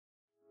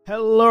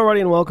Hello,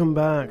 everybody, and welcome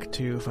back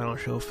to Final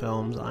Show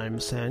Films. I'm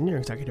Sen, your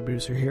executive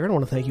producer here, and I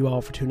want to thank you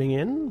all for tuning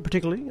in.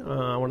 Particularly,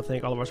 I want to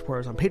thank all of our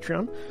supporters on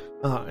Patreon,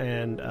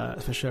 and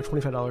especially our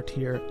 $25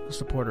 tier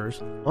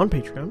supporters on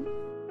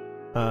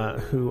Patreon,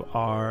 who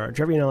are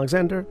Jeremy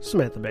Alexander,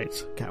 Samantha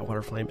Bates, Cat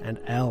Waterflame, and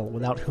Elle,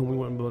 without whom we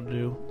wouldn't be able to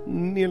do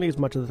nearly as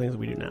much of the things that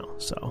we do now.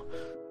 So,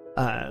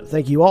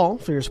 thank you all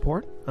for your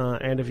support,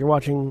 and if you're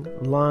watching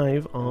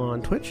live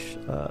on Twitch,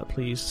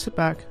 please sit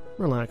back,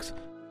 relax,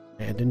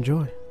 and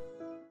enjoy.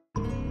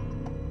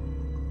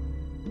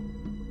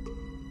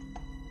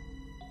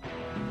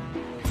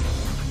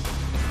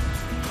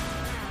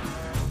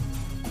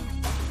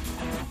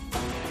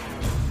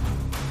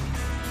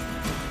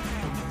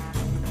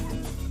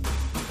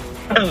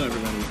 Hello,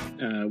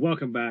 everybody.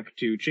 Welcome back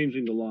to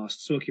Changeling the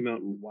Lost Smoky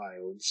Mountain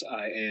Wilds.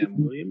 I am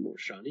William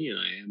Morshani, and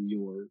I am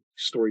your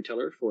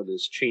storyteller for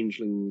this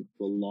Changeling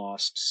the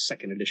Lost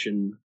Second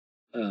Edition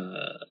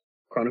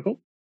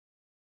Chronicle.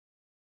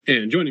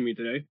 And joining me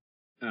today,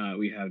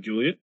 we have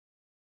Juliet.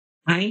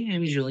 Hi,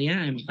 I'm Julia.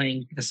 I'm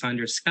playing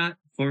Cassandra Scott,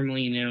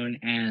 formerly known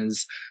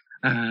as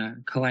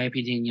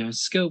Calliope Daniel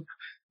Scope,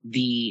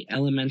 the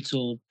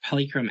elemental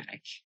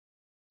polychromatic.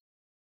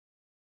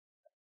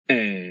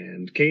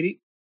 And Katie.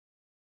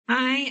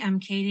 Hi, I'm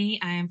Katie.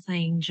 I am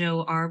playing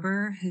Joe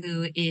Arbor,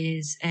 who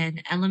is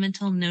an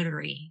elemental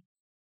notary.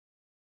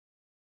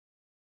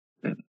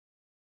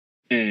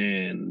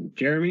 And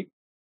Jeremy.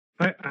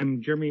 Hi,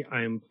 I'm Jeremy.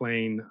 I am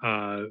playing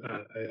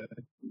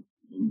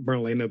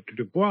Merlin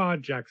Dubois,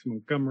 Jackson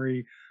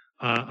Montgomery,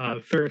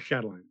 Ferris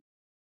Shadowline.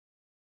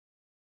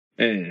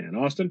 And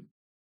Austin.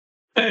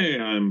 Hey,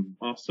 I'm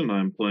Austin.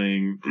 I'm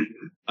playing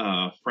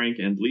Frank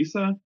and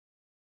Lisa,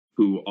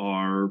 who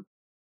are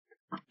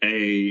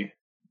a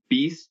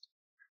beast.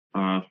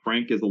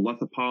 Frank is a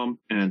lethopom,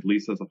 and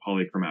Lisa is a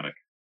polychromatic.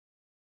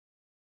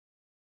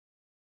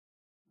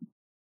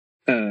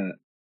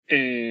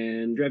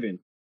 And Drevian.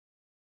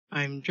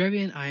 I'm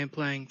Drevian. I am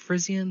playing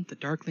Frisian, the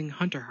Darkling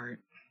Hunterheart.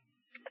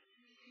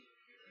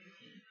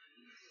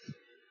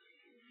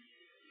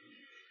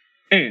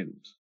 And,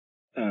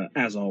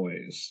 as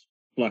always,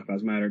 Black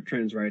Lives Matter,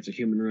 trans rights are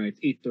human rights,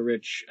 eat the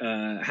rich,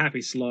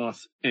 happy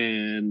sloth,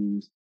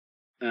 and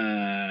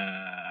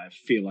I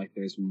feel like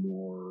there's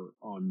more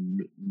on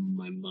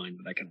my mind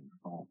that I can't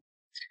recall.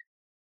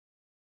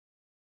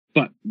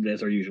 But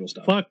there's our usual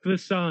stuff. Fuck the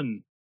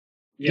sun.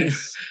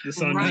 Yes, the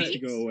sun Right. has to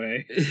go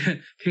away.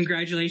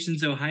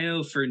 Congratulations,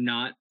 Ohio, for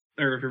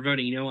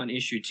voting no on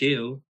issue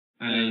 2.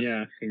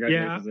 Yeah,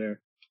 congratulations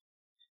there.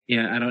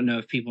 Yeah, I don't know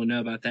if people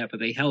know about that, but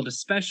they held a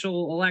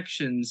special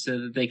election so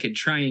that they could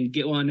try and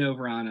get one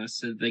over on us,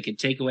 so that they could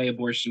take away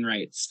abortion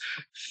rights.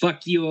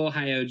 Fuck you,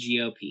 Ohio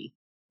GOP.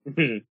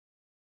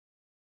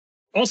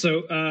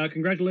 Also,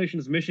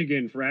 congratulations,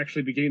 Michigan, for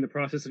actually beginning the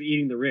process of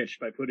eating the rich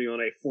by putting on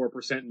a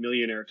 4%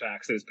 millionaire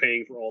tax that is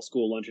paying for all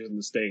school lunches in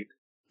the state.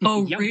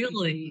 Oh, Yep.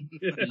 really?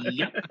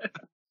 Yep.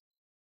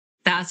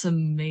 That's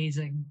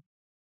amazing.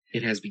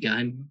 It has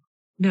begun.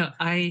 No,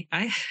 I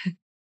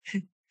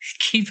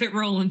keep it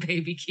rolling,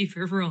 baby. Keep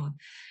it rolling.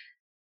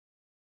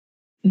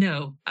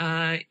 No,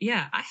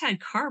 yeah, I had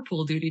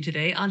carpool duty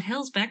today on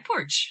Hell's back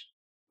porch,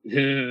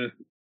 The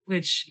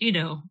which,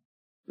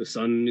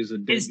 sun is a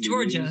deadly It's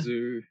Georgia.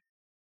 loser.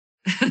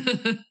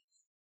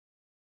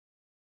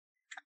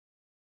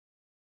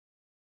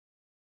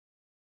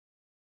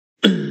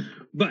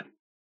 But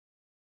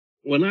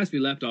when last we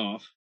left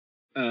off,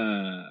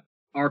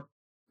 our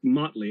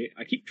motley,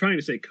 I keep trying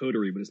to say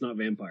coterie, but it's not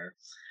vampire.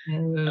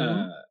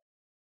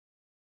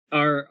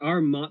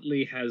 Our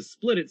motley has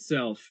split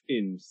itself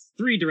in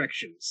 3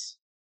 directions.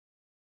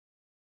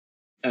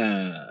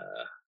 And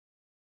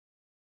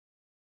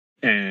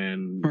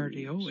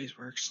Party always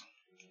works.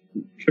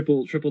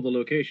 triple the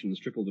locations,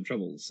 triple the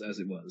troubles, as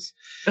it was.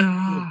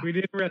 Ah, We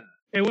didn't.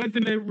 It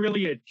wasn't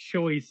really a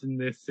choice in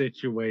this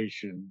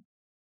situation.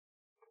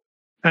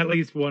 At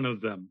least one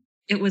of them.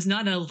 it was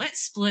not a let's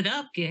split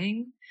up,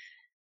 gang.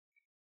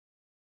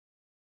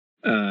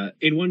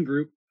 In one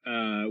group,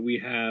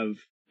 we have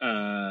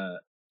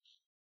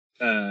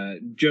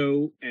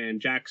Joe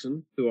and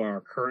Jackson, who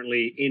are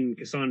currently in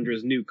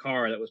Cassandra's new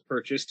car that was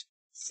purchased,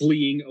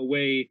 fleeing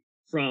away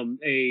from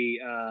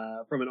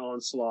an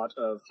onslaught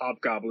of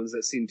hobgoblins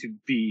that seem to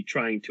be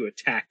trying to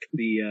attack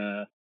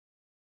the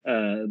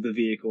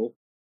vehicle.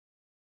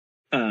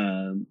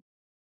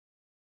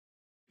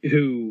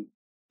 Who,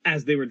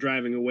 as they were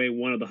driving away,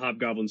 one of the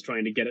hobgoblins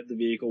trying to get at the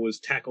vehicle was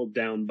tackled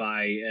down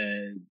by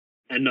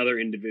another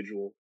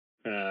individual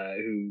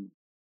who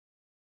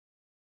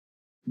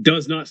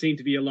does not seem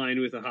to be aligned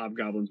with the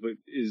hobgoblins, but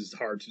is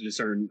hard to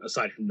discern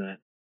aside from that.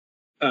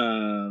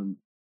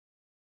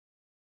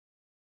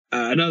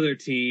 Another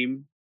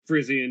team,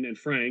 Frisian and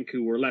Frank,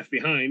 who were left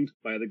behind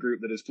by the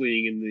group that is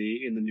fleeing in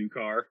the new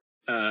car,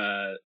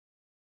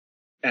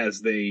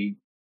 as they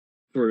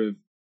sort of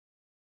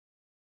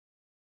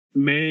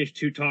managed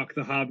to talk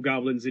the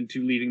hobgoblins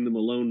into leaving them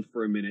alone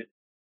for a minute.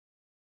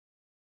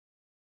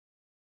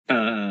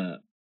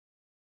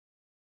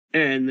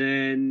 And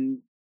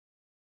then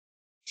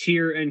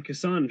Tyr and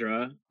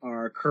Cassandra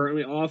are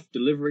currently off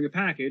delivering a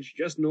package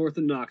just north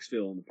of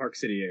Knoxville in the Park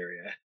City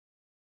area.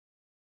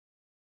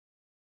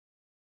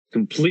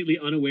 Completely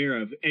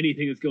unaware of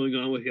anything that's going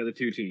on with the other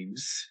two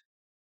teams.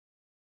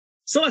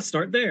 So let's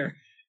start there.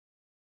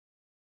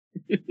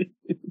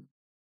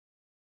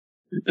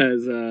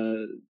 As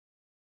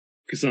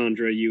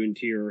Cassandra, you and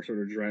Tyr are sort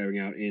of driving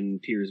out in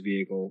Tyr's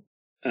vehicle.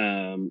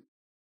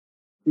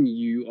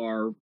 You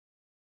are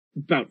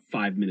about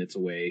 5 minutes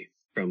away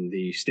from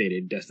the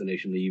stated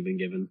destination that you've been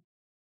given.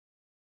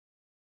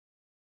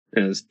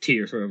 As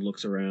Tyr sort of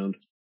looks around.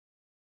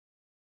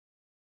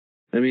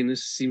 I mean,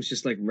 this seems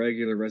just like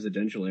regular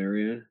residential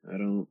area. I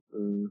don't...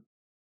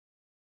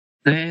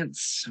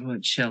 That's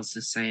what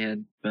Chelsea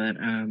said, but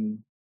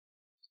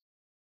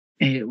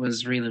it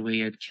was really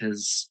weird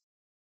because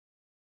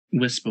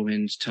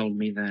Whisperwind told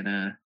me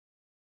that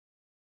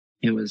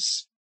it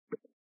was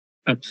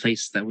a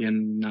place that we're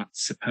not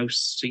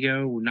supposed to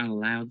go, we're not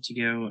allowed to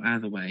go,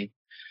 either way.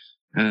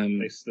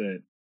 place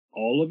that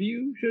all of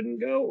you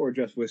shouldn't go, or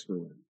just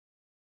Whisperwind?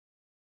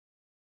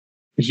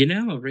 You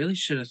know, I really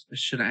should have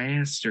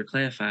asked or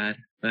clarified,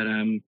 but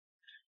I'm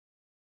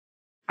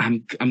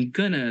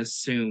gonna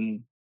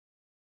assume,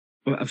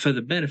 for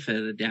the benefit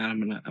of the doubt,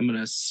 I'm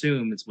gonna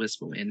assume it's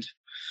Whisperwind.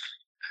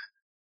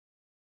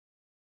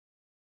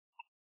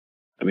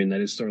 I mean,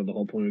 that is sort of the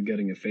whole point of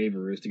getting a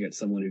favor, is to get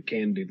someone who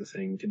can do the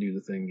thing to do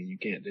the thing that you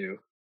can't do.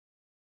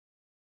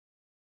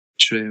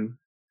 True.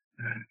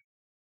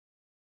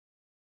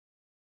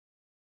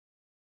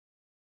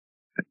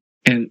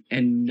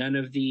 And none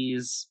of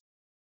these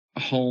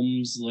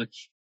homes look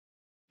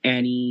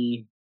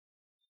in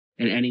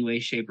any way,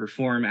 shape, or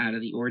form out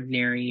of the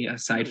ordinary,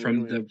 aside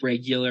from the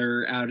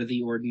regular out of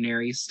the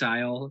ordinary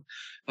style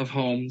of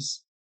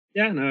homes.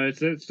 Yeah, no, it's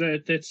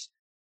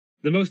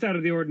the most out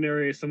of the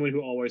ordinary is someone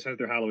who always has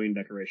their Halloween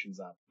decorations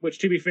up. Which,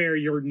 to be fair,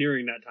 you're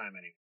nearing that time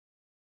anyway.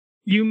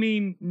 You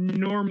mean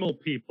normal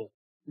people?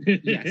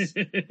 Yes.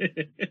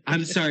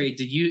 I'm sorry.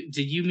 Did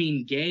you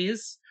mean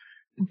gays?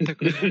 The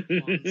correct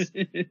ones.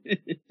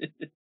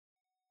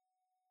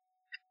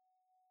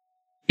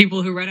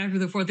 People who right after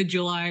the 4th of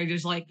July are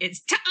just like,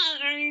 it's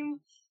time!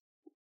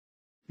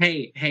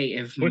 Hey,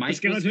 if Put the Michaels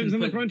skeletons in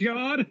the front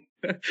yard!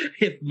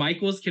 if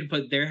Michaels can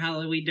put their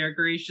Halloween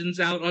decorations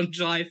out on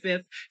July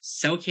 5th,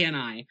 so can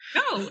I.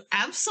 No,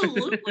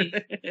 absolutely.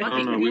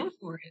 don't know, Go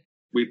for it.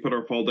 We put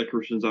our fall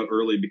decorations out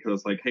early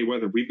because, like, hey,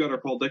 whether we've got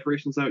our fall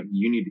decorations out,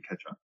 you need to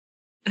catch up.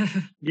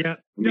 Yeah,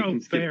 We no,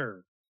 can skip-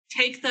 fair.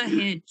 Take the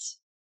hint.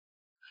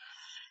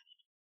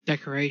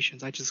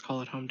 Decorations. I just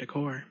call it home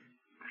decor.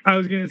 I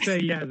was gonna say,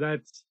 yeah,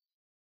 that's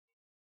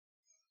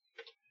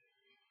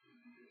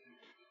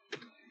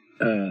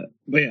But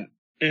yeah,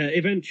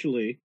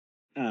 eventually,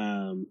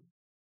 Tyr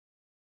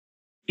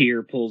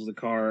pulls the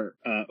car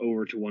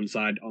over to one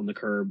side on the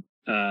curb,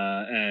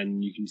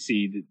 and you can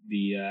see that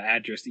the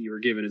address that you were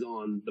given is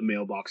on the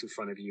mailbox in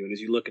front of you. And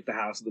as you look at the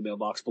house that the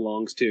mailbox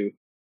belongs to,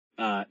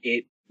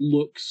 it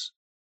looks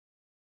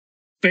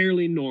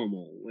fairly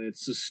normal.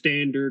 It's a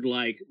standard,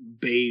 like,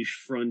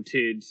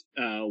 beige-fronted,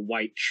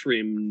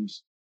 white-trimmed,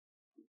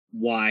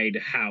 wide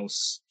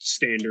house,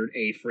 standard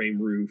A-frame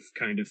roof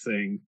kind of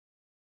thing.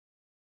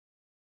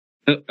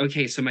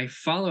 Okay, so my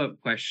follow-up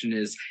question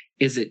is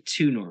it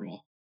too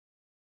normal?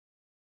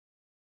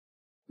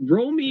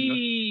 Roll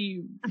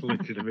me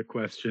legitimate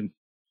question.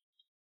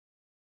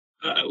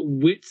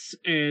 wits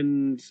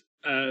and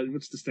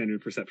what's the standard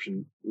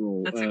perception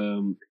roll?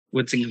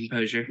 Wits and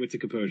composure. Wits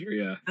and composure,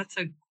 yeah.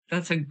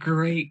 That's a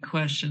great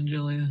question,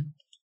 Julia.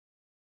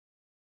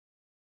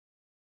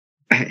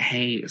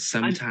 Hey,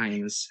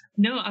 sometimes.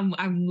 No,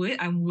 I'm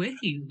with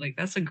you. Like,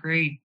 that's a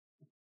great.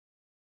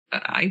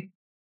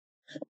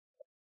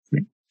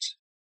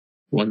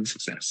 One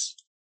success.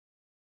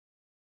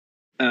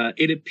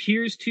 It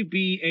appears to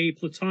be a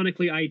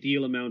platonically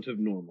ideal amount of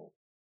normal.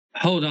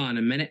 Hold on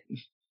a minute.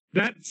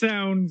 That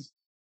sounds.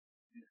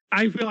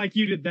 I feel like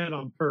you did that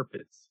on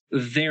purpose.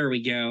 There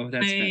we go.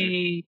 That's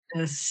Wait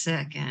a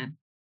second.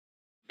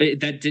 better.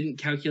 That didn't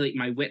calculate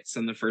my wits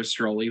on the first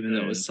roll, even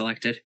though it was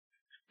selected.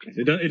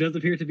 It does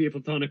appear to be a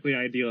platonically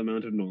ideal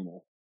amount of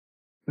normal.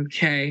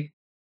 Okay.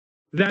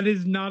 That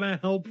is not a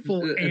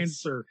helpful It's-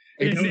 answer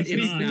it's in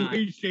not.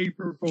 any way, shape,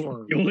 or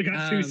form. You only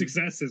got 2 Um,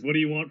 successes. What do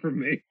you want from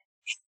me?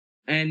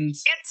 And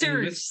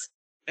Answers.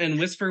 and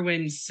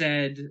Whisperwind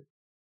said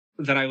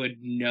that I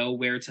would know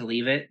where to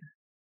leave it.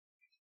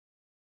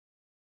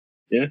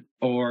 Yeah.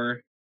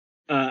 Or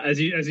As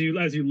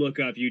you look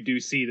up, you do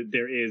see that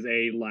there is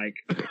a, like,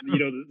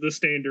 the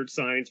standard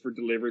signs for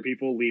delivery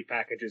people: leave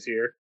packages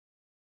here.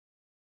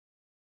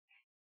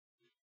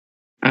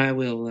 I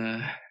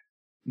will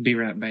be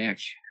right back.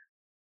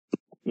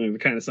 The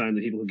kind of sign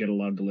that people who get a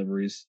lot of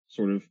deliveries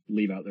sort of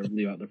leave out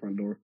their front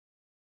door.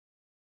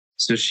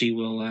 So she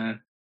will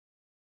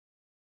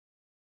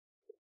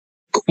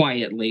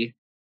quietly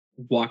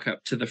walk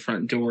up to the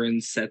front door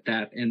and set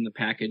that in the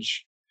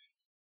package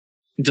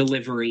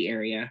delivery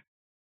area.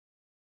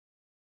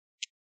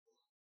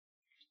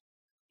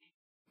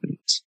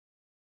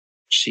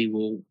 She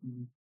will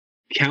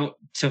count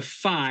to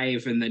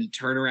 5 and then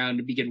turn around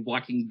and begin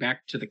walking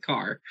back to the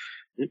car.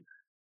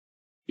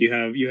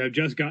 You have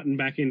just gotten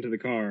back into the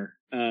car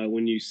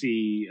when you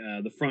see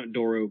the front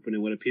door open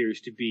and what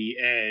appears to be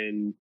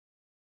an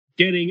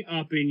getting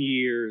up in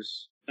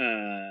years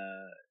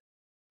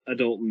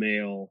adult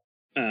male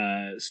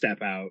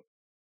step out,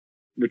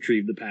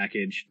 retrieve the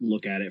package,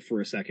 look at it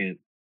for a second,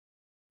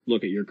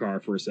 look at your car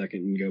for a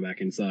second, and go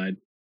back inside.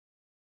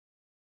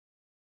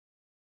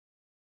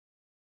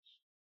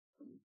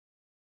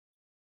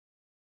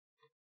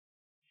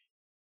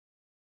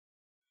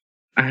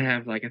 I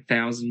have like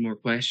 1,000 more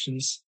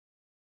questions,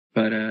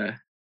 but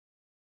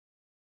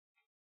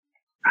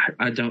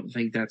I don't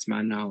think that's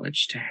my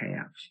knowledge to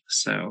have.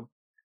 So,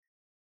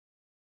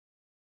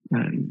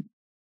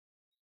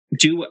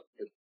 do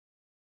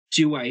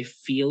I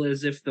feel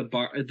as if the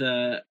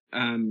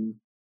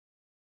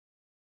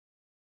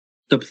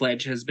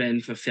pledge has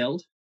been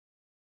fulfilled?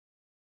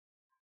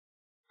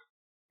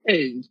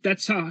 Hey,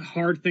 that's a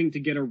hard thing to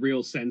get a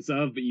real sense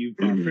of, but you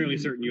are fairly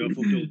certain you have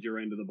fulfilled your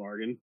end of the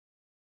bargain.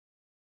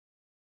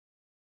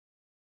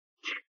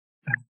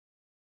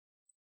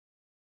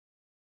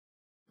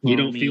 You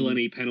don't feel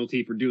any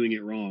penalty for doing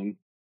it wrong.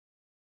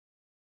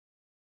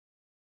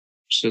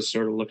 She'll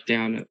sort of look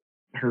down at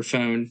her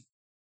phone.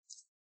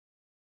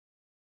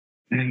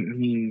 I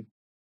mean,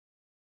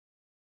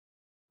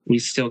 we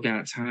still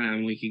got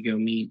time. We could go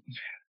meet.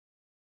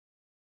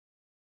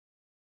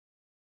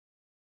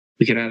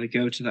 We could either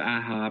go to the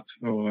IHOP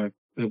or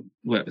it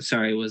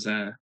was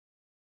a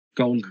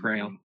Golden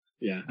Corral.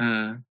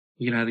 Yeah.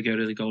 We could either go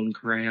to the Golden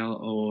Corral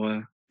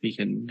or we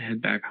can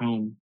head back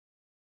home.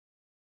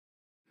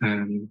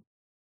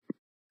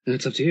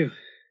 It's up to you.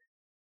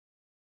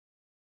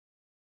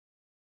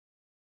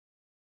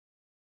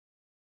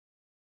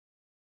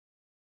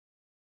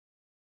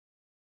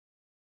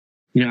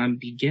 I'm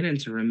beginning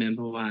to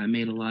remember why I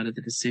made a lot of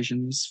the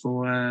decisions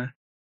for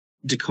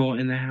decor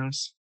in the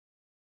house.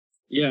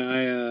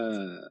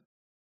 Yeah,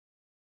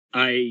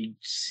 I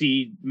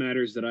see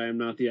matters that I am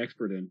not the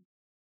expert in.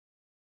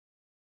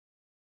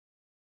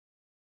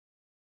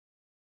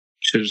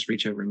 Should just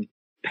reach over and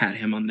pat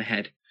him on the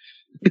head.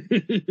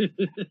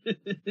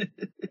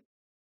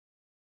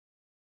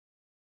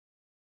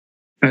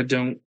 I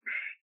don't.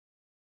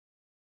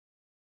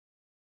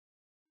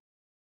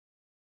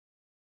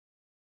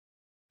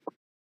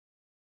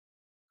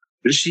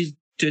 Does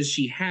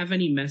she have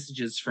any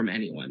messages from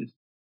anyone?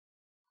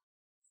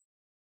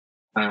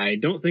 I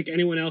don't think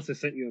anyone else has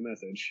sent you a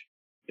message,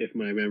 if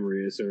my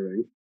memory is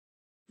serving.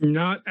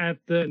 No.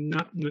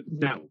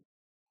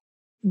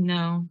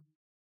 No.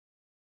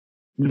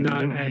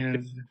 Not at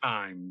this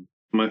time.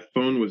 My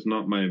phone was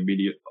not my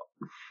immediate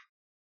thought.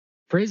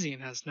 Frisian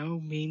has no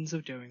means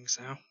of doing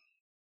so.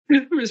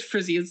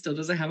 Frisian still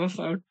doesn't have a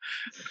phone.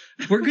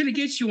 We're gonna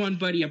get you one,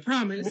 buddy. I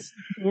promise.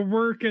 We're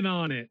working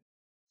on it.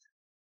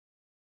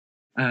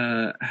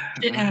 I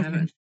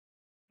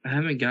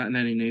haven't gotten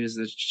any news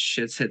that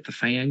shit's hit the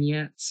fan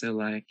yet. So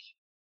like,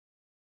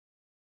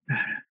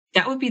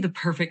 that would be the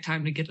perfect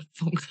time to get a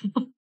phone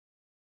call.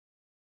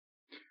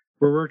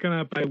 We're working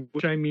on it, by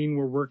which I mean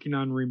we're working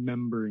on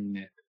remembering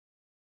it.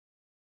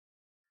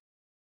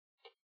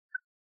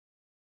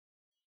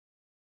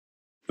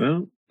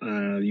 Well,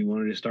 you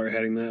wanted to start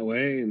heading that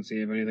way and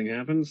see if anything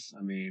happens?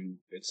 I mean,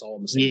 it's all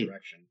in the same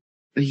direction.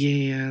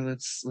 Yeah,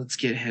 let's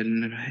get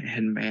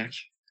heading back.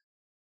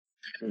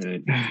 All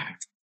right.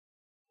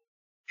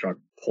 Truck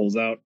pulls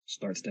out,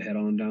 starts to head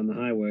on down the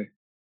highway.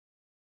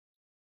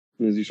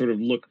 And as you sort of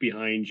look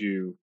behind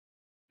you,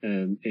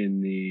 and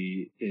in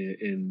the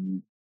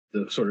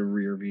sort of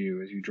rear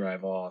view as you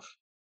drive off,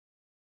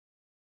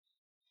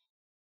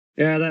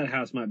 yeah, that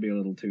house might be a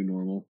little too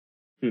normal.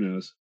 Who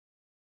knows?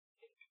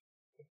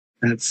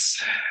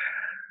 That's.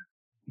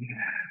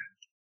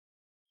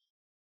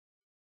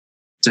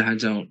 I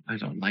don't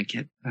like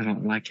it. I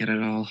don't like it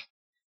at all.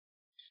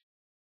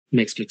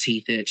 Makes my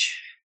teeth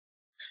itch.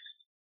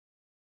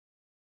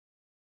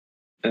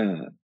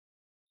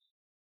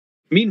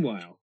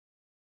 Meanwhile,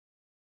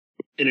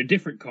 in a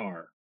different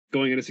car,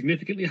 going at a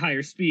significantly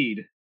higher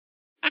speed.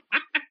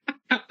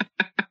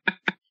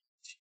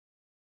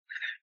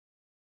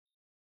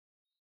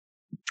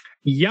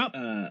 Yep.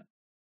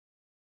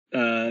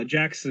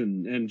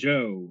 Jackson and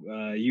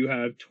Joe, you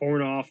have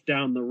torn off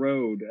down the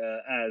road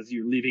as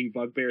you're leaving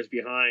bugbears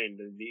behind.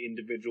 The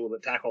individual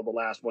that tackled the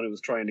last one who was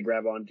trying to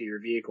grab onto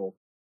your vehicle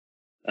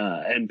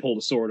and pulled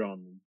a sword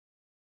on them.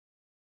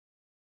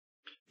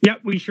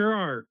 Yep, we sure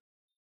are.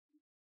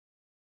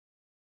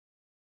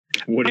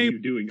 What are you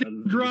doing other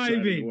than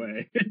driving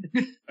away?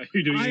 Are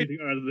you doing anything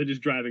other than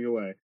just driving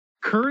away?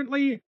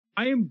 Currently,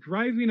 I am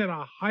driving at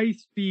a high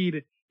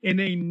speed in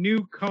a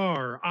new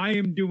car. I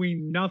am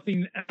doing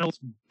nothing else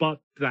but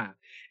that.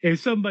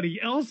 If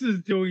somebody else is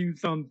doing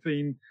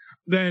something,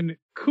 then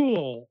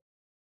cool.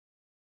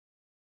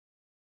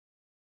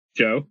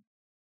 Joe?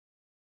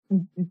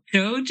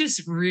 Joe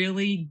just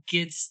really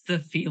gets the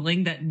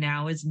feeling that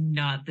now is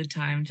not the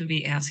time to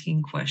be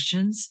asking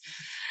questions.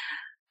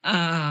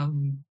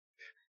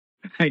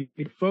 I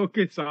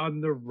focus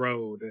on the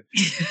road.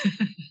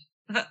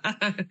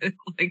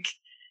 Like,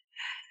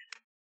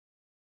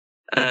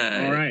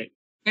 All right.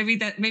 maybe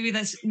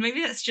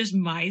that's just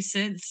my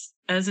sense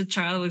as a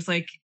child. Was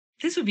like,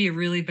 this would be a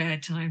really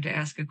bad time to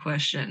ask a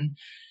question,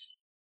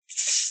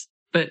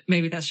 but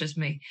maybe that's just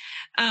me.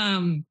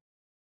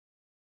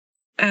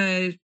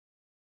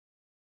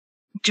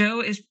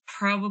 Joe is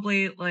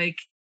probably like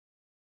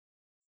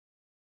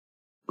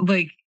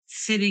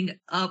sitting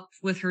up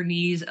with her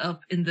knees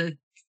up in the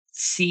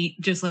seat,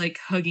 just like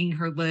hugging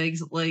her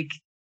legs, like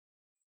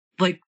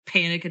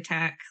panic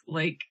attack,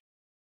 like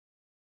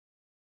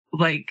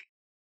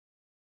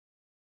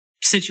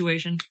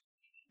situation.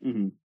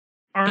 Mm-hmm.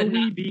 Are But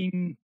we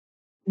being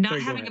not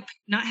Sorry, go having ahead.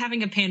 not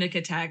having a panic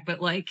attack,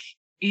 but like,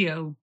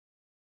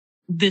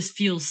 this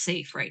feels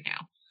safe right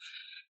now.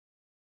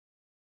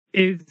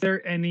 Is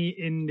there any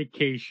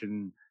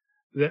indication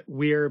that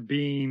we're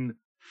being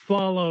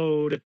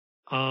followed?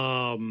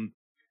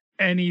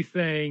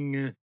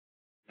 Anything?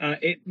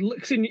 It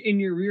looks in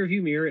your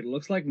rearview mirror. It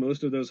looks like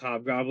most of those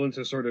hobgoblins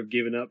have sort of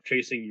given up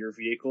chasing your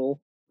vehicle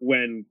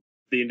when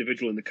the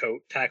individual in the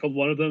coat tackled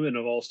one of them, and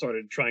have all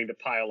started trying to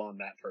pile on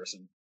that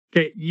person.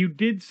 Okay, you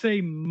did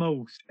say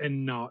most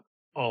and not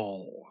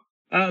all.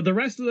 The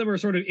rest of them are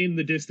sort of in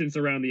the distance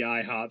around the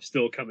IHOP,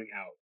 still coming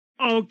out.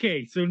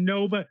 Okay, so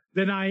no, but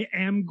then I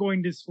am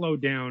going to slow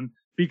down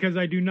because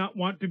I do not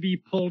want to be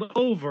pulled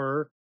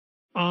over.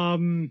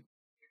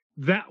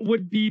 That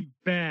would be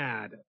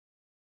bad.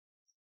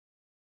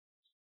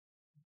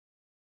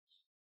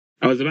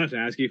 I was about to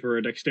ask you for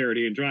a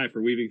dexterity and drive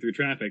for weaving through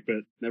traffic, but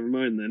never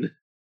mind then.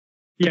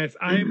 Yes,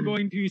 I am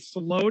going to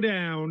slow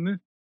down.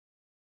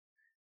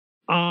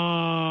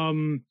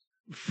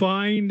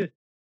 Find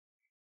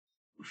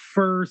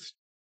first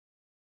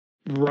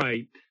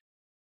right.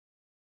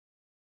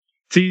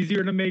 It's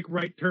easier to make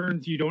right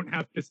turns. You don't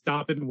have to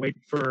stop and wait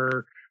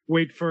for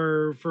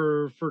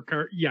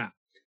car. Yeah,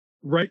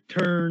 right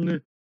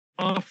turn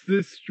off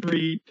the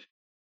street.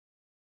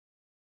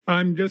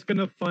 I'm just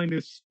gonna find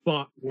a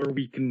spot where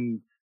we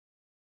can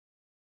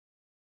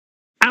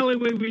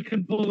alleyway we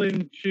can pull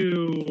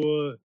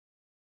into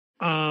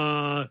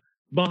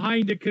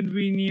behind a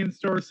convenience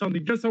store or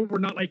something, just so we're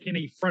not like in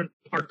a front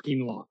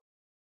parking lot.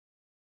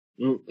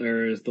 Well,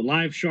 there's the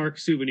Live Shark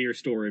souvenir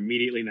store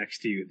immediately next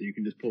to you that you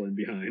can just pull in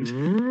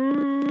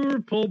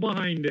behind. Pull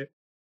behind it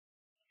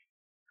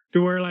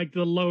to where like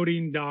the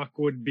loading dock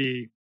would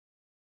be.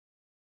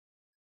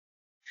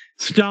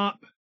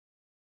 Stop.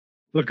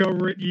 Look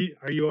over at you.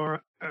 Are you all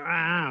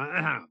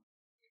right?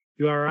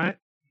 You all right?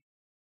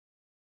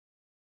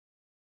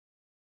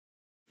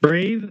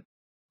 Breathe.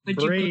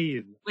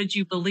 Breathe. Would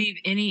you believe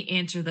any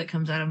answer that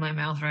comes out of my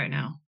mouth right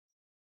now?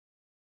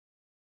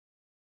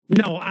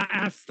 No, I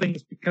ask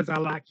things because I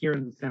like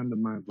hearing the sound of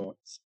my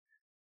voice.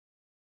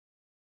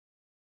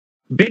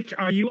 Bitch,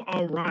 are you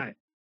all right?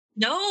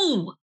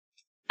 No,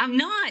 I'm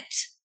not.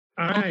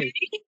 All right. Okay?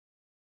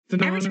 It's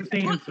an honest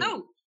answer.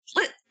 No,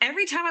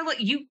 every time I look,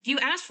 you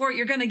ask for it,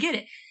 you're gonna get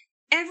it.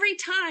 Every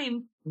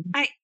time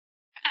I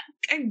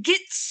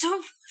get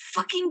so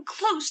fucking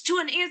close to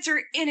an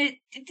answer in it,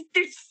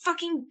 there's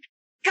fucking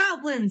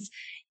goblins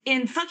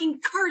and fucking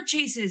car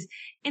chases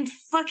and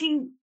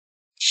fucking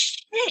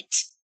shit.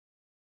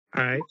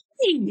 All right.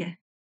 Hey.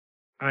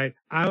 I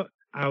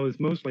was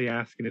mostly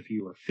asking if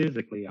you were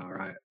physically all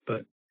right,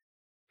 but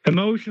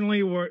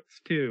emotionally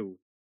works too.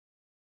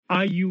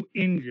 Are you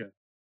injured?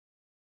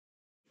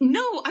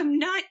 No, I'm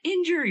not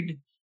injured.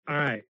 All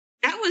right.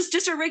 That was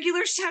just a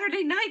regular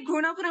Saturday night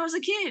growing up when I was a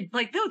kid.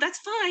 Like, no, that's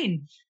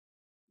fine.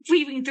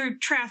 Weaving through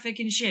traffic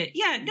and shit.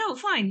 Yeah, no,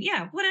 fine.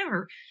 Yeah,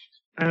 whatever.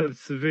 I have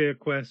severe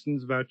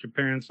questions about your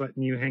parents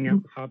letting you hang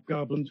out with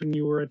hobgoblins when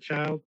you were a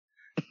child.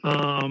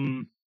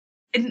 Not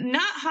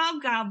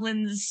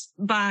hobgoblins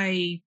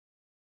by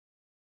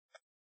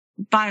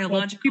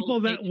biological people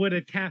that would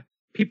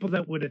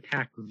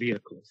attack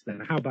vehicles. Then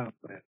how about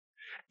that?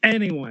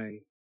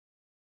 Anyway,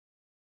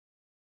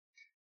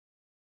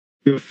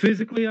 you're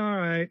physically all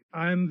right.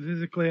 I'm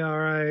physically all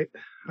right.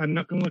 I'm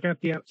not going to look at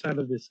the outside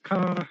of this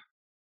car.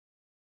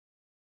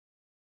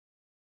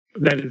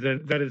 That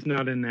is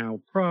not a now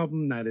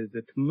problem. That is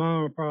a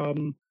tomorrow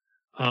problem.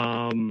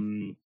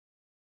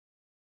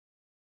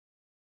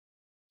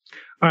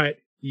 All right,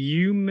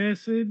 you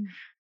message.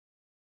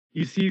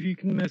 You see if you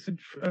can message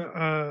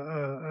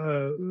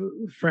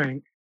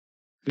Frank.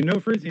 You know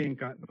Frizzy ain't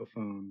got no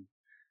phone,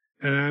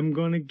 and I'm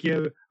gonna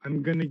give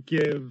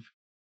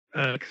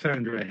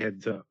Cassandra a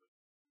heads up.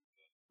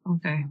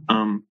 Okay.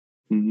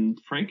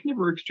 Frank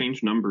never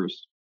exchanged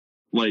numbers.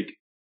 Like,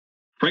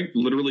 Frank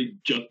literally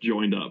just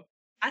joined up.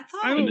 I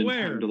thought I'm and then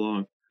aware. tagged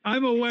along.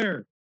 I'm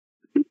aware.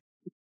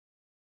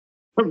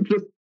 I'm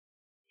just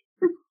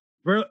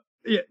Bro,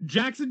 yeah,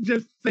 Jackson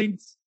just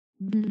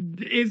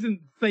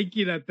isn't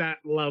thinking at that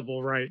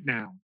level right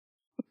now.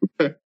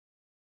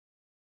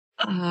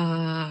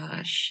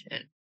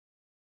 Shit.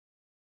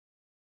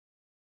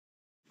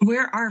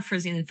 Where are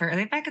Frizzy and Fair? Are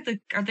they back at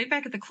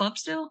the club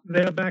still?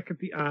 They're back at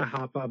the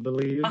IHOP, I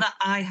believe. Oh, the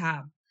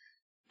IHOP.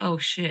 Oh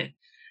shit.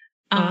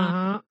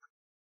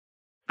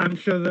 I'm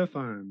sure they're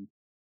fine.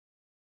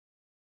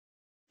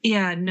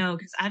 Yeah, no,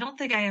 because I don't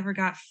think I ever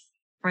got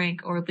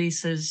Frank or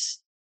Lisa's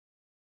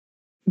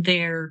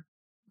their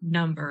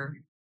number.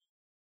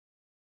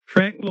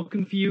 Frank will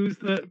confuse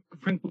the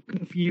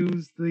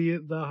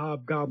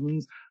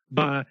hobgoblins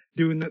by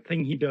doing that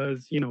thing he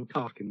does,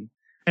 talking.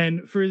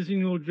 And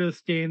Frisian will just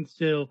stand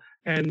still,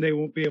 and they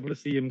won't be able to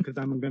see him because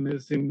I'm going to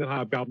assume that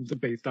hobgoblins are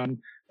based on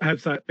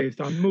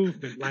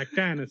movement, like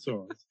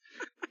dinosaurs.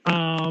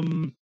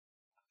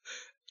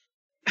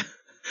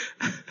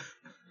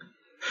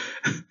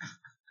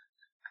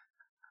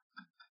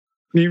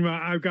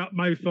 Meanwhile, I've got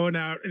my phone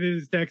out and it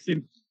is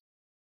texting,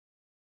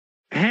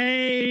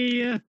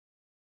 "Hey,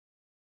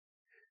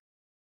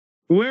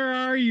 where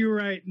are you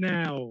right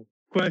now?" ?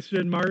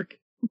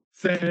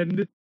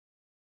 Send.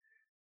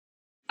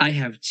 I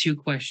have 2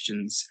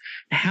 questions.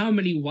 How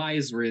many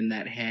Ys were in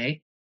that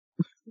hay?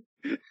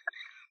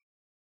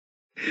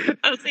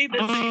 I'll say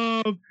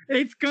this.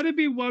 It's gonna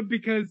be one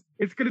because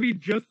it's gonna be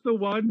just the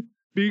one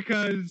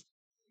because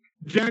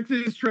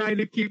Jackson is trying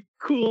to keep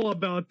cool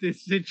about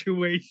this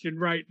situation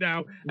right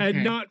now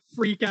and not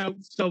freak out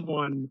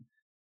someone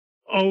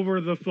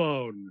over the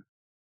phone.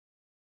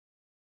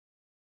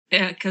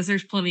 Yeah, because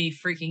there's plenty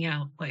freaking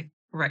out like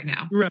right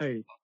now.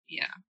 Right.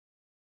 Yeah.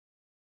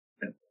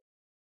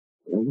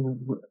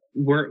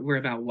 We're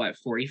about what,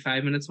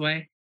 45 minutes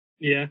away?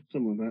 Yeah,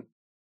 something like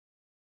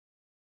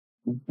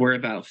that. We're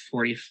about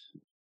 40.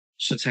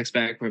 She'll text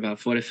back. We're about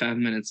 45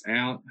 minutes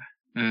out.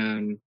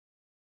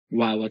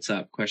 Wow, what's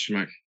up? ?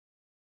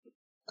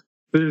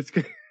 There's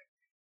a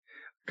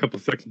couple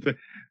seconds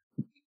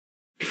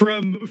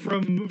from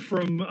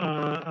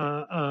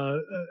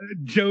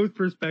Joe's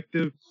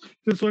perspective.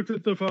 Just looks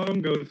at the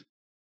phone, goes,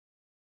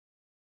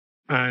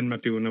 "I'm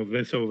not doing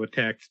this over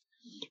text."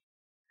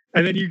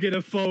 And then you get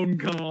a phone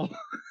call.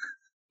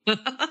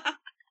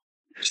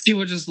 She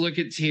will just look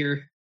at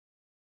Tyr.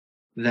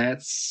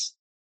 That's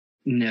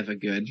never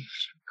good.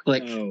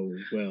 Click. Oh,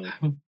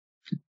 well.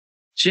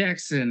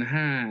 Jackson,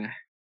 hi.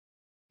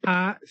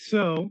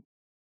 So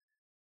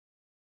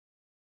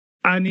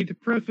I need to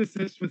preface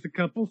this with a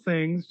couple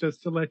things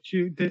just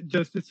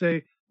to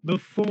say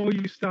before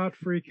you start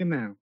freaking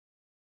out.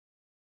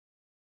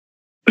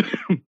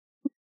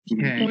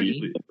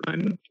 Okay.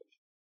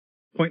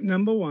 Point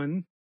number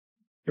one,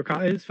 your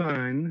car is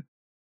fine.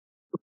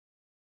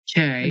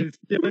 Okay. It's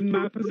still in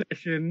my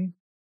possession.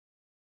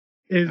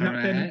 It has All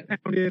not been right.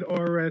 impounded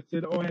or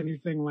arrested or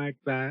anything like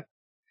that.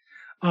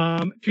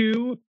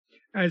 2,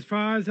 as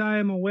far as I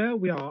am aware,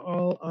 we are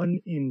all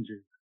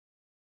uninjured.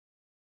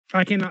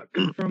 I cannot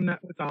confirm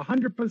that with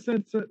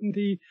 100%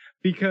 certainty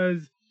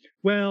because,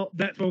 well,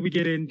 that's what we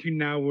get into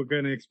now. We're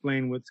going to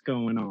explain what's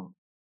going on.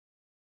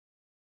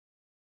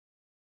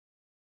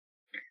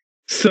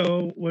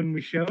 So when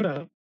we showed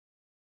up,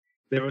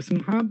 there were some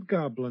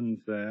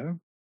hobgoblins there.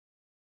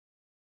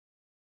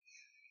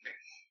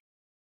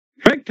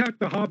 Frank talked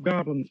the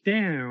hobgoblins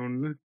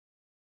down,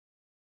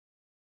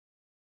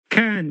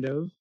 kind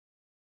of.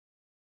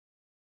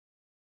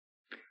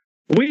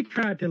 We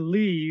tried to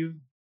leave.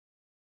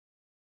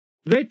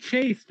 They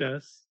chased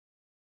us.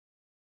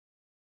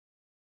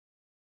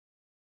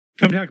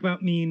 I'm talking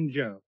about me and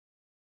Joe.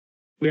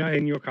 We are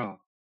in your car.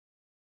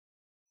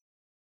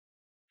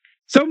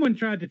 Someone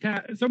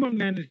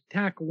managed to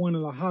tackle one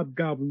of the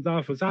hobgoblins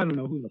off us. I don't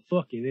know who the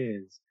fuck it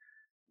is.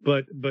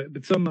 But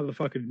some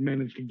motherfucker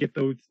managed to get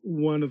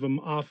one of them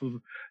off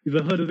of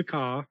the hood of the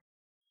car.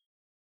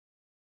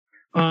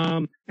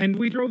 And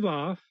we drove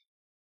off.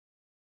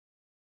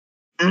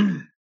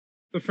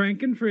 The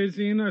Frank and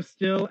Frisian are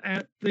still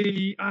at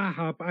the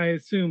IHOP, I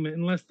assume,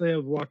 unless they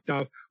have walked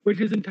off,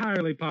 which is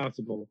entirely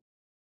possible.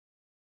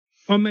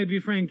 Or maybe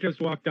Frank just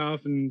walked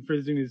off and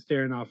Frisian is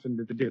staring off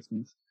into the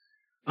distance.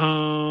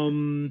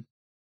 And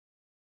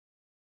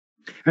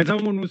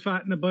someone was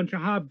fighting a bunch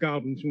of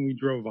hobgoblins when we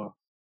drove off.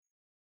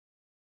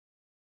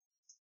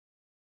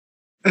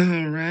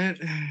 All right.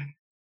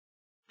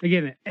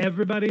 Again,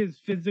 everybody is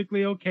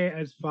physically okay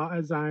as far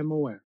as I'm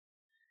aware.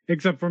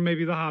 Except for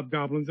maybe the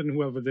hobgoblins and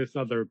whoever this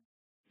other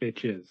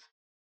bitch is.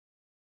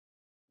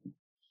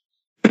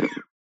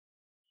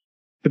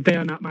 But they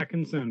are not my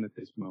concern at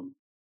this moment.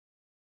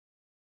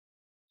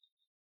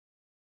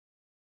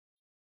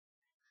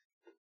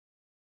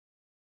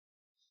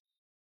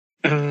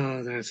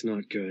 Oh, that's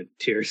not good,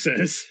 Tyr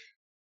says.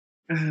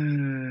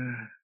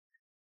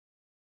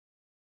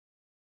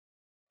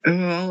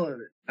 Well,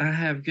 I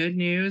have good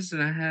news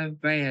and I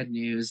have bad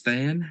news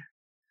then.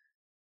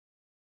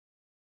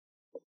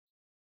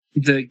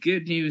 The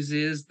good news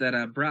is that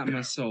I brought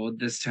my sword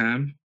this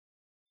time.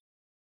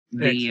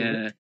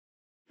 The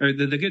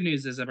good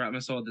news is I brought my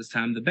sword this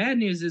time. The bad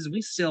news is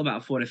we still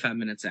about 45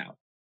 minutes out.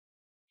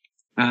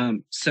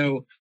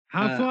 So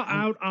how far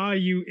out are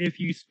you if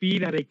you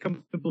speed at a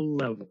comfortable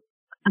level?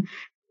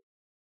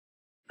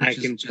 I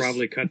can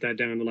probably cut that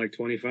down to like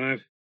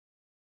 25.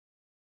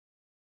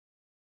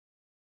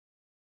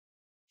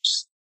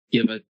 Just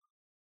give a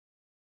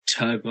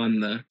tug on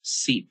the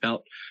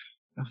seatbelt.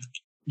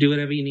 Do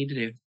whatever you need to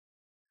do.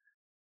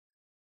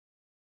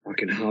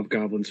 Fucking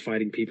hobgoblins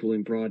fighting people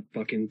in broad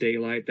fucking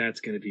daylight.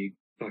 That's gonna be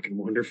fucking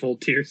wonderful.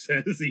 Tyr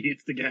says as he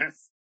hits the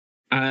gas.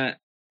 I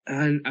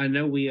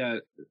know we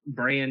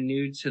brand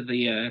new to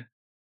the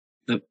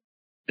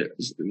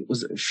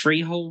was it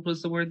freehold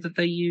was the word that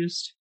they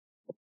used,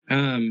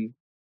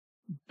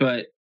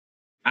 but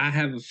I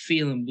have a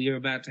feeling we're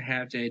about to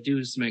have to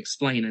do some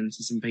explaining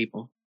to some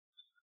people.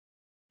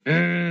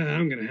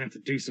 I'm gonna have to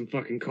do some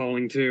fucking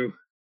calling too.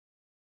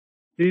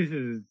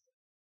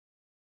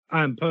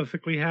 I'm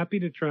perfectly happy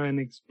to try and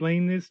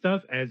explain this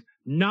stuff as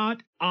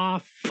not a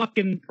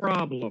fucking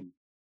problem.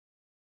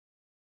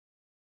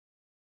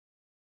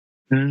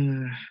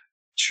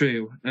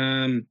 True.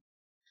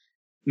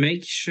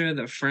 Make sure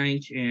that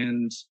Frank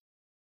and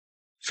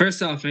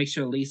first off, make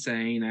sure Lisa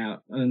ain't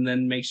out, and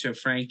then make sure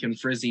Frank and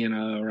Frisian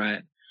are all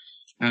right.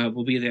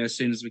 We'll be there as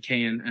soon as we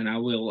can, and I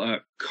will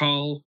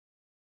call.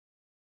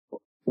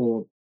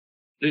 Or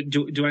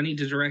do I need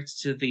to direct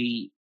to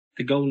the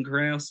Golden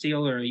Corral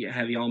still, or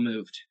have y'all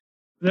moved?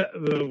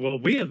 Well,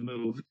 we have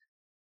moved.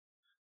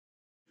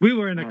 We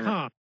were in a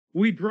car.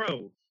 We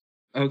drove.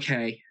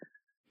 Okay.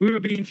 We were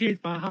being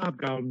chased by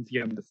hobgoblins,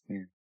 you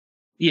understand.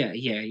 Yeah.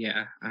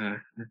 I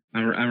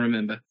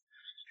remember.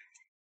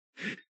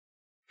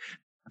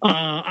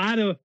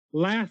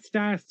 Last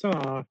I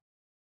saw,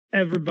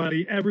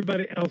 everybody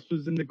else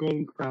was in the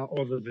Golden Corral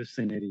or the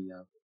vicinity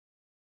of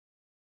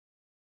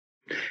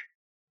it.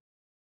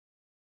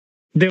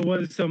 There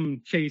was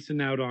some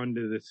chasing out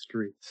onto the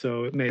street,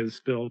 so it may have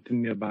spilled to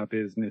nearby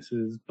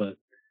businesses, but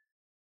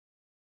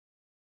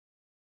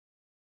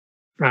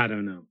I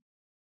don't know.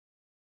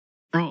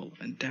 Brawl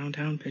in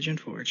downtown Pigeon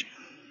Forge.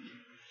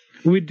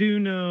 We do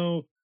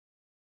know.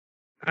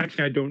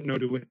 Actually, I don't know.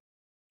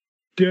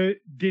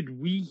 Did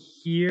we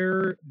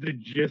hear the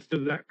gist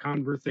of that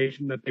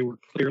conversation that they were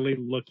clearly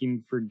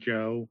looking for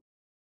Joe?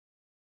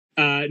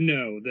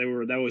 No,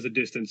 that was a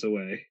distance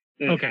away.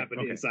 That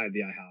happened inside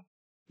the IHOP.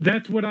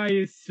 That's what I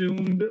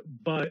assumed,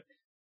 but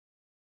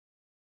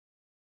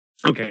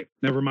okay,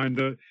 never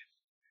mind.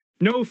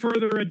 No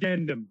further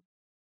addendum.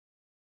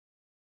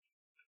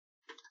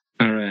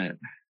 All right.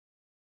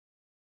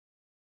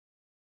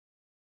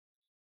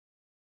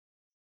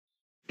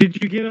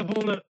 Did you get a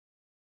hold of?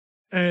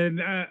 And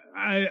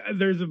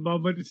there's a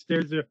moment.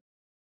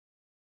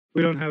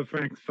 We don't have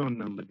Frank's phone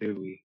number, do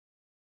we?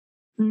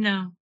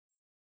 No.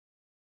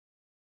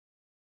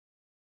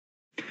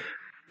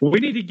 We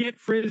need to get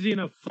Frisian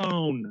a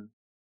phone.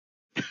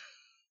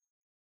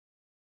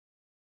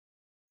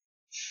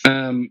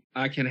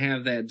 I can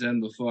have that done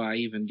before I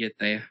even get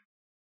there.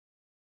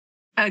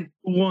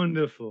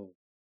 Wonderful.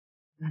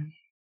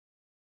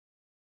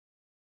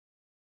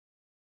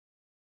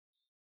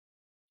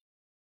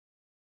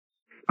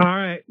 All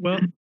right. Well,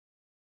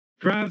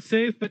 drive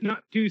safe, but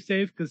not too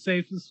safe, because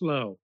safe is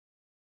slow.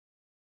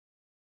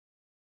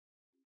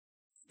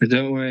 But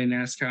don't worry,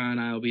 NASCAR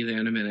and I will be there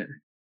in a minute.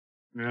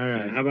 All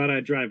right. How about I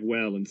drive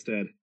well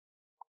instead?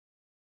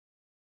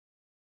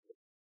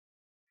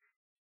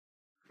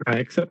 I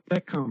accept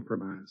that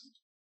compromise.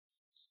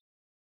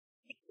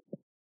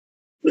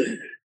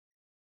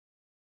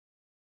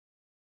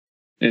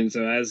 And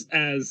so as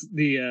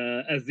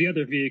the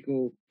other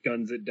vehicle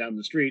guns it down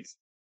the streets,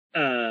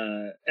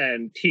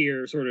 and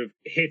Tyr sort of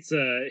hits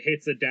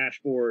a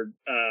dashboard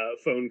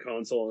phone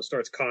console and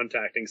starts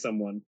contacting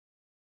someone.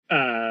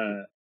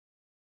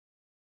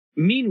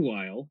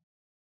 Meanwhile,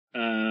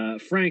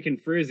 Frank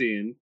and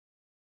Frisian,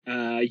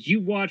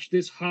 you watch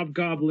this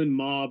hobgoblin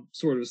mob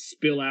sort of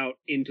spill out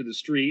into the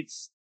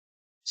streets.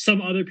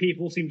 Some other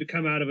people seem to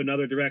come out of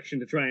another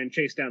direction to try and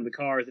chase down the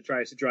cars that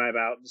tries to drive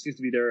out. It seems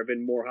to be there have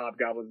been more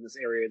hobgoblins in this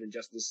area than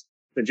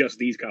just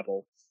these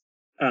couple.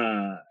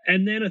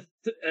 And then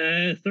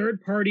a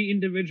third-party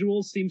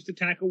individual seems to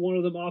tackle one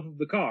of them off of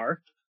the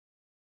car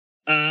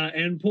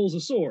and pulls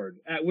a sword,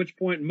 at which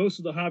point most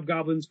of the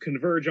hobgoblins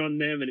converge on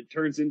them and it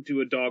turns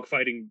into a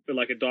dogpiling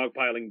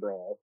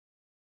brawl.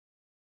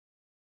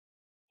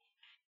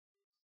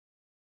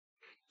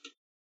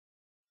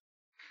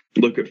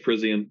 Look at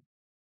Frisian.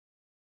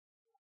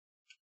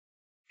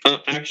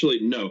 Actually,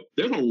 no.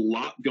 There's a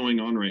lot going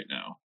on right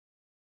now.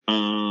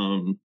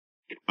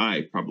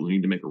 I probably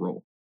need to make a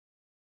roll.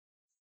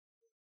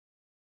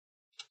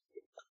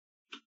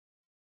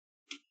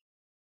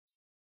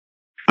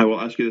 I will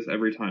ask you this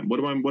every time. What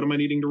am I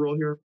needing to roll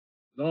here?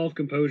 Resolve,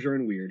 composure,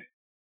 and weird.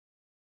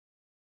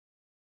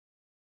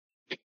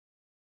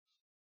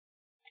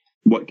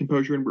 What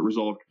composure and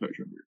resolve,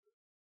 composure, and weird.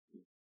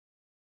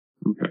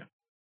 Okay.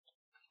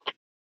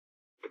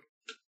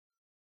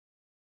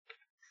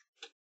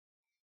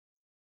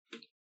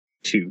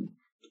 Two.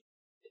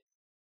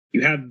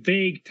 You have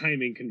vague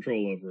timing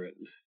control over it.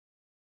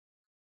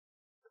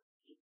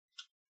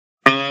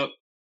 All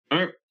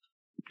right.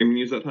 I'm gonna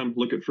use that time to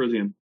look at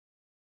Frisian.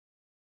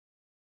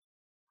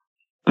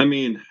 I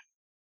mean,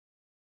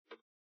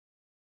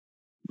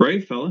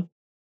 brave fella.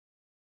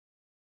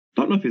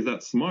 Don't know if he's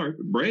that smart,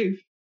 but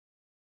brave.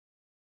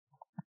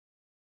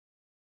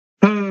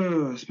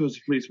 I suppose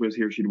if Lisa was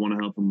here, she'd want to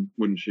help him,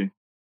 wouldn't she?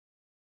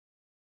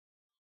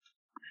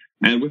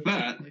 And with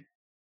that,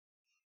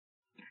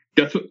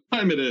 Guess what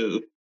time it is?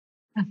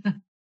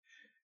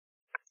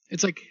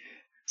 It's like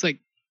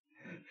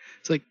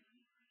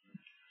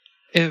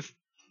if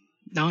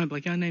now I'm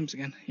blanking on names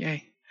again.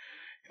 Yay.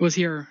 It was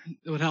here,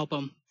 it would help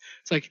him.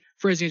 It's like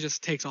Frisian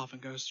just takes off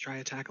and goes to try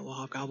to tackle a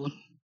hobgoblin.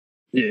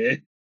 Yeah.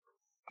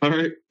 All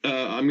right,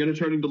 I'm going to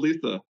turn into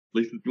Lisa.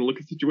 Lisa's going to look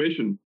at the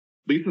situation.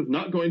 Lisa's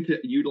not going to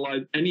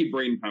utilize any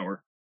brain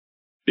power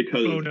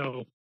because Oh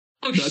no.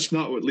 that's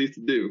not what Lisa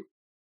do.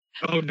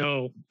 Oh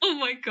no. Oh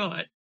my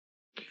god.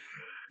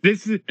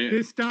 This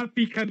stopped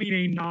becoming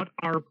a not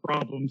our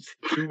problem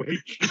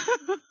situation.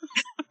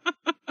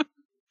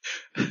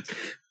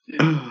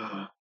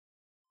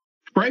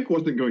 Frank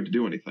wasn't going to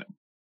do anything.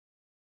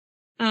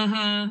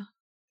 Uh-huh.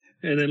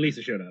 And then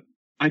Lisa showed up.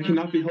 I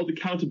cannot be held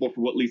accountable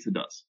for what Lisa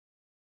does.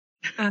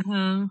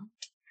 Uh-huh.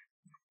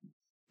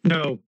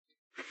 No.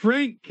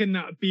 Frank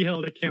cannot be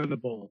held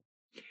accountable.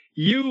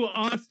 You,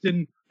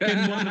 Austin,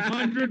 can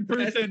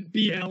 100%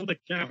 be held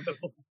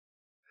accountable.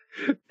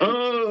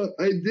 I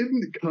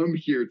didn't come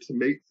here to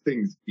make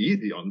things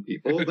easy on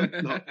people.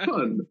 That's not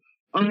fun.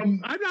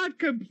 I'm not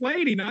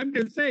complaining. I'm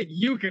just saying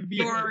you can be.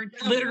 You're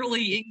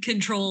literally in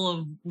control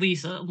of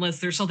Lisa, unless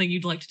there's something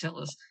you'd like to tell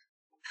us.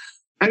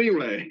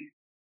 Anyway.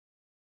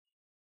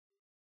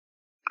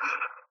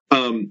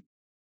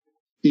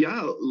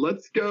 Yeah,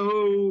 let's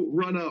go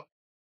run up.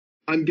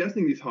 I'm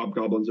guessing these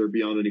hobgoblins are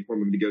beyond any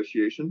form of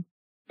negotiation.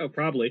 Oh,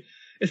 probably.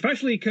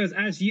 Especially because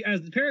as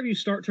the pair of you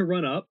start to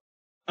run up,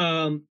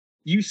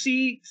 you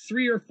see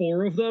 3 or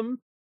 4 of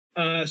them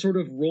sort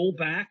of roll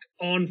back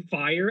on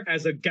fire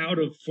as a gout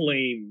of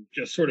flame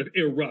just sort of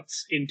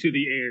erupts into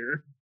the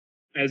air.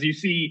 As you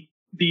see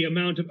the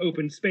amount of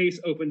open space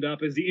opened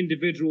up as the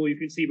individual you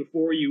can see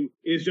before you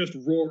is just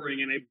roaring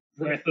in a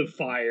breath of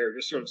fire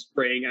just sort of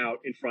spraying out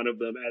in front of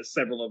them as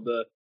several of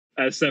the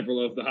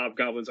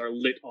hobgoblins are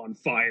lit on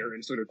fire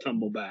and sort of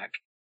tumble back.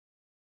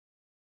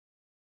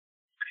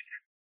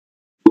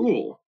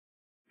 Cool.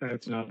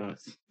 That's not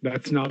us.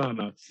 That's not on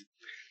us.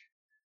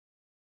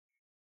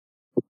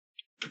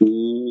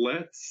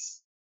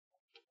 Let's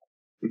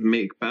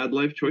make bad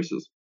life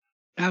choices.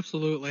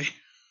 Absolutely.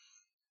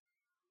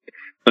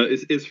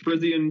 Is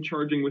Frisian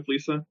charging with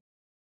Lisa?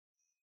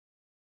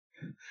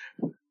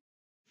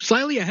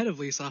 Slightly ahead of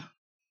Lisa.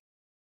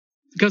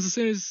 Because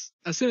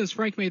as soon as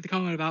Frank made the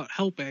comment about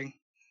helping,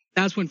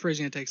 that's when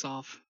Frisian takes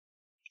off.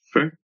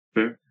 Fair.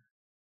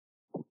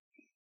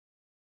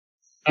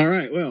 All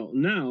right. Well,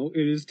 now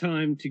it is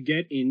time to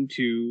get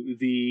into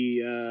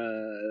the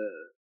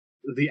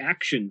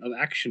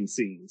action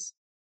scenes.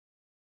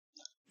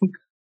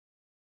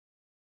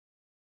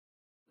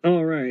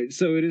 All right.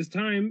 So it is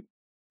time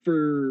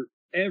for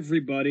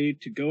everybody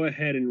to go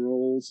ahead and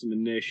roll some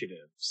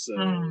initiative. So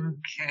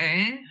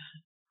Okay.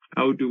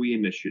 How do we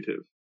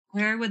initiative?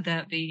 Where would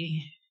that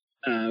be?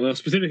 well,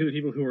 specifically the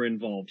people who are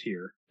involved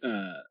here.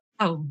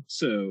 Oh.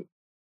 So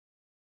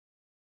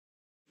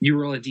You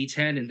roll a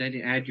d10 and then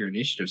add your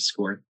initiative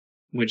score,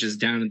 which is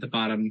down at the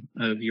bottom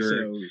of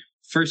your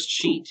first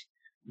sheet,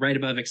 right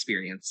above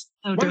experience.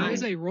 Oh, There no.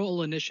 is a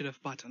roll initiative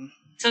button.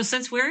 So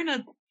since we're in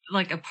a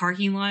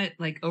parking lot,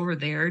 like over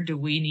there, do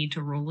we need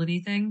to roll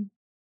anything?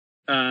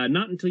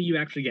 not until you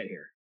actually get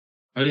here.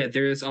 Oh yeah,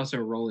 there is also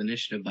a roll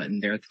initiative button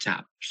there at the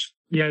top.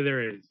 Yeah,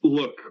 there is.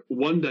 Look,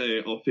 one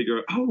day I'll figure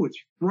out, oh, it's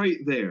right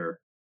there.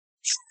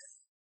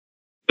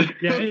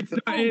 Yeah, it's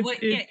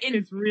wait,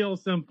 it's real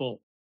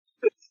simple.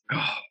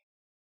 Oh.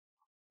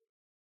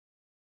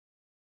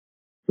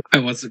 I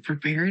wasn't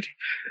prepared.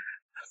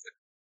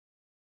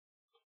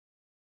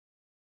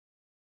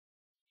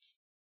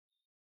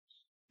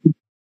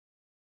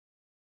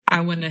 I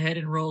went ahead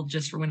and rolled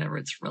just for whenever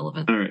it's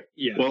relevant. All right.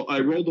 Yeah. Well, I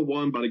rolled a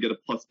 1, but I get a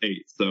 +8,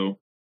 so.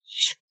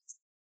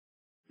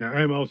 Now,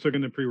 I'm also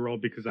going to pre-roll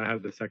because I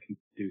have the second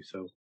to do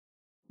so.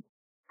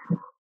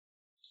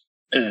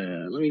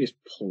 Let me just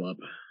pull up.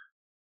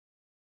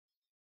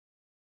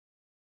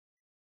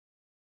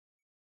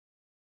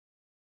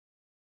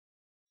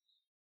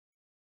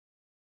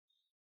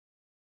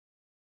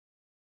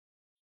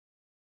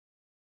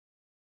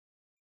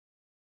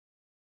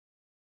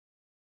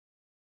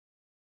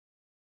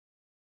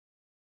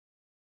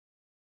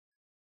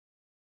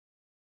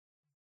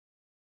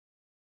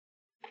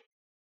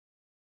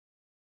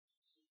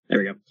 There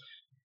we go.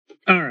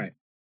 All right.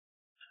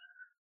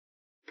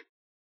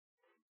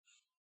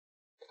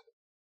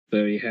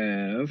 So we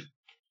have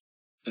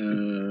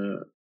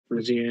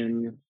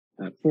Rizian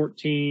at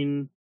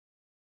 14,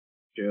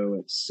 Joe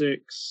at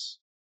 6,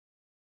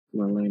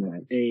 Marlena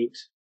at 8,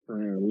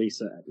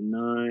 Lisa at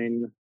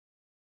 9.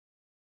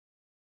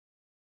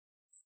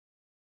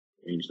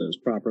 Arrange those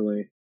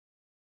properly.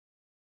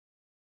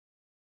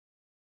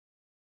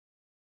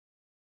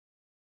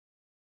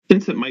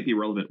 Since it might be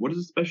relevant, what does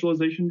a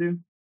specialization do?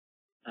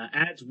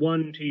 Adds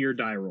 1 to your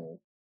die roll,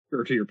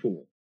 or to your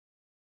pool.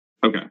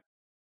 Okay.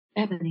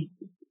 Ebony.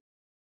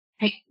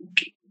 Hey.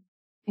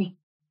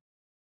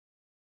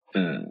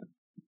 And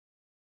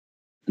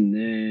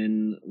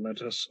then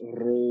let us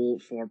roll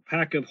for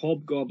Pack of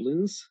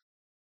Hobgoblins.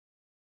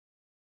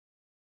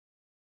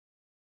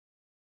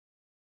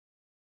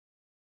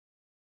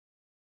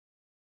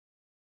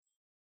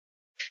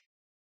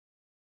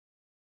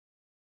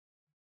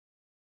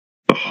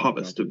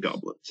 hobbits of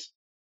goblins.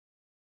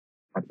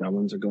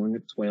 Hobgoblins are going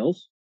at 12.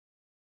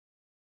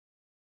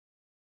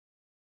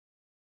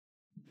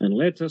 And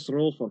let us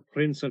roll for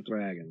Prince of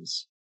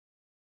Dragons.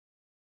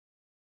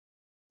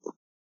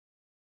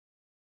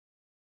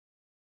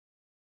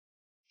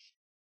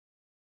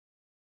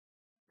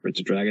 Prince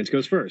of Dragons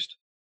goes first.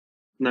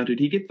 Now, did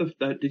he get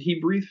did he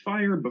breathe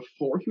fire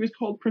before he was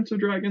called Prince of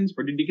Dragons,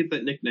 or did he get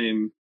that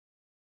nickname,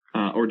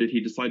 or did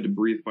he decide to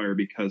breathe fire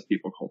because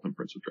people called him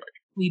Prince of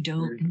Dragons? We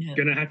don't know. You're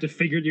gonna have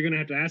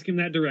to ask him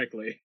that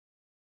directly.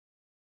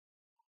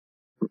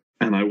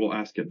 And I will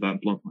ask it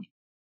that bluntly.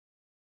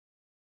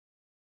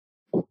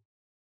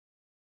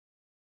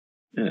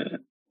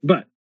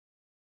 But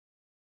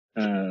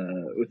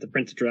with the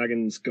Prince of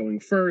Dragons going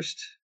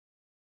first,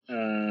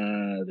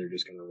 they're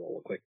just gonna roll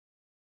a quick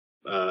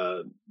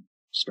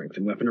strength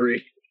and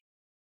weaponry.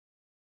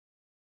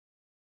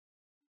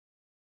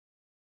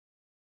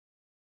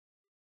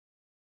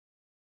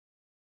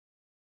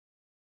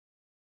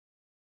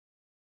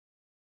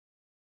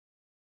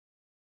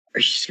 Are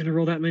you just gonna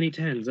roll that many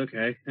 10s?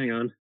 Okay, hang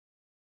on.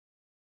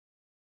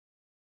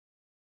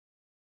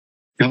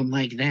 Don't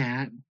like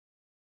that.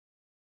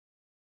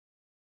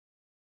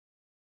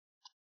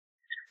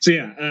 So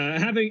yeah,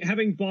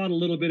 having bought a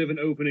little bit of an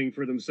opening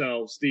for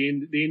themselves, the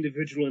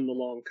individual in the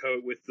long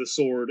coat with the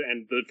sword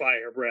and the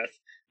fire breath,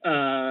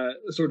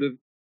 sort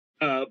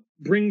of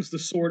brings the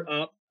sword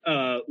up,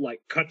 like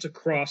cuts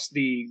across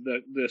the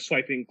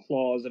swiping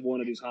claws of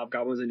one of these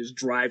hobgoblins and just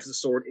drives the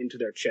sword into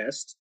their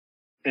chest,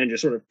 and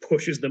just sort of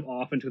pushes them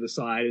off into the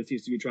side and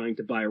seems to be trying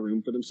to buy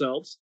room for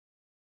themselves.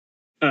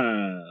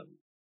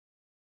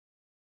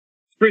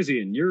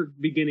 Frisian, you're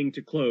beginning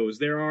to close.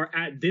 There are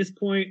at this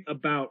point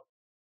about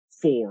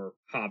 4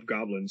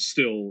 hobgoblins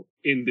still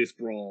in this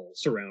brawl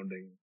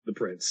surrounding the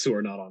prince who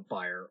are not on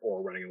fire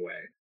or running away.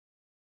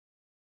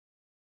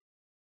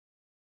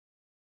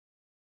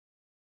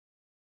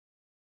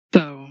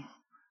 So,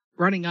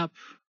 running up,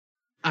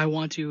 I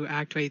want to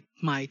activate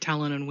my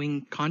Talon and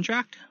Wing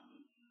contract.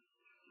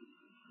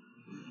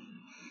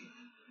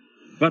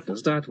 What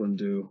does that one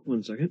do?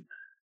 1 second.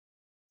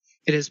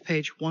 It is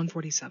page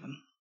 147.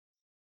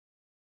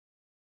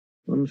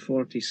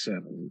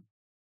 147.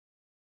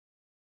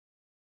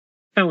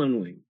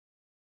 Talon Wing.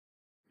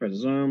 Press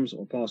his arms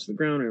or paws to the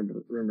ground,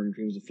 remembering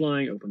dreams of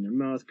flying, open their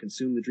mouth,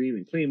 consume the dream,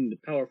 and claim the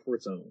power for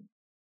its own.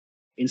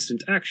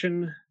 Instant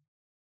action.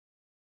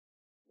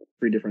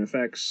 3 different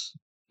effects,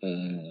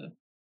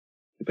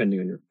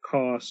 depending on your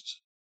cost.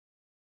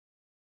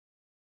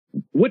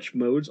 Which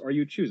modes are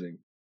you choosing?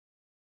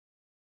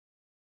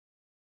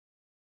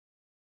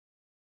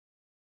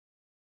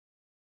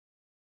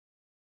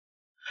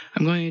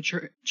 I'm going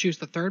to choose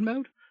the third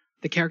mode.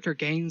 The character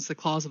gains the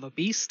claws of a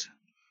beast,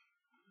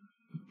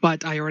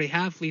 but I already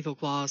have lethal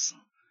claws,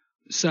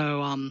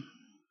 so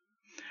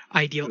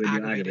I deal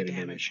aggravated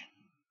damage.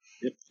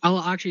 Yep. I'll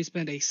actually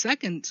spend a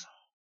second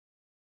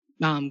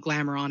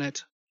glamour on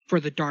it for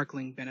the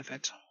Darkling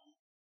benefit,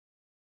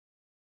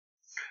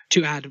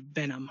 to add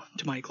venom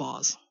to my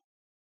claws.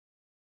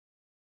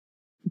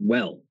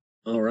 Well,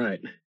 all right.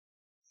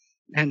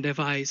 And if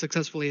I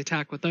successfully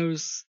attack with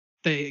those,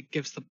 it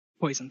gives the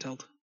poison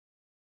tilt.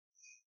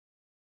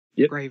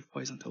 Yep. Grave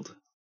poison tilt.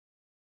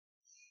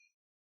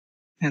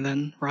 And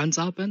then runs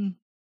up and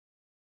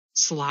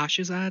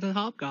slashes at a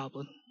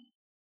hobgoblin.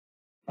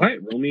 All right,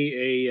 roll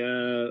me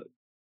a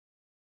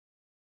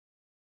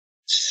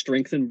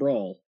strength and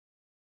brawl.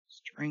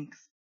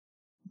 Strength,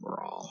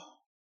 brawl.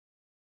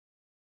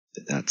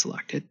 Did that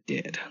select? It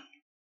did.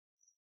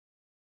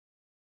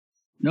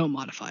 No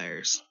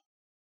modifiers.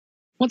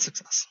 1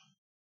 success.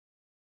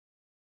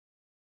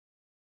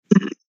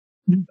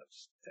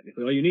 That's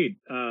technically all you need.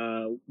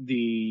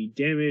 The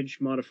damage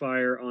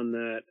modifier on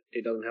that,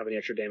 it doesn't have any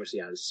extra damage.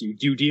 Yeah, so you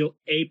do deal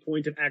a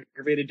point of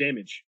aggravated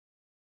damage.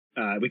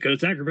 Because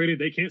it's aggravated,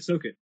 they can't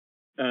soak it.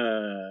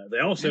 They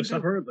also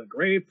suffer the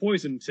grave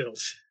poison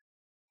tilt.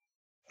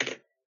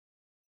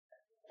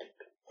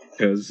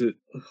 Because,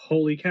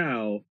 holy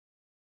cow,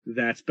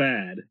 that's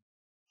bad.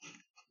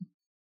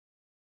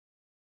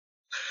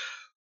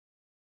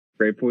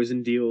 Grave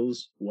poison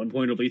deals 1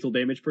 point of lethal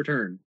damage per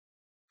turn.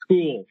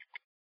 Cool.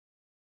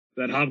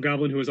 That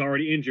hobgoblin who is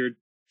already injured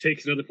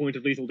takes another point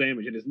of lethal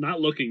damage. It is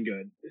not looking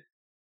good.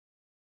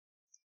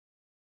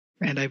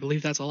 And I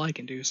believe that's all I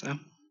can do, so.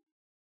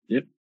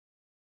 Yep.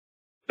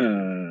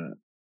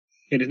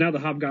 It is now the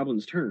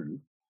hobgoblin's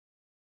turn.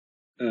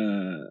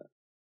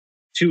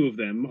 2 of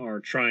them are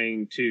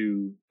trying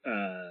to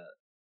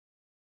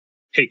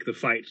take the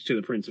fight to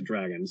the Prince of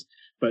Dragons,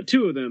 but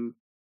 2 of them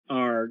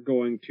are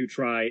going to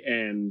try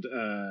and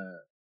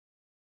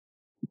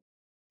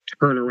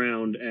turn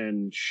around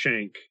and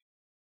shank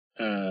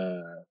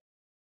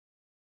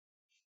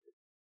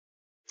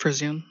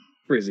Frisian.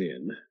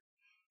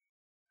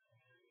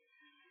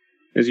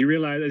 As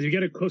you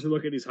get a closer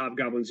look at these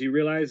hobgoblins, you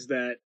realize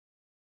that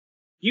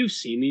you've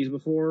seen these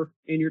before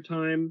in your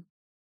time,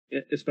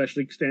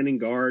 especially standing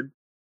guard.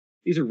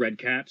 These are red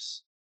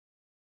caps.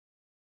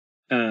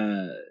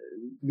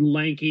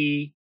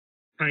 Lanky,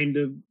 kind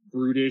of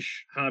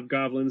brutish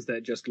hobgoblins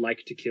that just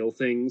like to kill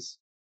things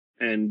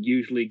and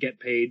usually get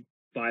paid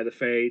by the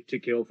Fae to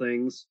kill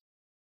things,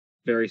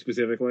 very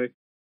specifically.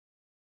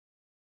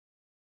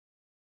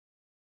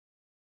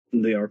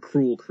 They are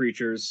cruel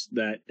creatures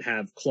that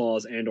have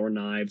claws and or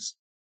knives.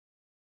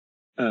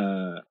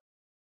 And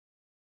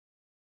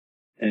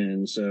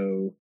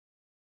so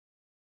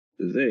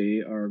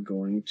they are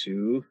going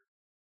to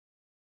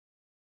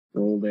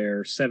roll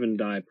their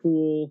 7-die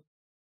pool.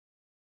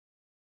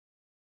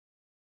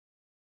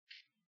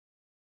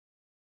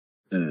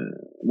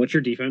 What's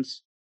your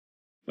defense,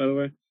 by the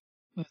way?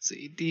 Let's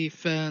see,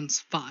 defense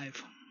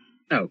 5.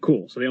 Oh,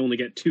 cool. So they only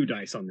get 2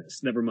 dice on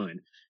this. Never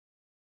mind.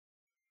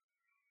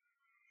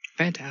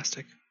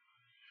 Fantastic.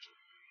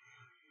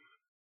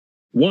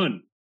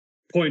 1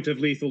 point of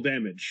lethal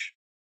damage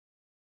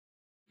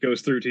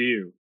goes through to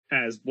you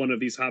as one of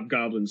these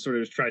hobgoblins sort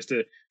of tries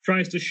to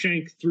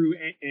shank through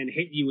and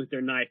hit you with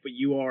their knife, but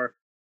you are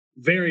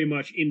very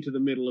much into the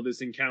middle of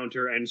this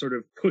encounter and sort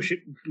of push it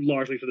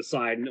largely to the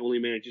side and only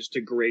manages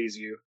to graze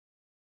you.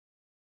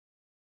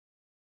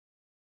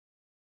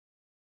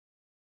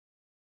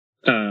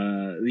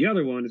 The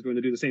other one is going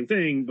to do the same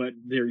thing, but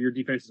your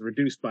defense is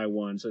reduced by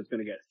 1, so it's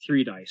going to get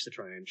 3 dice to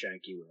try and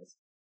shank you with.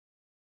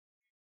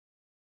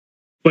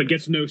 But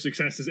gets no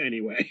successes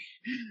anyway,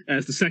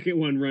 as the second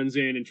one runs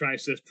in and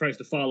tries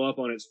to follow up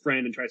on its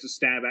friend and tries to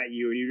stab at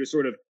you, and you just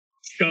sort of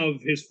shove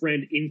his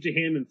friend into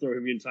him and throw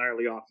him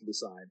entirely off to the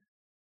side.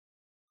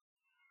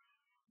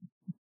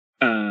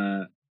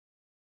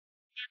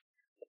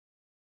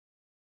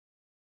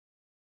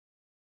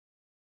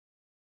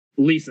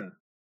 Lisa,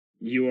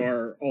 you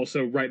are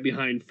also right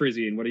behind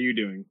Frisian. What are you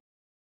doing?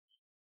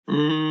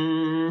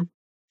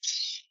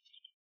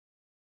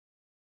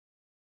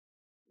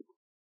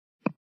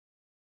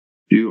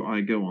 Do I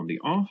go on the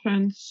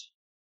offense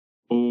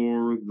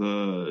or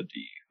the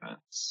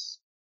defense?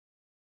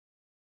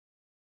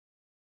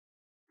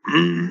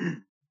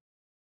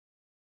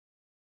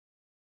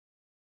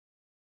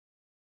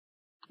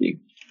 You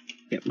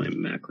get my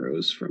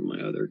macros from my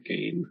other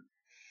game.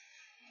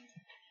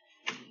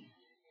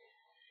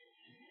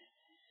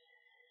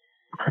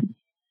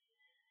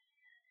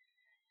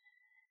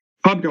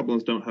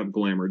 Hobgoblins don't have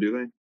glamour, do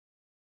they?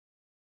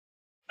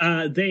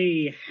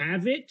 They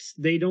have it.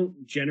 They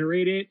don't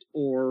generate it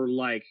or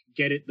like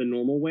get it the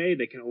normal way.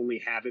 They can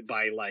only have it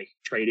by like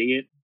trading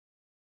it.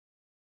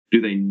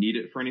 Do they need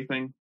it for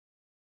anything?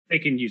 They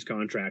can use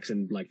contracts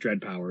and like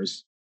dread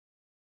powers.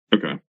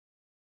 Okay.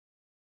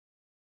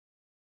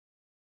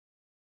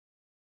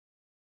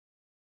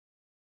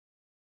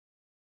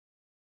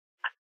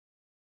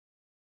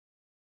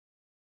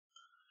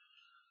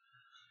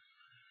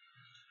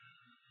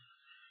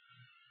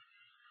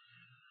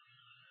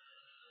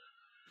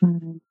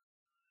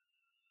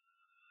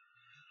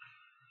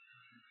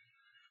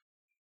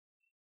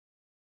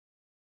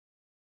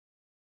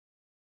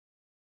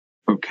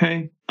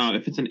 Okay.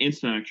 If it's an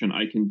instant action,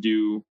 I can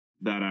do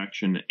that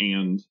action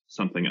and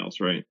something else,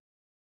 right?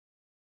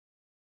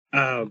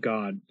 Oh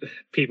God,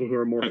 people who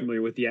are more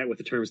familiar with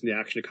the terms in the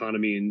action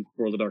economy and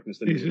World of Darkness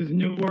than This is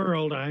New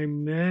World.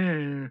 I'm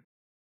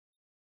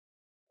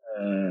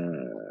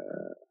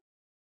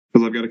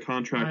Because I've got a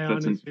contract I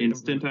that's an honestly don't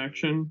instant know.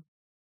 action.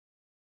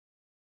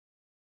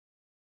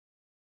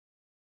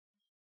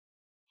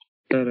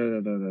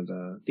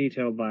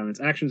 Detailed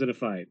violence, actions in a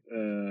fight.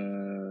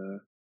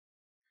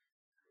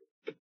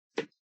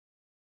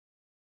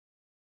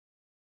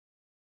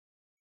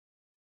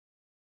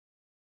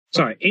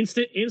 Sorry,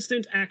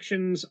 instant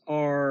actions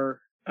are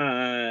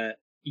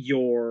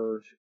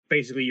your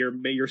basically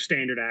your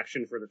standard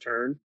action for the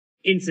turn.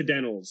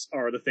 Incidentals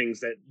are the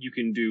things that you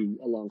can do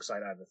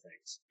alongside other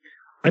things.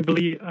 I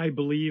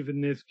believe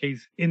in this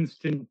case,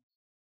 instant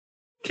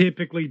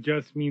typically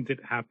just means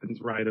it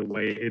happens right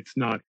away. It's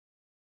not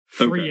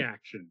free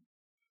action.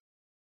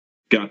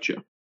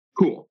 Gotcha.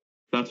 Cool.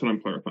 That's what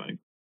I'm clarifying.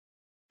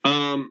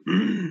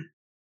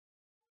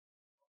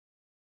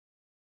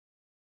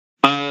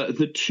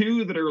 The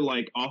 2 that are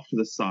like off to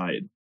the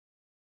side,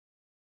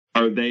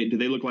 do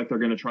they look like they're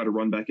going to try to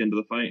run back into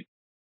the fight?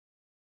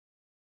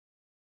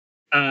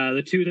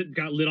 The 2 that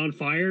got lit on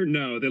fire,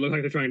 no, they look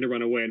like they're trying to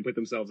run away and put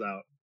themselves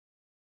out.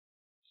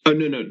 Oh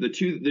no, the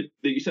 2 that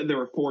you said there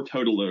were 4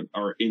 total that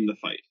are in the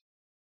fight.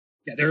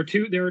 Yeah, there are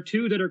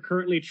two that are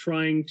currently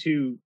trying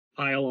to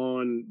pile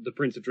on the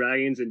Prince of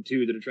Dragons and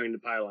 2 that are trying to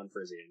pile on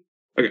Frisian.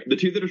 Okay, the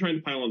 2 that are trying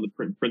to pile on the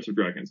Prince of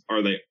Dragons,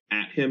 are they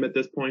at him at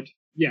this point?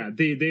 Yeah,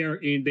 they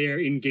are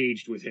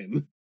engaged with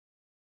him.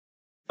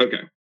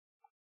 Okay.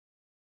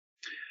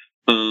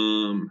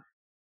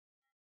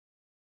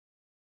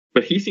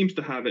 But he seems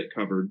to have it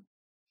covered.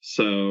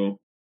 So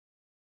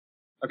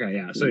okay,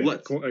 yeah. So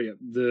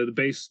the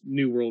base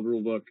New World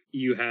rulebook,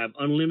 you have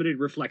unlimited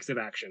reflexive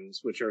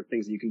actions, which are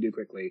things that you can do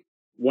quickly.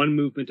 1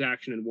 movement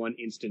action and 1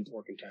 instant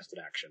or contested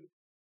action.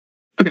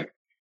 Okay.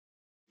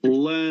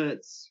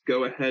 Let's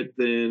go ahead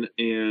then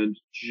and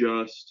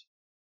just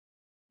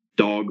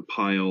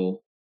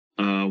dogpile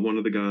one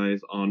of the guys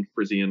on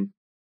Frisian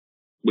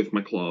with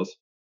my claws.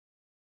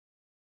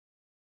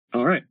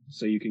 All right,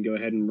 so you can go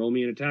ahead and roll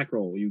me an attack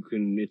roll.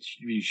 It's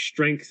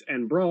strength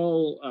and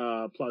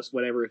brawl plus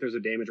whatever. If there's a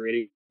damage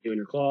rating in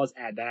your claws,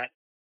 add that.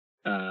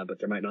 But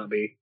there might not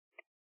be.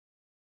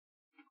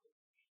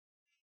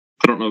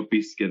 I don't know if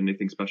beasts get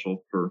anything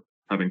special for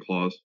having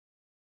claws.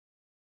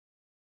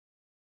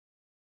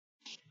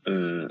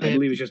 I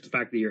believe it's just the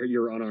fact that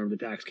your unarmed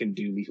attacks can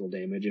do lethal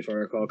damage, if I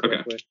recall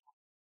correctly. Okay.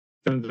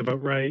 Sounds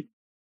about right.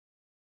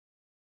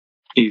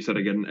 You said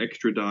I get an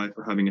extra die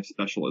for having a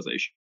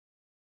specialization.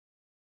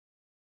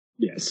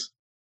 Yes.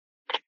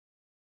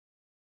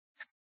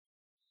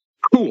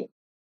 Cool.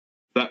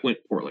 That went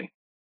poorly.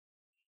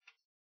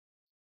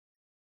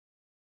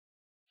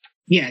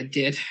 Yeah, it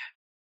did.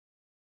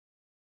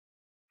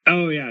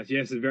 Oh yes,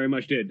 it very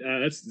much did.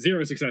 That's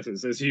 0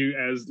 successes as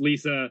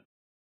Lisa.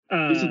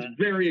 Lisa's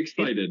very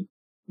excited.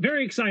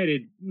 Very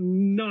excited,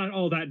 not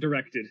all that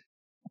directed.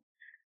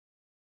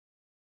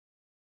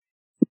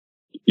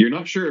 You're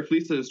not sure if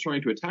Lisa is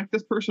trying to attack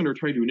this person or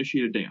trying to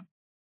initiate a dance.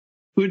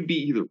 Could be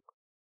either.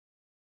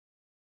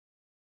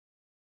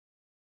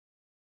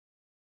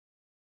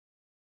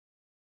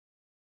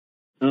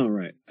 All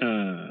right.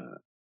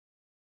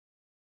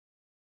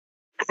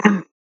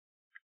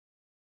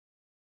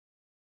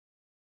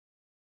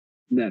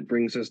 That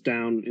brings us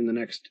down in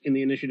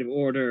the initiative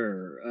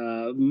order.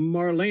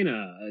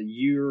 Marlena,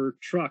 your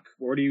truck.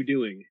 What are you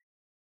doing?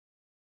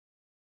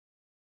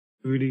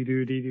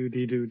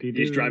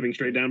 He's driving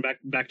straight down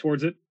back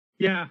towards it.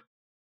 Yeah.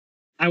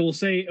 I will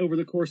say over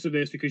the course of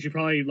this, because you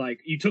probably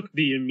you took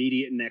the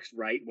immediate next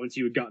right once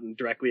you had gotten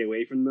directly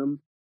away from them.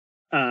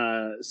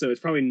 So it's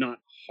probably not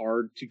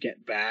hard to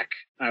get back.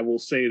 I will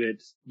say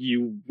that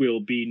you will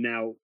be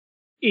now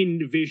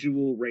in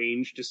visual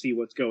range to see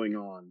what's going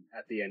on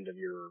at the end of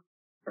your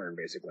turn,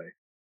 basically.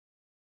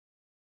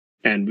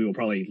 And we will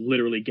probably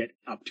literally get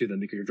up to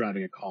them because you're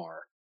driving a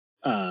car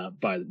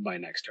by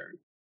next turn.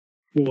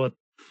 What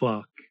the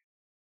fuck?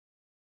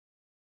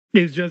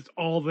 Is just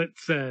all that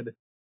said.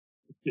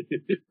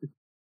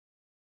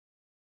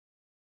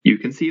 You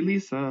can see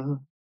Lisa.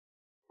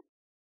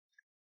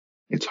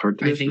 It's hard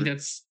to. I think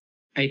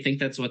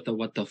that's what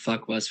the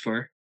fuck was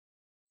for.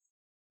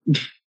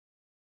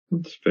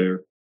 That's fair.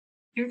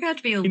 You're going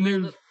to be a And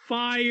little. there's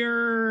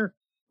fire.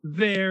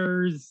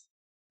 There's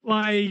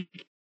like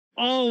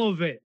all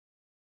of it.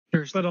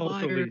 There's But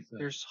also fire, Lisa.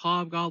 there's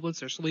hobgoblins,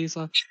 there's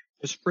Lisa,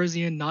 there's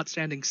Frisian not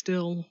standing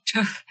still.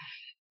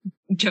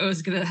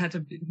 Joe's gonna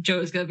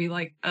be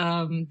like,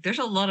 there's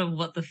a lot of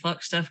what the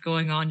fuck stuff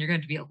going on. You're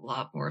going to be a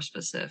lot more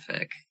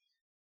specific.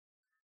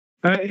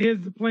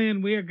 Here's the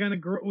plan. We are gonna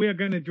drive. We are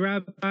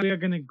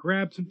gonna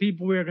grab some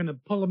people. We are gonna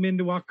pull them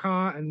into our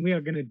car, and we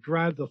are gonna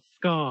drive the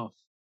scarf.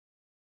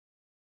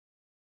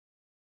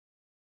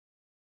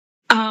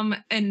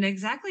 And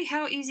exactly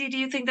how easy do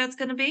you think that's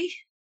going to be?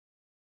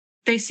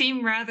 They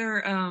seem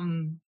rather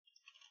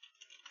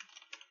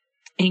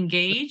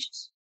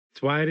engaged.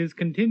 That's why it is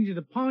contingent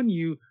upon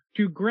you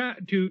to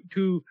grab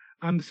to.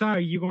 I'm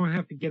sorry, you're gonna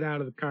have to get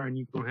out of the car, and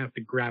you're gonna have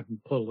to grab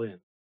and pull in.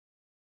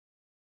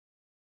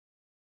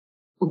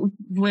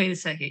 Wait a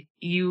second.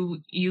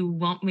 You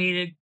want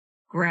me to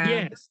grab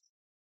Yes.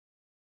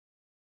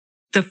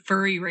 the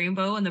furry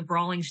rainbow and the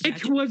brawling Which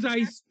statue? was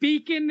I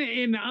speaking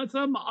in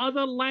some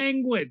other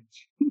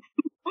language?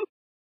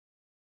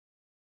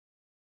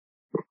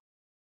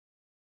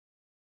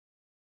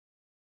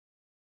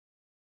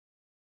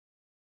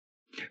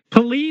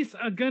 Police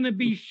are gonna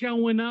be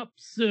showing up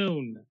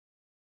soon.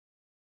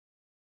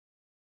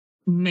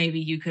 Maybe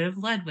you could have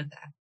led with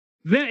that.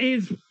 There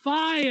is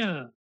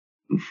fire.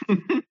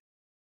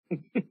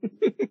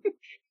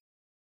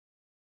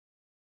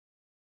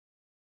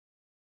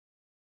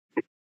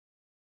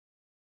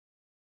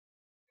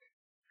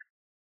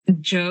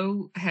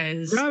 Joe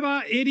has Grab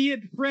our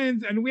idiot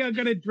friends, and we are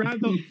gonna drive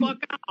the fuck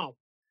out.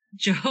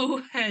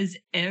 Joe has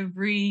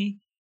every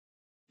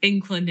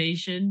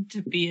inclination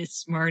to be a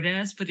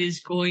smartass, but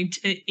is going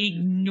to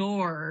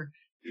ignore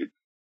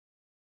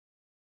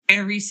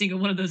every single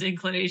one of those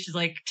inclinations,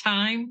 like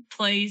time,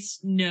 place,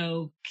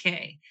 no,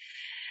 okay.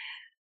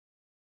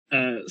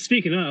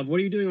 Speaking of, what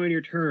are you doing on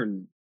your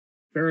turn?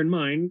 Bear in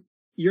mind,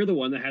 you're the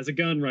one that has a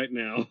gun right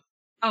now.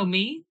 Oh,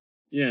 me?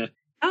 Yeah.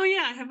 Oh,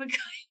 yeah, I have a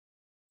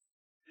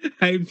gun.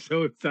 I'm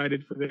so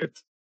excited for this.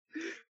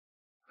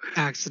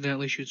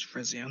 Accidentally shoots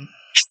Frisian.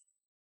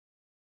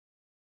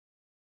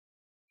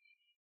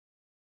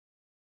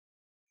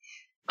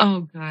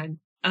 Oh, God.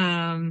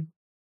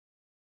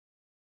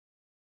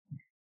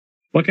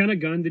 What kind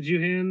of gun did you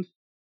hand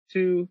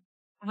to?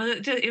 Well,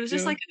 it was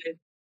just Yeah. like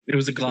It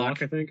was a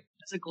Glock. I think.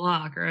 it's a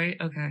Glock, right?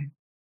 Okay.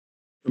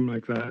 Something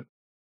like that.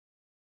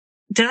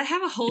 Did I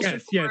have a holster?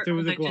 Yes, for yes, it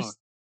was a or Glock.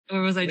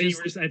 or was I You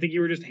just? were I think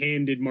you were just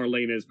handed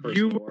Marlena's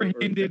personal. You were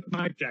handed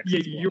my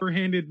Jackson's you were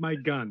handed my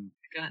gun.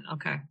 Gun.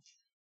 Okay.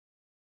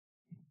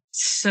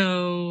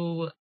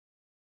 So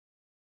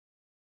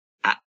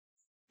I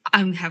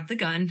have the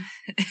gun.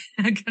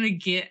 I'm gonna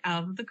get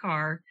out of the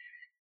car,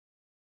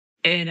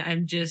 and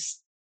I'm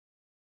just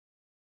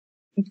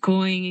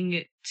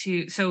going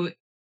to. So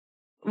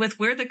with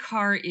where the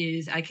car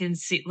is, I can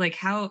see like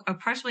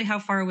approximately how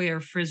far away are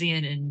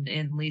Frisian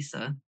and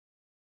Lisa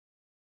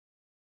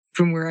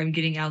from where I'm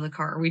getting out of the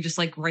car. Are we just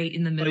like right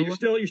in the middle?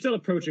 You're still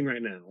approaching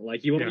right now.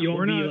 Like you won't be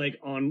like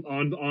on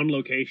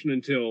location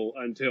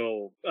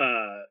until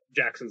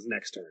Jackson's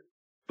next turn.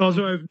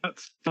 Also, I've not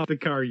stopped the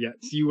car yet,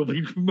 so you will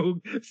be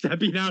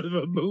stepping out of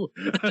a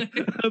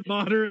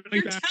moderately.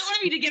 You're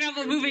telling me to get out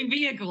of a moving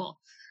vehicle.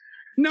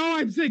 No,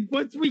 I'm saying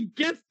once we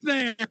get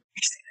there.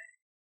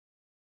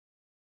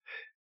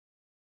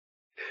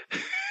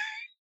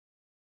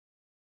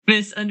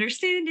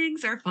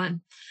 Misunderstandings are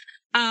fun.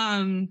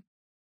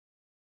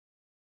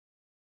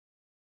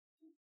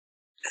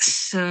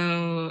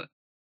 So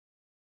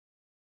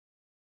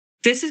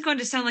this is going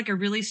to sound like a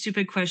really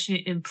stupid question,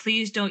 and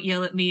please don't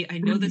yell at me. I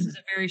know this is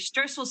a very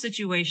stressful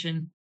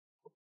situation.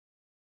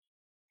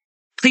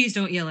 Please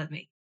don't yell at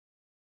me.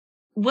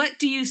 What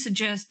do you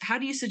suggest? How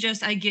do you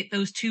suggest I get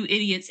those two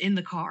idiots in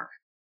the car?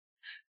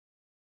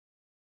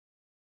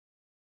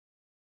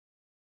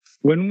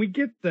 When we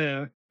get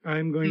there,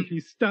 I'm going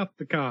to stop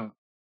the car.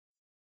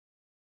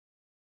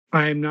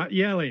 I am not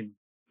yelling.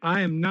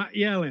 I am not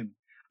yelling.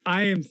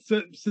 I am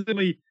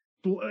simply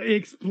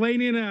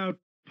explaining out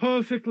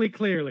perfectly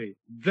clearly.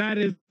 That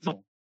is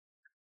all.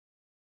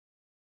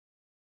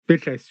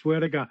 Bitch, I swear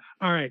to God.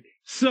 All right,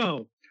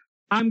 so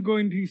I'm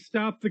going to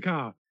stop the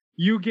car.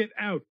 You get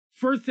out.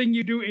 First thing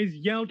you do is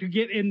yell to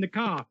get in the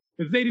car.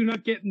 If they do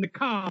not get in the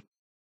car,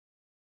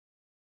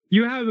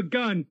 you have a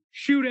gun,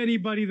 shoot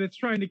anybody that's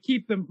trying to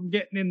keep them from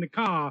getting in the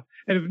car,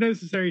 and if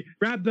necessary,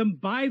 grab them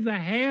by the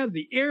hair,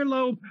 the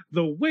earlobe,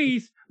 the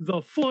waist,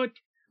 the foot,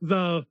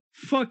 the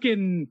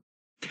fucking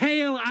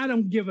tail, I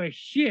don't give a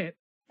shit,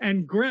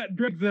 and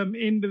drag them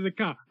into the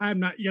car. I'm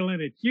not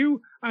yelling at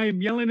you, I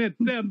am yelling at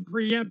them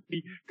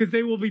preemptively, because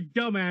they will be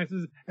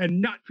dumbasses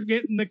and not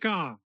get in the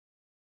car.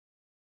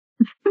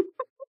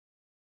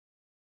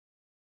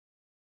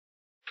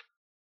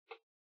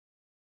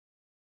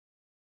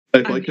 I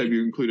like how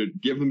you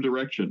included give them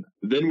direction.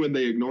 Then when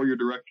they ignore your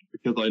direction,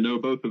 because I know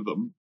both of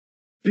them.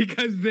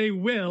 Because they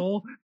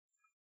will.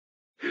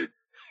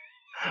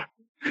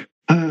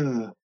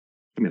 I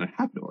mean, I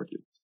have no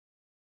argument.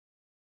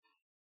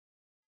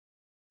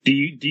 Do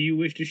you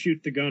wish to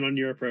shoot the gun on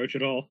your approach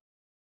at all?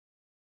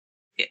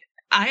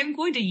 I'm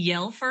going to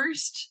yell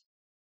first,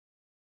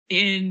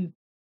 and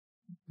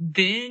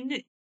then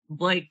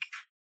like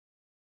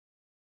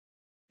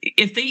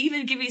if they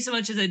even give me so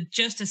much as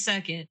just a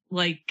second,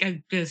 like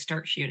I'm gonna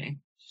start shooting.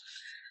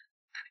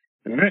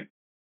 All right.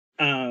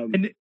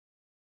 And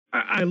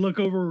I look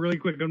over really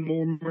quick on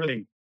one more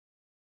thing.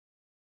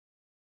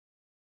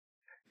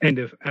 And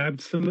if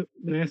absolutely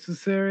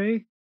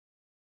necessary,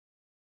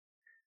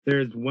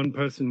 there's one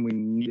person we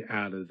need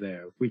out of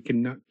there. We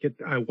cannot get.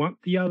 I want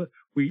the other.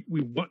 We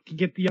want to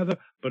get the other,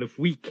 but if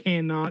we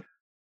cannot,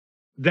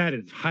 that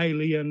is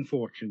highly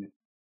unfortunate.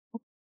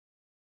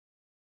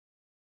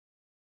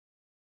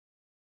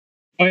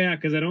 Oh yeah,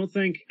 because I don't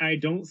think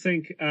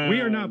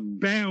we are not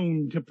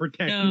bound to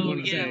protect. No,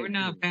 yeah, we're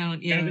not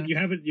bound. Yeah, you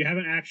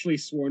haven't actually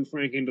sworn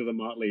Frank into the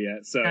motley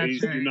yet, so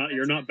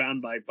you're not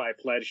bound by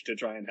pledge to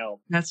try and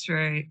help. That's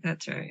right.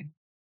 That's right.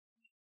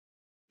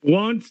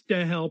 Wants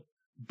to help,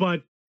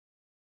 but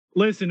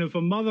listen, if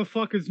a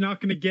motherfucker's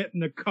not going to get in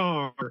the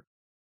car,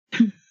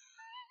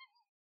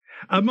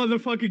 a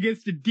motherfucker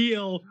gets to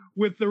deal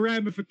with the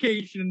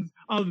ramifications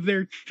of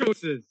their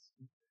choices.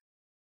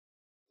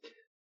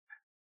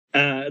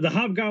 The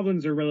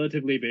hobgoblins are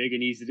relatively big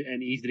and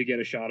easy to get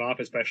a shot off,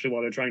 especially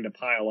while they're trying to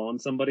pile on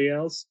somebody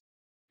else.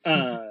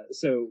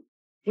 So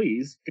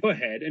please go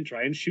ahead and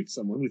try and shoot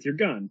someone with your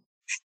gun.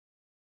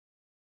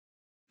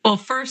 Well,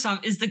 first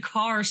off, is the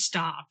car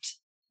stopped?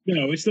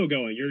 No, it's still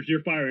going.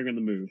 You're firing on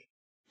the move.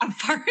 I'm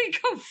firing.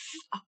 Oh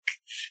fuck!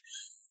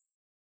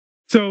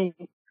 So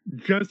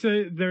just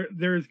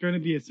there's going to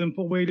be a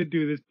simple way to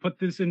do this. Put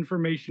this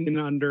information in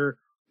under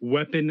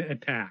weapon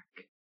attack,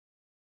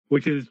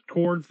 which is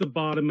towards the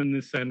bottom in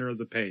the center of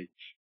the page.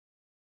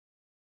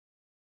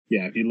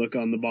 Yeah, if you look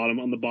on the bottom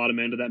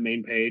end of that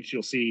main page,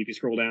 you'll see if you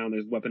scroll down,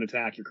 there's weapon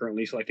attack. You're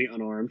currently selecting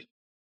unarmed.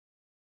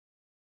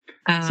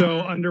 So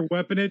under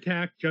weapon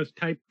attack, just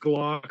type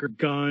Glock or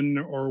gun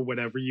or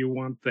whatever you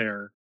want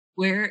there.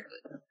 Where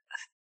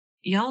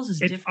y'all's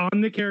is it's different.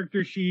 on the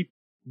character sheet,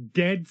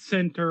 dead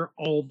center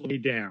all the way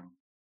down.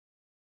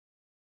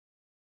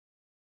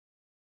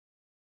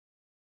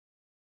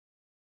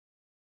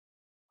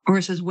 Or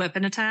it says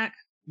weapon attack?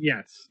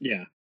 Yes.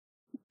 Yeah.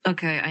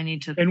 Okay, I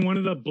need to. And one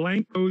of the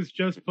blank rows,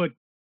 just put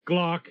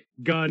Glock,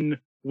 gun,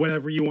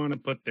 whatever you want to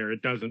put there.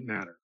 It doesn't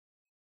matter.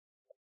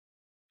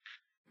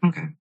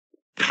 Okay.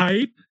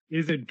 Type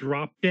is a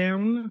drop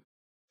down.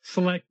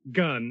 Select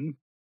gun.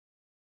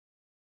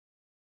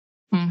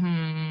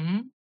 Mm-hmm.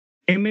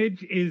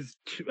 Image is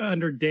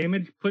under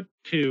damage, put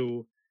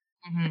 2.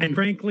 Mm-hmm. And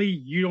frankly,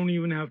 you don't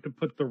even have to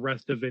put the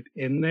rest of it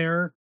in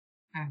there.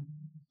 Okay.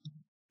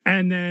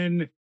 And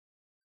then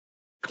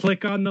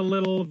click on the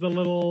little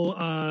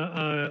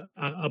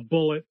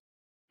bullet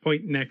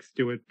point next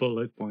to it.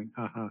 Bullet point.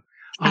 Haha.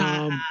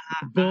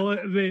 Bullet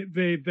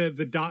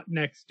the dot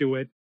next to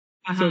it,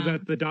 so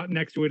that the dot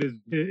next to it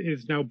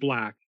is now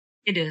black.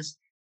 It is.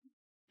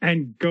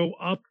 And go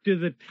up to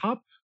the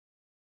top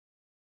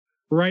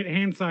right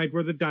hand side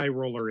where the die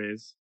roller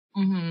is.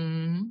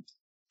 Mm-hmm.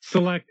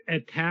 Select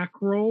attack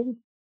roll,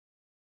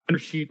 under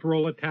sheet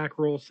roll, attack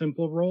roll,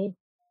 simple roll.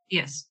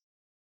 Yes.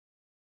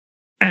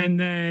 And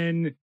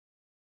then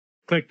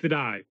click the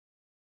die.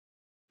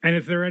 And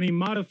if there are any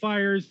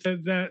modifiers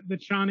that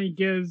Shani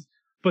gives,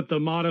 put the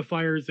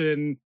modifiers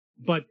in,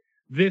 but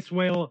this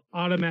will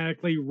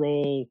automatically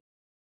roll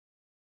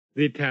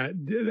the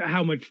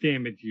how much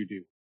damage you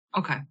do.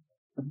 Okay.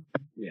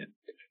 Yeah.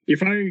 You're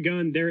firing a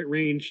gun, they're at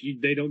range,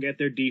 they don't get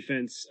their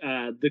defense.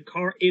 The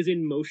car is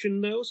in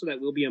motion, though, so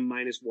that will be a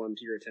 -1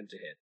 to your attempt to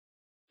hit.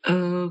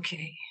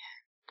 Okay.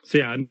 So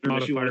yeah,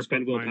 Unless you want to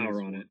spend put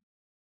willpower on it.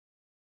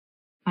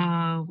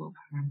 Willpower.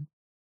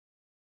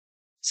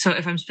 So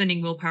if I'm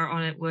spending willpower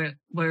on it,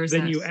 where is that?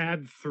 Then you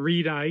add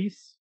 3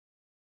 dice.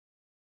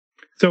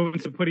 So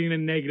instead of putting a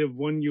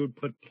 -1, you would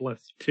put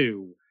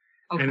 +2.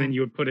 Okay. And then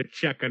you would put a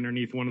check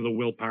underneath one of the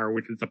willpower,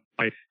 which is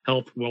a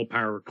health,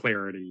 willpower,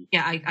 clarity.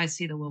 Yeah, I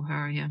see the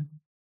willpower, yeah.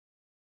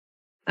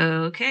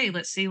 Okay,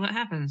 let's see what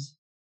happens.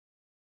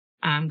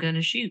 I'm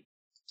gonna shoot.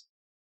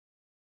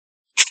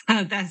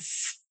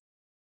 That's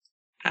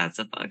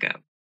a fuck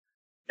up.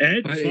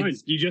 Ed, it's fine.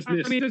 You just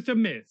missed. I mean, it's a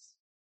miss.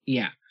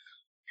 Yeah.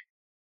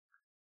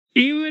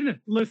 Even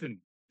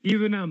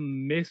a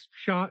missed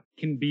shot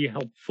can be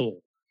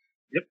helpful.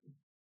 Yep.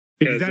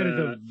 Because that is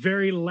a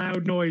very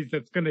loud noise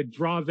that's going to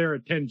draw their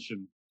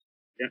attention.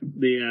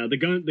 Yeah, the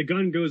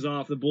gun goes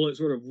off. The bullet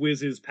sort of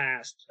whizzes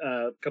past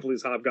a couple of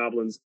these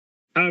hobgoblins.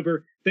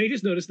 However, they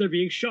just notice they're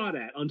being shot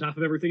at on top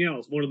of everything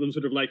else. One of them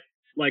sort of like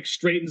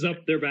straightens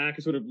up their back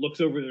and sort of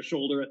looks over their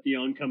shoulder at the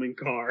oncoming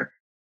car.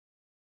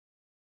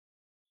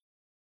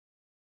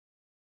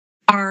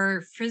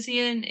 Are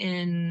Frisian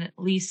and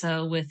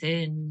Lisa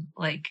within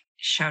like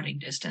shouting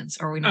distance?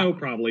 Or are we not? Oh,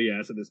 probably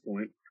yes at this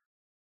point.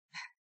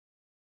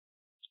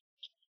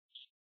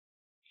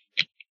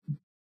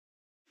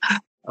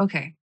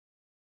 Okay.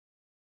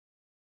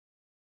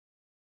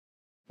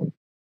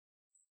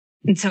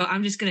 And so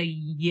I'm just gonna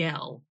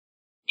yell,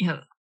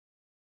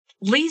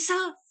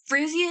 Lisa,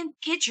 Frisian,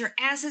 get your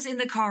asses in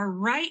the car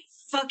right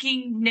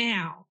fucking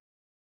now.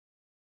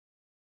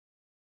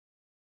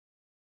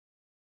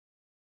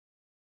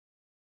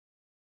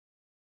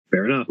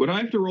 Fair enough. Would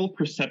I have to roll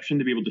perception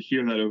to be able to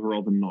hear that over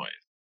all the noise?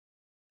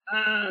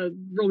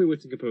 Roll me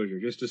with some composure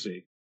just to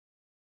see.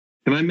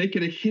 Can I make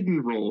it a hidden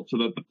roll so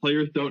that the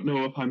players don't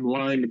know if I'm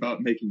lying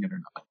about making it or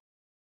not?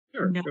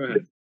 Sure, No. go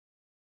ahead.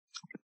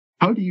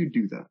 How do you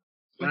do that?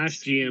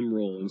 /GM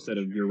roll instead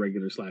of your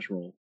regular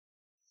 /roll.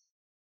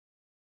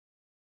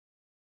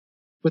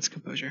 What's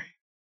composure?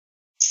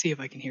 See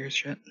if I can hear his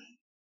shit.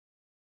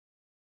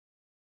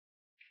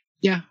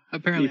 Yeah,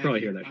 apparently You probably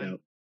I hear can that fine.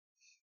 shout.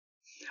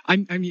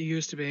 I'm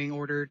used to being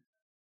ordered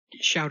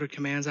shouted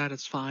commands at.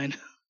 It's fine.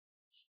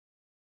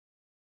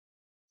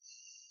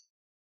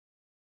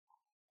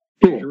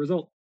 Here's your Cool.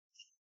 result.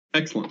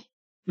 Excellent.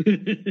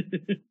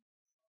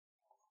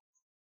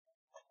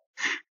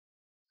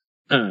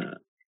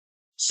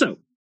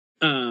 So,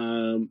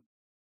 going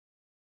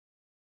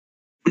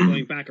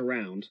back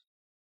around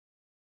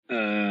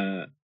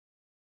to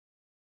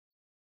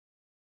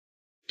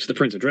the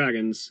Prince of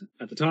Dragons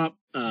at the top,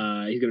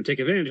 he's going to take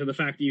advantage of the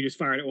fact that you just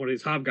fired at one of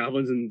these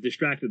hobgoblins and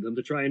distracted them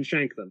to try and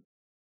shank them.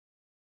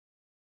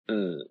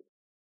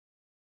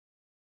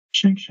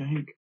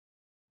 Shank.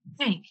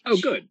 Thank. Oh,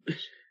 good.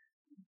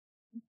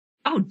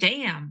 Oh,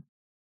 damn.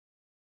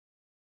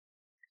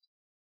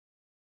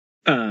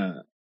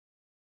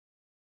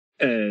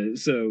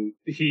 So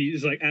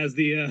he's like, as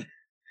the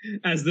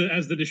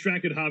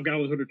distracted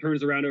hobgoblin sort of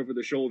turns around over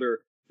the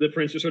shoulder, the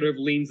prince just sort of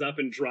leans up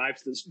and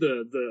drives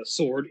the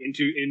sword in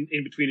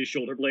between his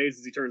shoulder blades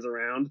as he turns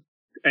around,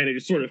 and it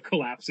just sort of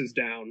collapses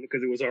down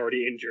because it was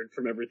already injured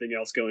from everything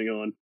else going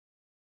on.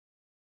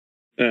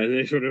 And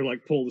they sort of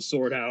like pull the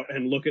sword out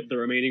and look at the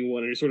remaining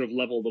one and sort of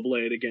level the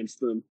blade against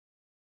them.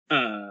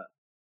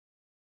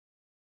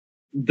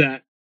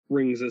 That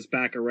brings us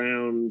back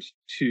around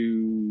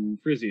to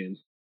Frisian.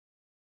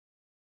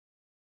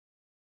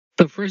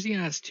 So Frisian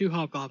has 2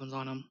 hobgoblins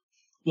on him.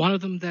 One of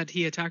them that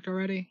he attacked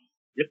already?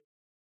 Yep.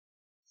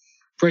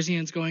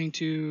 Frisian's going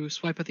to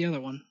swipe at the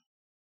other one.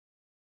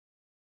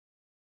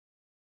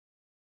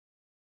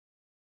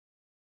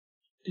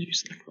 Did you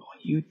select roll?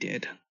 You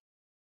did.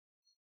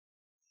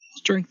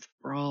 Strength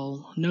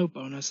brawl, no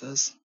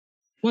bonuses.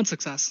 1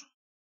 success.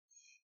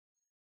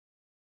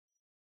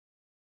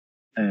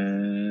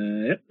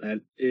 Yep,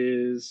 that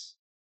is.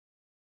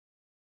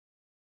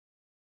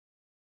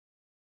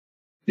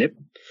 Yep.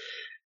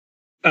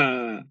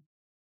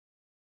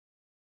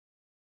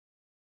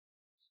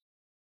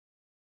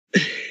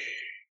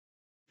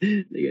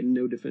 They get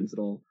no defense at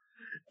all.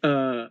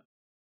 That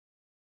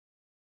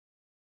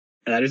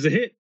is a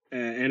hit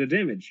and a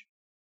damage,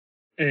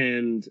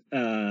 and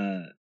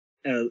a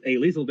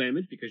lethal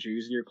damage because you're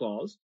using your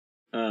claws.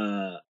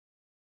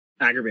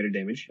 Aggravated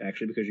damage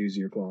actually because you're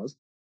using your claws.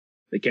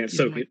 They can't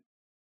soak it.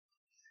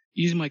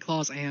 Using my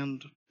claws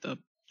and the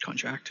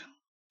contract.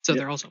 So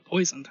they're also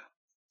poisoned.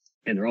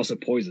 And they're also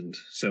poisoned.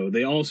 So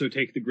they also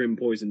take the Grim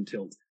Poison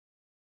tilt.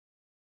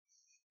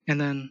 And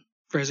then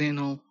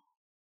Frisian will,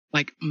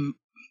 I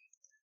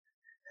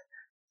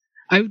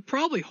would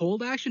probably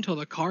hold action until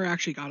the car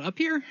actually got up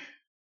here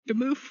to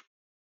move.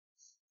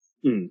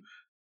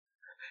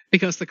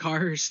 Because the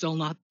car is still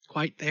not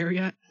quite there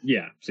yet.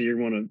 Yeah, so you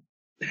want to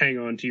hang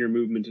on to your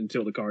movement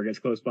until the car gets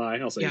close by.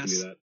 I'll say you can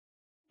do that.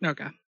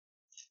 Okay.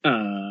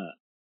 Then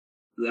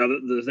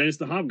it's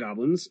the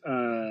hobgoblins.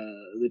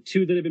 The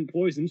two that have been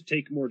poisoned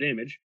take more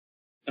damage.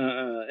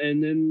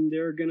 And then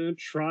they're gonna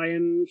try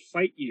and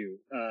fight you.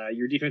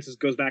 Your defenses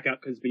goes back up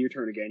because it's been your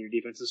turn again. Your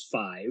defense is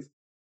 5.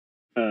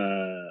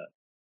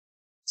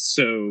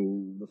 So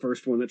the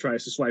first one that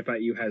tries to swipe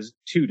at you has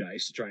 2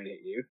 dice to try and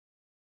hit you.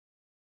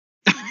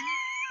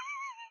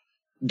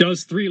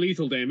 Does 3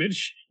 lethal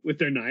damage with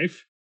their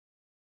knife.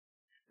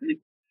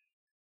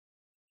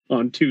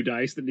 On 2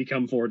 dice that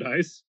become 4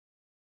 dice.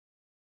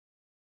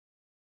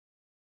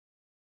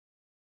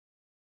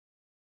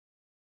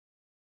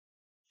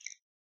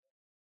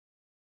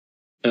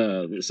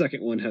 The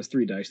second one has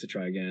 3 dice to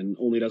try again,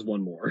 only does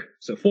 1 more.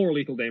 So 4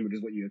 lethal damage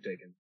is what you have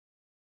taken.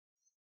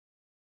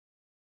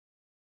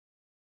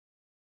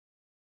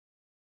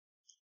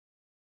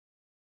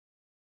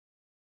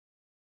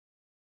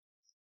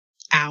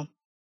 Ow.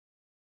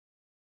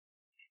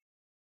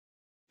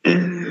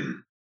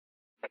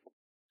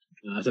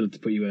 That's enough to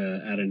put you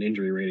at an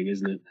injury rating,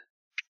 isn't it?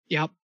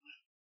 Yep.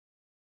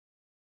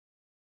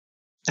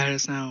 That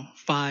is now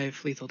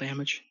 5 lethal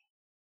damage.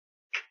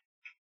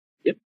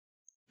 Yep.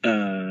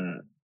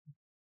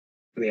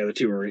 The other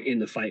 2 are in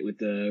the fight with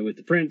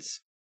the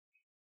prince.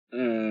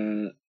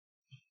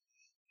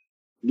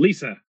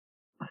 Lisa,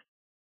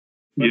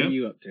 what are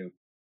you up to?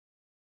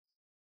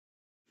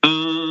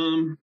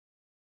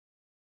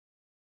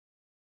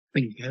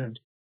 Pretty good.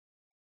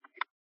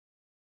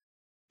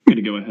 I'm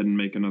gonna go ahead and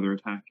make another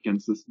attack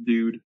against this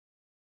dude.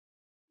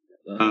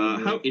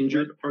 How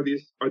injured are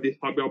these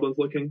hobgoblins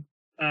looking?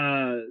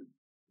 One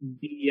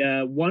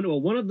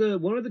of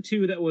the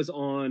 2 that was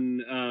on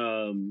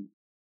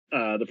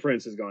the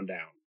prince has gone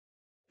down.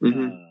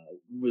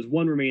 Mm-hmm. Was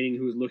one remaining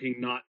who was looking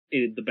not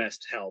in the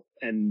best health,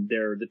 and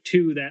they're the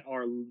 2 that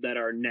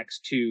are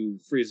next to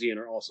Frisian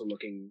are also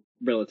looking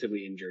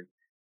relatively injured.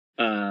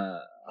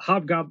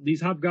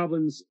 These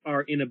hobgoblins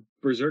are in a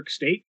berserk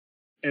state,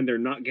 and they're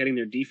not getting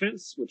their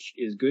defense, which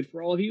is good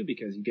for all of you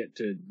because you get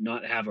to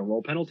not have a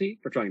roll penalty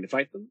for trying to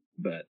fight them.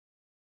 But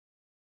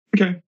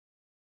okay,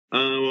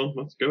 well,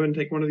 let's go ahead and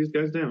take one of these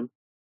guys down.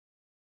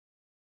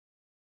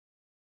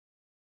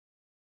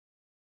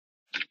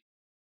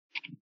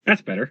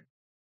 That's better.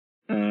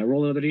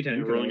 Roll another d10.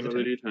 Yeah, rolling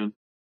another d10.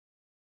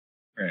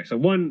 Okay, so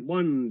one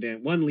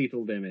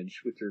lethal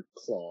damage with your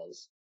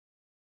claws.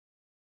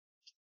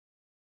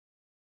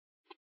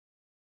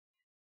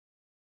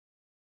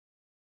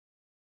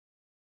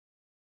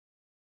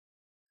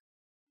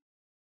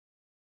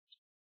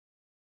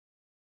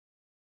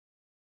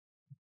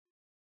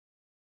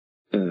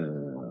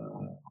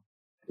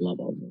 Blah,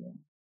 blah, blah.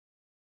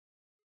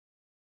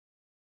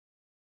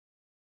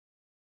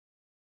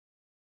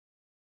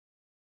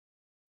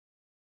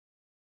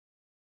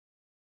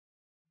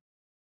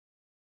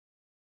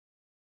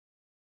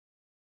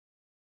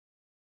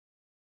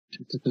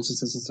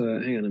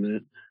 Hang on a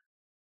minute.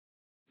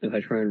 As I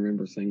try and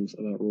remember things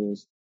about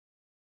rules.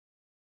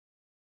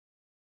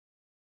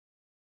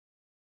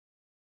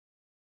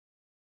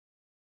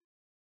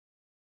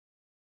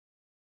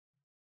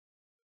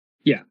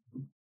 Yeah.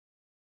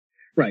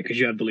 Right, because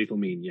you have the lethal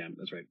mean. Yeah,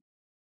 that's right.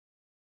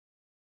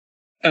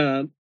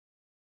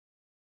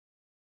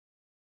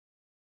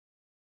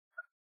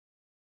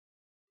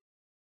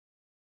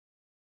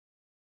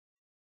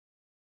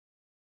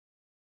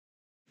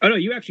 Oh no,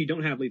 you actually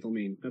don't have lethal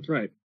mean. That's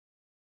right.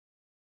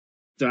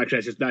 So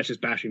actually, that's just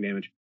bashing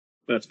damage.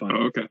 But that's fine.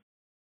 Oh, okay.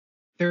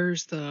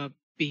 There's the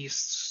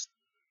beast's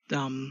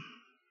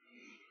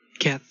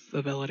Kith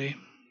ability.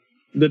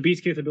 The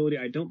beast Kith ability,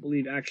 I don't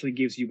believe, actually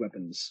gives you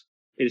weapons.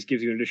 It just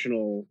gives you an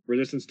additional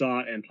resistance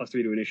dot and +3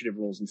 to initiative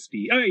rolls and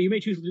speed. Oh yeah, you may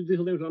choose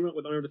lethal damage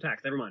with unarmed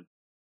attacks. Never mind.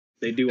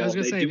 They do all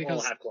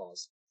have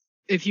claws.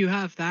 If you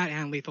have that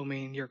and lethal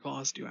mean, your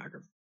claws do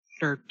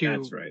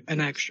That's right. an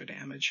extra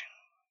damage.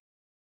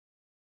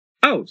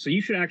 Oh, so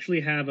you should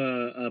actually have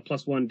a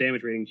 +1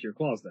 damage rating to your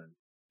claws then,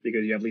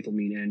 because you have lethal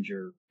mean and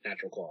your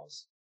natural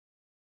claws.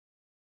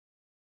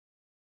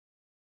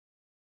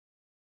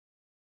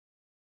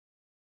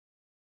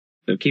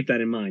 So keep that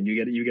in mind.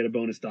 You get a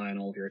bonus die on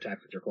all of your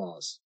attacks with your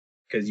claws,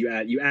 because you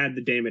add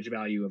the damage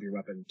value of your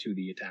weapon to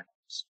the attack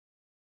rolls.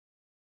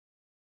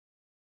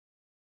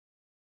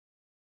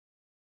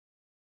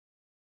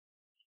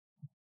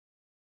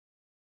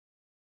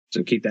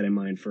 So keep that in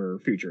mind for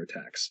future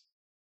attacks.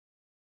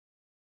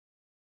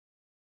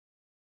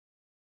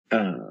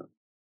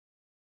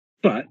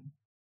 But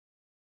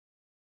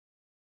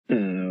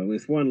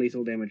with 1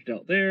 lethal damage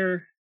dealt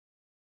there,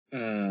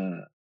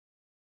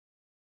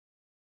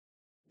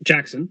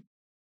 Jackson,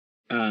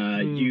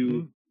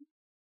 You,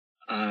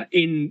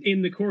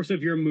 in the course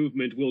of your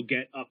movement, will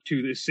get up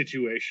to this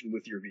situation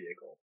with your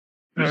vehicle.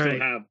 You still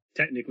have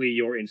technically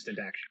your instant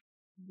action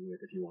to do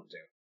it if you want to.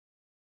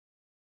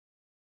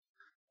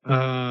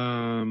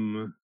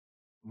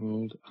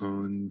 Hold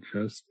on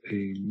just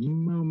a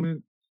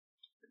moment.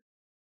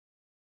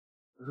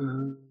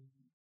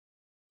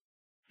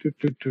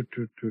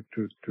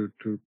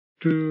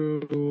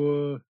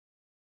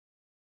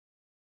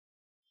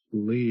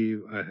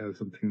 Believe I have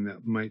something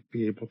that might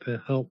be able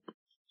to help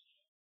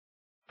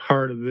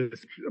part of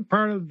this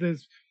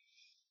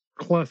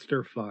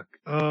clusterfuck.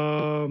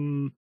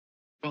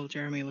 Well,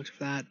 Jeremy looked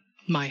for that.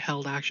 My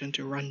held action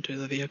to run to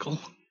the vehicle.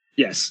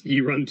 Yes,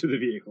 you run to the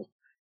vehicle.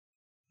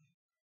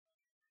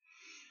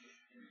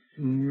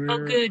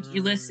 Oh, good.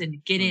 You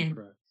listen. Get in.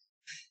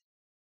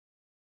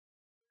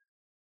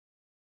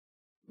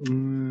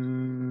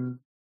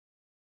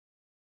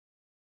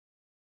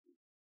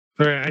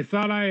 Sorry, I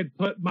thought I had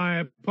put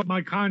my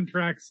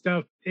contract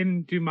stuff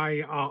into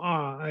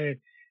my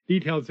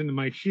details into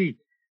my sheet.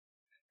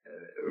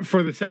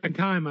 For the second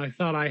time, I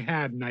thought I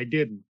had, and I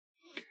didn't.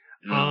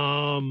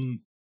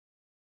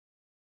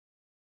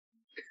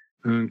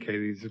 Okay,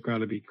 these have got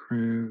to be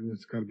crown.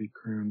 It's got to be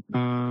crown.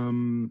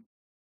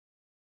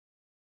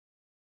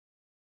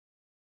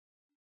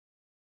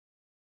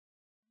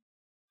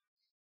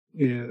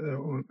 Yeah, that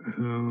one.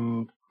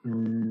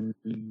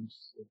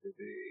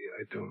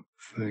 I don't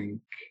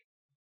think.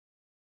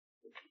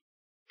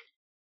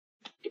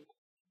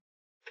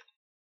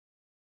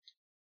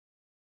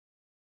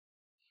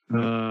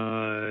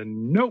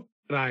 Nope.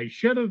 I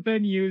should have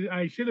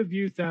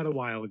used that a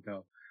while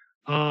ago.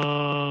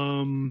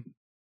 And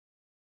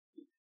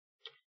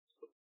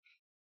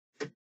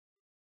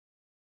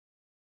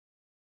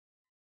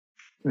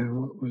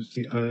what was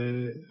the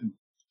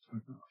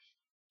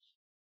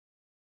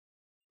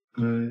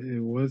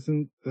it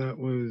wasn't, that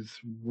was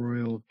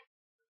Royal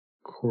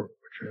Court,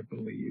 which I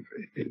believe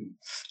it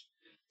is.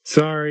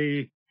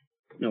 Sorry.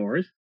 No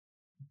worries.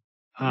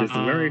 It's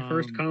the very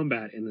first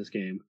combat in this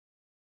game.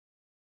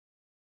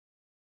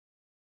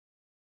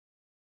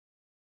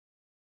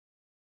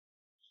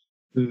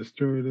 The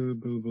story of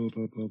blah, blah,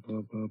 blah, blah,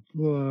 blah, blah,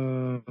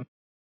 blah.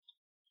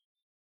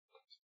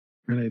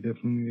 And I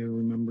definitely need to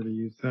remember to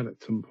use that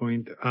at some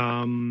point.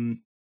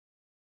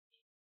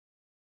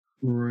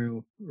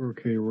 Royal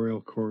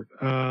Court.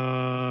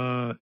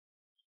 All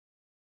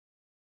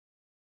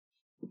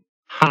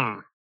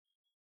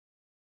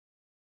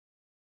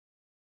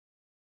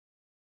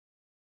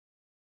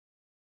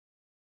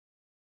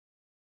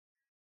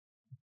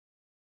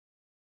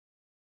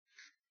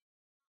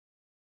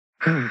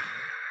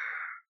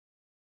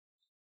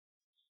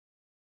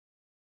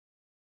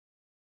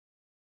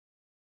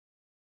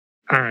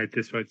right,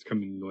 this fight's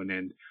coming to an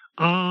end.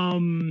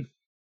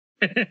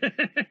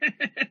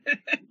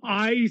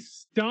 I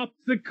stop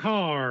the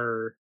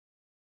car,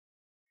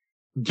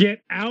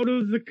 get out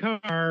of the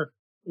car,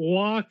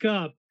 walk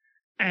up,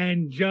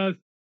 and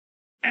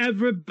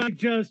everybody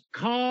just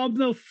calm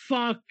the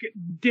fuck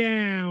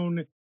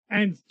down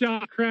and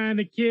stop trying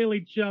to kill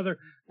each other.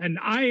 And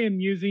I am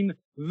using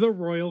the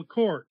Royal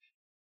Court.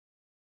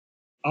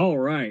 All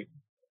right.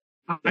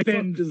 I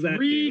spend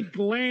 3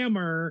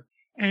 glamour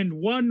and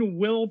 1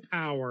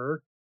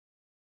 willpower.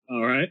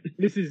 All right.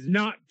 This is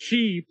not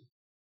cheap.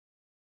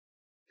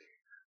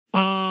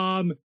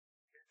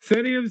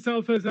 Setting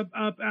himself as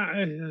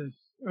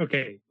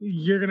okay,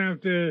 you're gonna have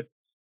to.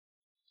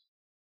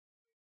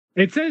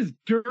 It says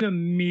during a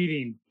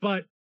meeting,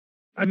 but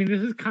I mean,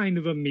 this is kind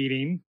of a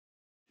meeting.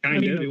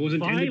 It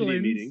wasn't intended to be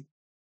a meeting.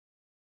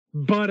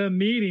 But a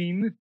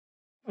meeting.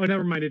 Oh,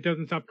 never mind. It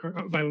doesn't stop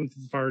violence.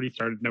 It's already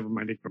started. Never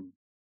mind. It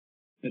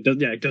does.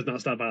 Yeah, it does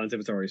not stop violence if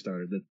it's already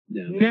started.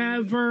 Yeah.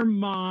 Never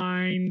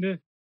mind.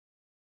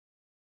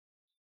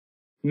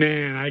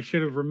 Man, I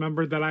should have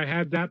remembered that I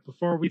had that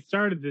before we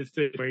started this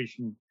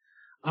situation.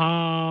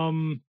 I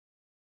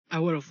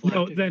would have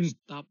left then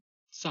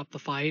stop the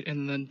fight,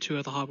 and then 2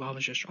 of the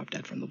hobgoblins just dropped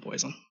dead from the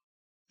poison.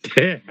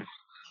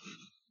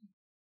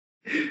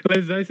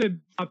 As I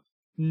said,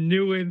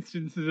 new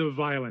instances of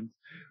violence.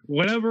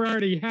 Whatever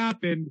already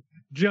happened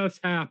just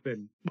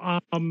happened.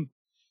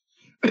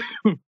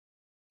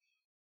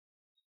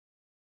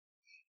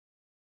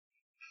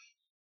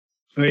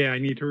 Oh yeah, I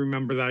need to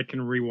remember that I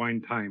can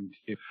rewind time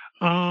too.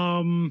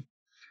 All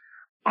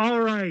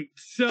right,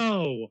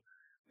 so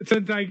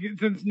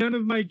since none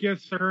of my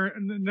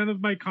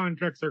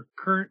contracts are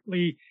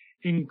currently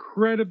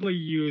incredibly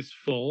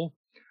useful,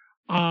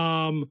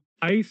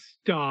 I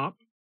stop.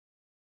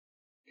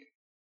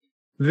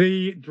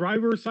 The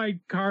driver's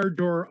side car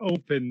door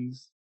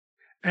opens,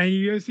 and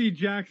you see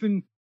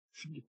Jackson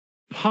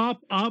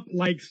pop up,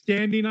 like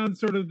standing on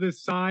sort of the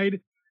side,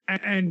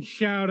 and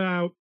shout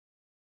out,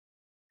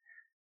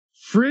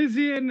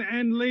 Frisian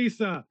and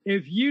Lisa,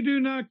 if you do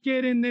not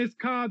get in this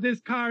car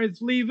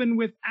is leaving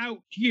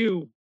without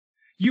you.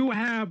 You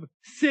have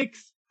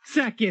 6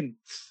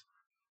 seconds.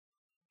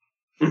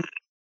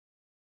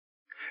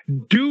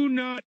 Do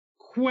not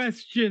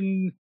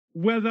question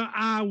whether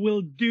I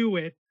will do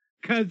it,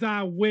 'cause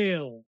I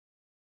will.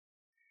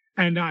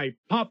 And I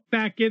pop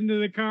back into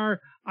the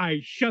car, I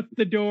shut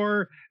the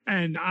door,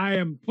 and I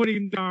am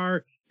putting the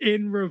car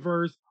in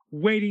reverse,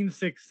 waiting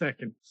 6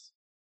 seconds.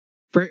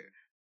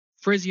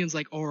 Frisian's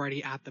like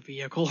already at the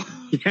vehicle.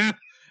 Yeah,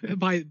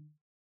 By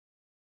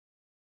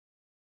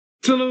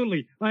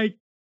absolutely. Like,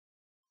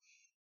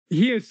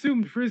 he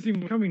assumed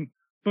Frisian was coming,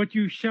 but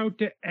you shout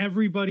to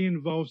everybody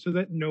involved so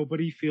that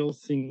nobody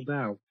feels singled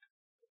out.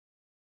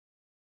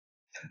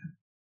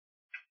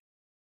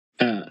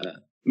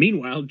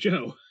 Meanwhile,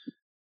 Joe.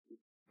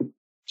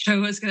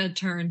 Joe is going to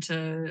turn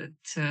to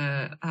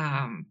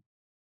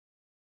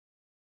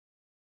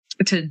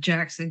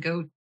Jackson.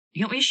 Go.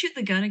 You want me to shoot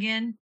the gun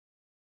again?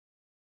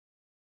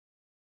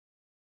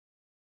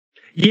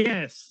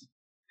 Yes.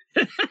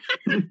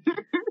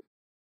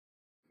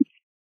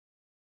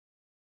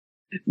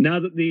 Now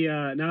that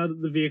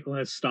the vehicle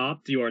has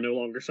stopped, you are no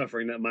longer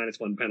suffering that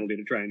 -1 penalty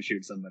to try and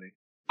shoot somebody.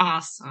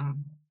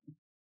 Awesome.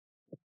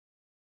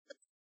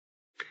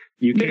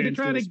 You Maybe can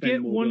try still to spend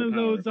get more one of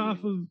willpower those if you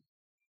off want. of.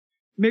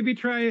 Maybe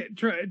try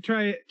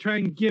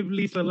and give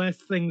Lisa less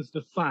things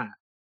to fight.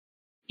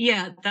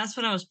 Yeah, that's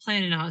what I was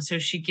planning on. So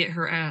she'd get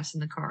her ass in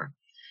the car.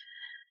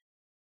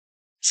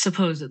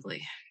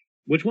 Supposedly.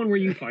 Which one were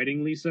you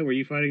fighting, Lisa? Were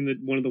you fighting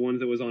one of the ones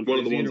that was on One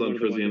of the Frisian, ones or on one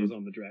of the ones that Frisian. was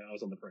on the I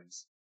was on the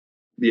Prince.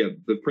 Yeah,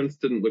 the prince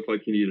didn't look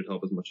like he needed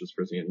help as much as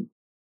Frisian.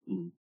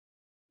 Mm.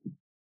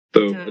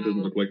 Though So- it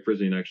doesn't look like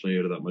Frisian actually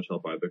needed that much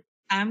help either.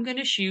 I'm going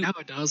to shoot now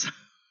it does.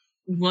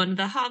 one of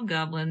the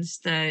hobgoblins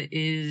that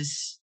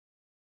is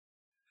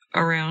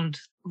around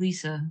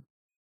Lisa.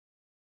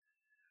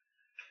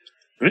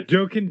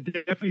 Joe can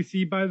definitely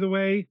see, by the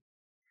way,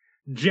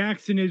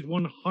 Jackson is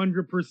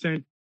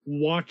 100%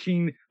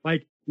 watching,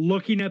 like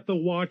looking at the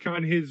watch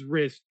on his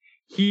wrist.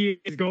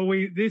 He is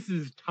going, this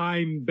is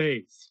time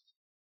based.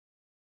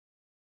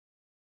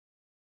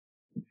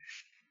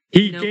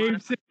 He No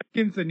gave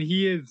seconds and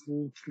he is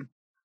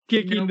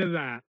kicking No. to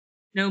that.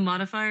 No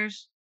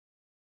modifiers?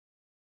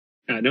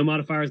 No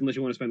modifiers unless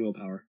you want to spend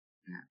willpower.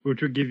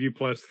 Which would give you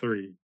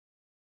 +3.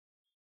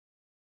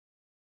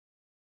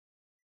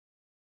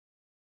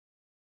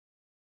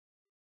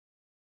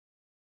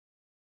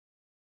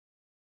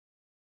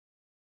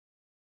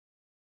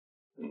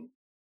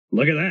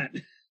 Look at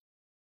that.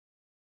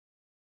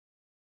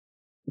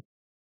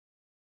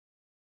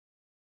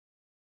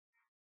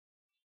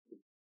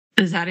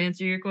 Does that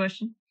answer your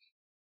question?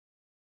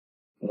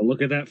 Well,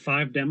 look at that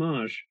 5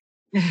 damage.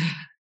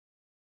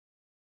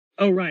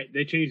 Oh, right.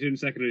 They changed it in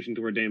second edition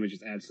to where damage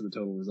just adds to the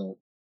total result.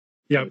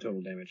 Yeah. The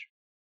total damage.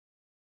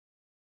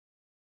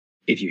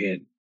 If you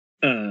hit.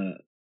 So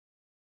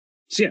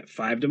yeah,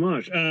 5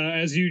 damage.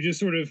 As you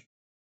just sort of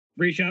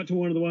reach out to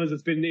one of the ones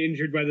that's been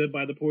injured by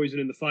the poison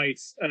in the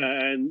fights,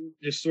 and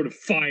just sort of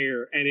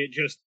fire, and it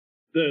just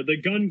the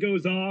gun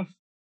goes off,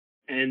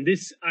 and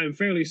this, I'm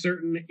fairly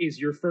certain, is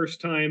your first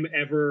time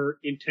ever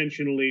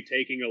intentionally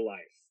taking a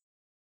life.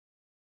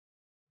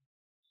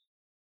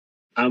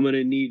 I'm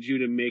gonna need you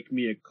to make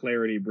me a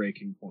clarity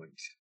breaking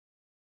point.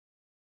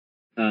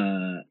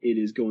 It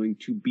is going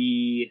to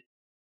be.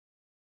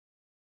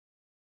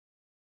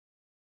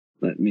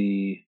 Let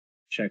me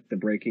check the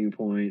breaking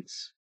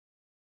points.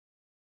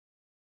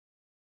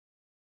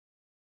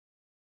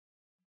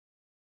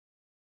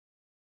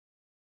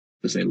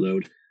 Let's say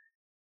load.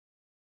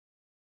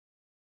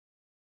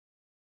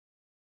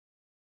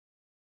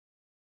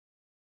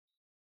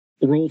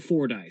 Roll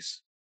 4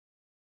 dice.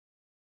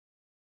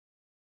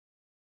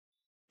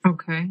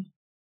 Okay.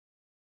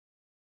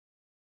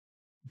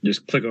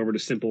 Just click over to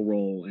simple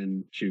roll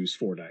and choose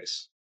 4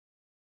 dice.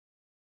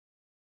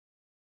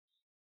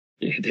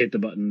 Hit the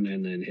button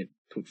and then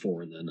put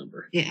 4 in the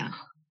number. Yeah.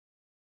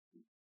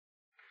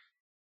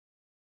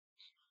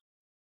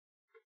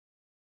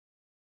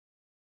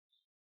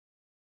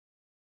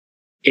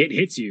 It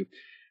hits you.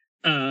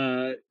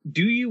 Do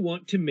you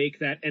want to make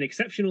that an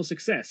exceptional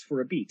success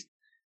for a beat?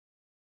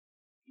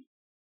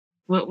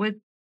 What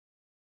would?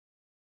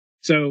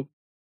 So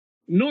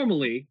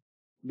normally,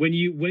 when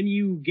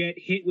you get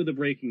hit with a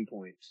breaking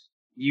point,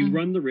 you Mhm.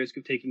 run the risk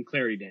of taking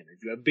clarity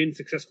damage. You have been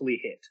successfully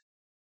hit.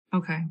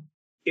 Okay.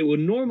 It would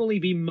normally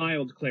be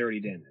mild clarity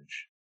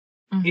damage.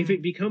 Mhm. If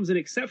it becomes an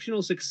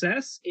exceptional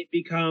success, it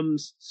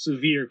becomes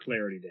severe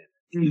clarity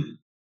damage,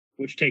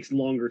 which takes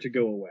longer to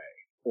go away,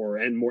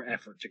 and more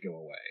effort to go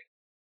away.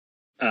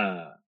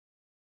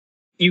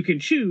 You can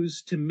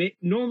choose to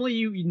make. Normally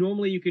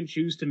you can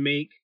choose to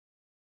make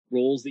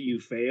rolls that you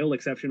fail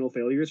exceptional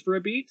failures for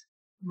a beat.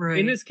 Right.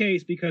 In this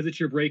case, because it's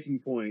your breaking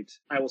point,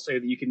 I will say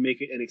that you can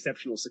make it an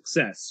exceptional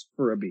success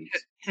for a beat.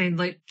 And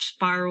like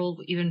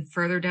spiral even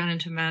further down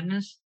into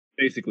madness.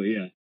 Basically,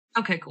 yeah.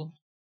 Okay, cool.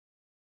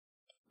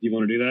 You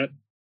want to do that?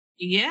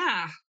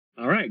 Yeah.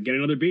 All right, get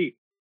another beat.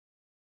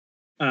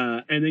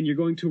 And then you're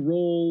going to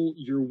roll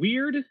your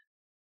weird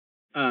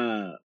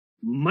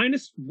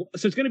minus.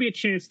 So it's going to be a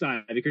chance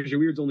die because your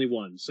weird's only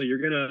 1. So you're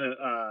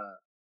gonna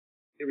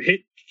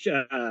hit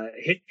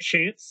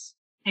chance.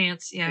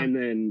 Chance, yeah. And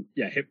then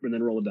hit and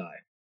then roll a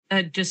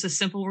die. Just a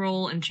simple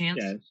roll and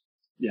chance.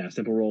 Yeah,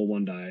 simple roll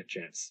 1 die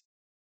chance.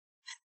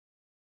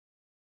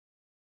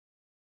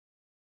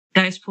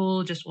 Dice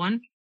pool, just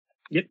one.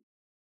 Yep.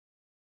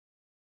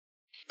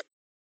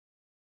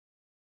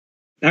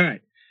 All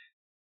right.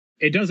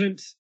 It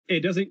doesn't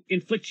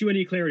inflict you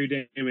any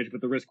clarity damage,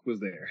 but the risk was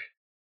there.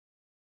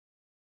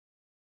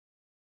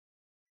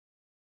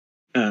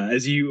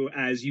 As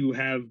you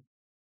have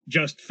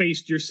just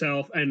faced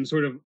yourself and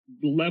sort of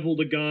leveled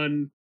a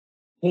gun,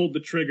 pulled the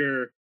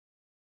trigger,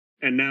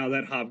 and now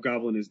that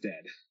hobgoblin is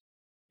dead.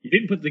 You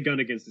didn't put the gun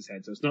against his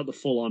head, so it's not the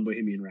full-on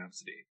Bohemian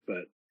Rhapsody,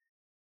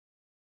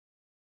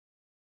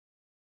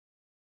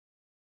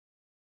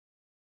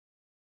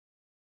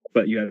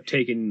 but you have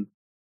taken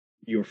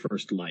your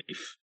first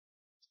life.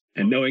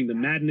 And knowing the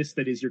madness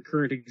that is your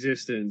current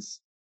existence,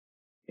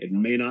 it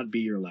may not be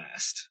your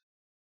last.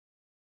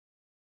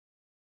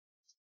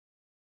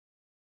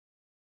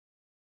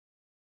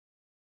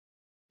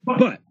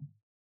 But,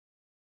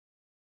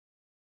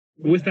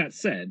 with that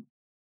said,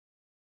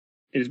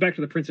 it is back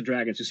to the Prince of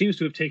Dragons, who seems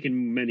to have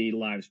taken many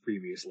lives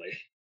previously.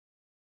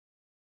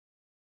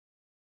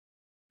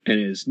 And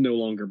is no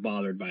longer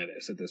bothered by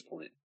this at this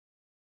point.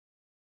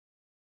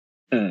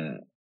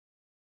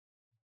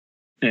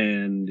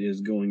 And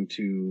is going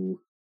to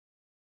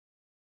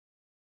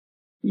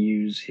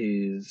use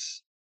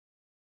his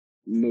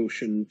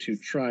motion to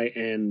try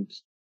and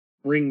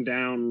bring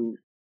down...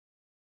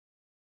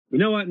 You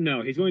know what?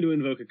 No, he's going to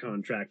invoke a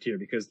contract here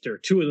because there are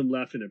two of them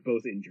left and they're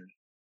both injured.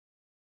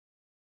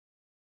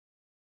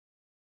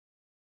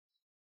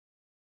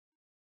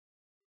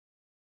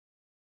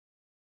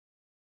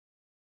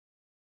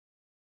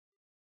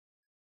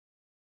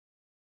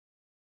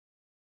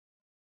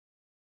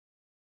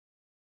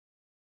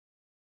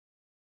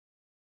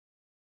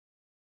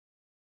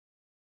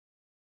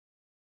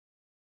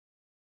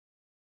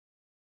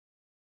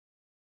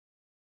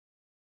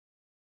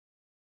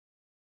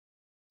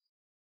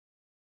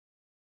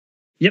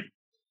 Yep.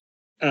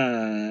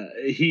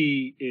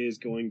 He is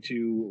going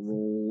to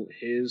roll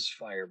his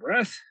fire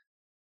breath.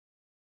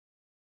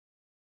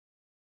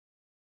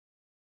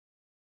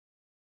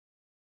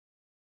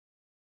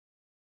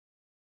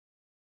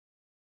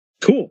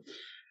 Cool.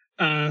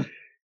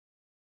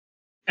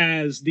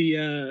 As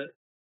the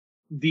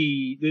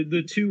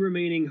two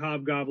remaining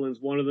hobgoblins,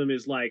 one of them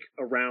is like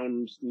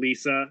around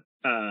Lisa,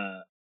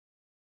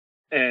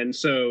 and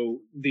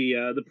so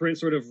the prince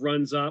sort of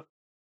runs up,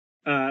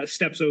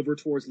 steps over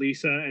towards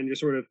Lisa, and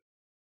just sort of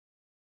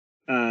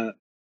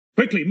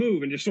quickly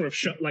move, and just sort of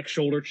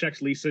shoulder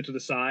checks Lisa to the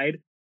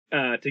side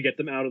to get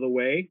them out of the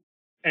way,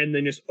 and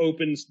then just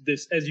opens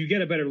this. As you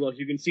get a better look,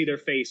 you can see their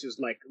face is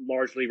like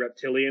largely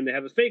reptilian. They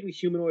have vaguely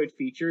humanoid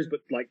features, but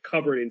like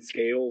covered in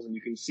scales, and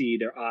you can see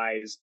their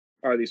eyes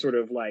are these sort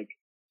of like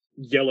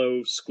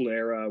yellow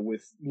sclera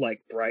with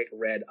like bright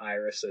red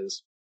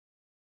irises.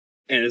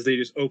 And as they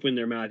just open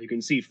their mouth, you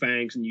can see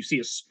fangs, and you see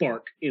a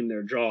spark in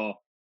their jaw,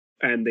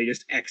 and they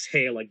just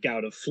exhale a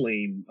gout of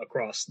flame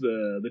across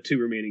the two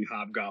remaining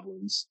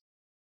hobgoblins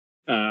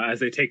as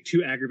they take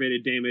 2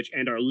 aggravated damage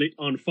and are lit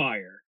on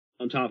fire,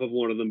 on top of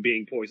one of them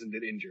being poisoned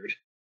and injured.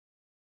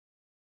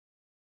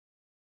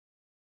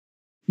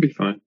 Be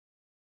fine.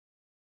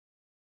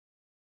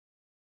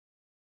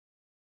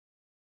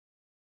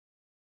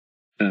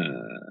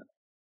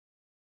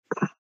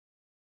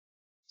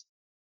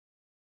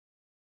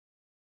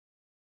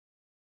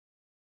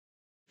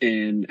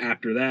 And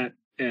after that,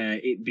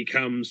 it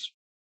becomes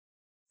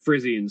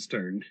Frisian's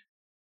turn.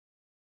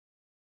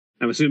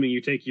 I'm assuming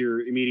you take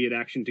your immediate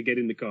action to get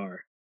in the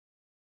car.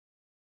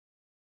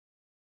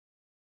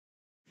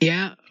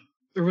 Yeah.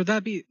 Or would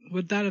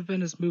that have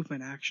been his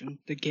movement action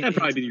to get? That'd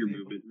probably be your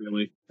movement,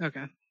 really.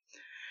 Okay.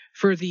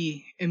 For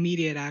the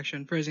immediate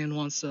action, Frisian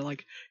wants to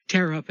like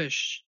tear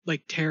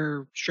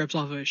strips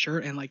off of his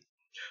shirt and like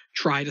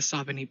try to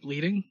stop any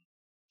bleeding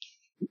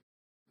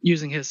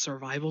using his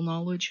survival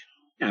knowledge.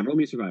 Yeah, roll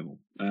me survival.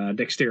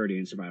 Dexterity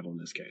and survival in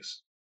this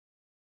case.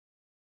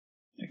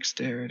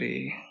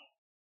 Dexterity.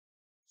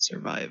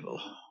 Survival.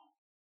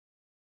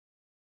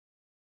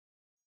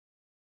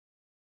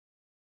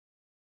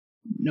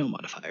 No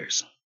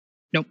modifiers.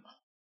 Nope.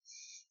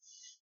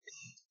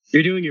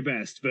 You're doing your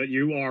best, but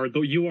you are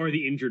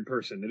the injured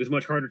person. It is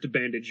much harder to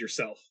bandage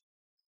yourself.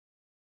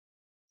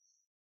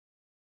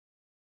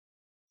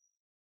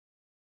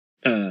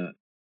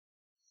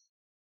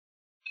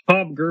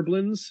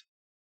 Hobgoblins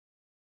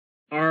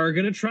are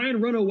gonna try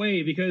and run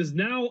away because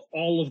now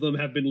all of them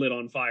have been lit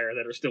on fire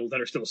that are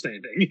still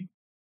standing.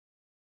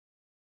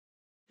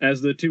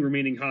 As the 2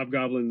 remaining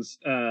hobgoblins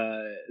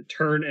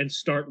turn and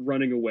start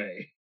running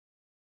away.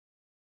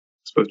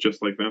 I suppose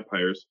just like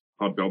vampires,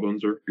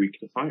 hobgoblins are weak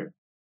to fire.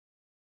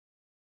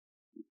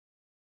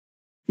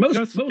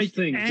 Most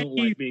things don't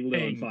like being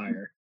lit on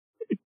fire.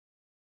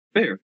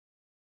 Fair.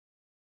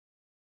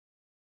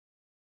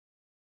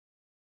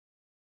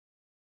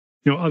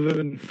 Other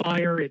than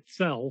fire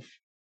itself.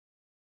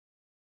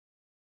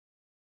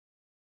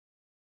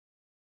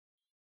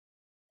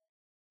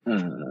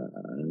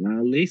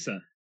 Now Lisa.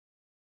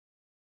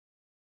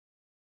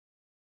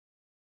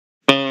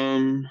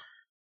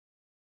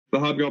 The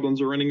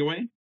hobgoblins are running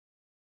away?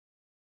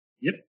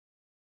 Yep.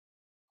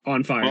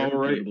 On fire, All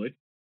right. probably.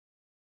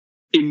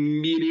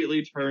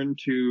 immediately turn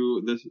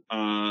to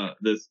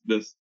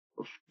this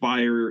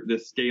fire,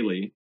 this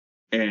scaly,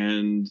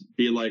 and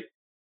be like,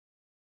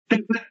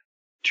 that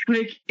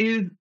trick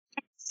is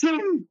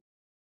awesome.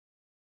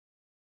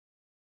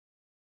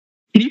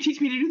 Can you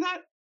teach me to do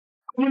that?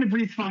 I want to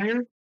breathe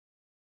fire.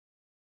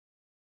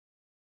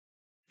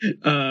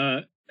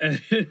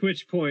 At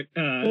which point,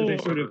 they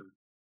sort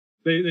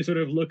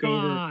of look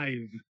over. 5.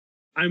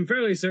 I'm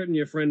fairly certain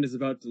your friend is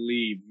about to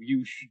leave.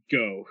 You should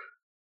go.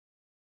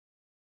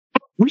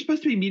 We're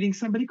supposed to be meeting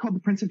somebody called the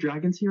Prince of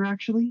Dragons here,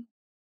 actually.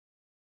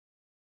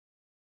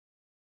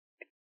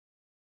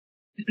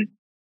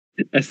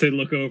 As they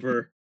look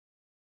over.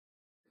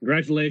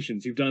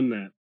 Congratulations, you've done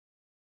that.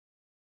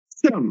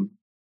 Some.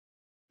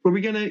 Were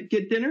we gonna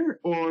get dinner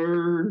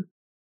or?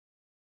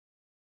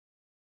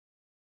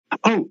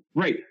 Oh,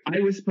 right. I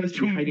was supposed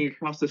to be hiding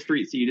across the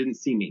street so you didn't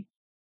see me.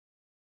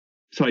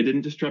 So I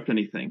didn't disrupt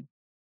anything.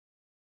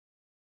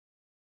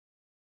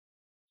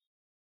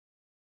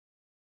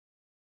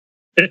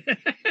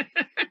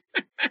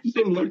 Just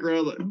don't look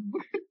around like...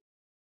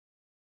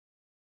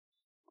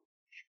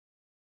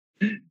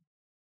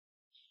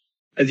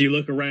 As you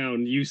look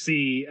around, you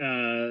see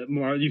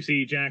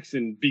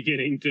Jackson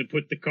beginning to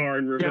put the car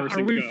in reverse.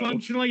 Are we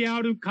functionally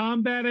out of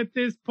combat at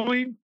this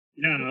point?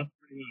 Yeah,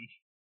 pretty much.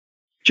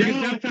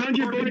 Jackson, I found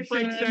your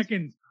boyfriend. 6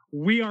 seconds.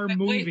 We are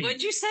moving. Wait,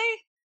 what'd you say?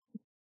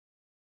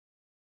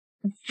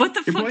 What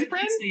the Your fuck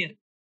boyfriend? did you say?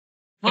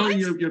 What? Oh,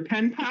 your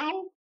pen pal?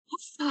 Oh,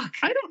 fuck.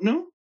 I don't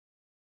know.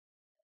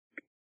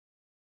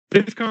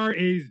 This car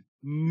is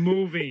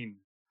moving.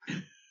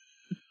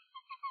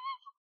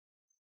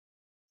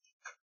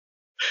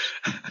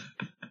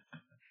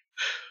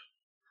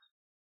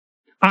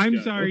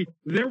 I'm sorry.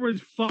 There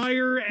was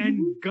fire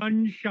and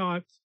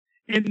gunshots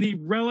in the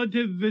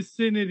relative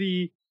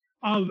vicinity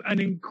of an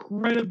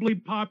incredibly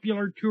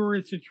popular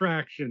tourist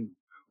attraction.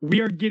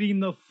 We are getting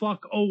the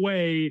fuck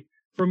away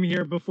from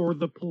here before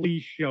the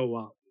police show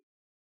up.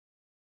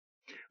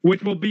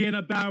 Which will be in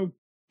about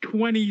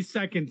 20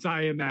 seconds,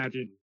 I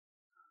imagine.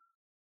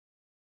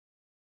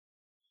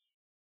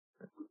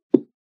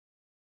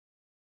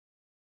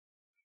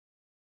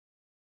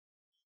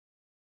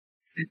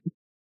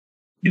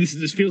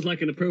 This feels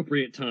like an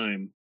appropriate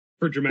time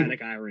for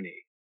dramatic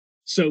irony.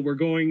 So we're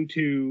going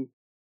to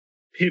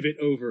pivot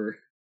over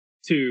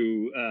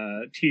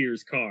to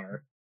Tyr's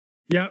car.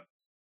 Yep.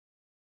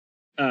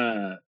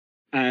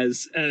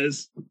 As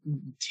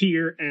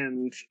Tyr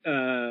and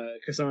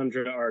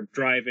Cassandra are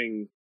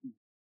driving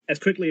as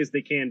quickly as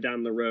they can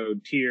down the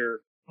road,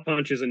 Tyr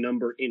punches a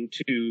number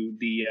into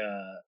the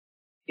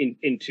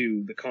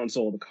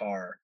console of the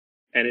car,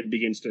 and it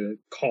begins to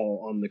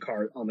call on the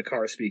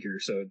car speaker.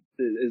 So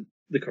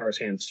the car's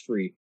hands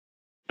free.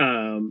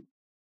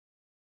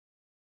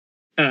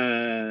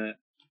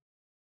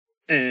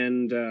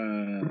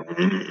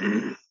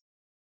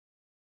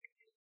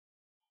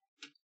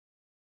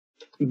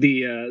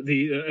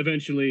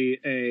 Eventually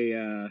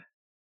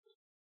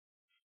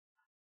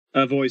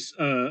a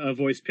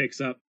voice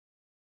picks up.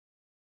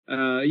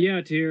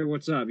 Yeah, Tyr,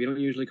 what's up? You don't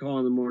usually call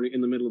in the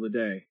middle of the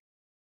day.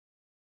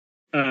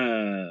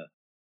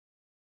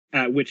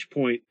 At which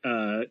point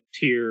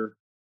Tyr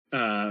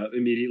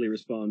immediately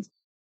responds,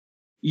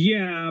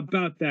 yeah,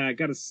 about that.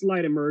 Got a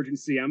slight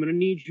emergency. I'm going to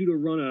need you to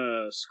run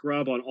a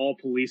scrub on all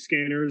police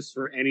scanners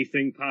for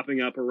anything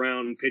popping up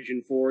around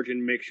Pigeon Forge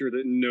and make sure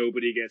that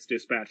nobody gets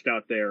dispatched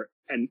out there,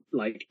 and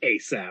like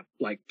ASAP.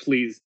 Like,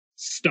 please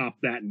stop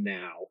that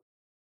now.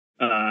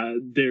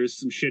 There's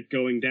some shit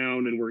going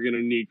down and we're going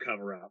to need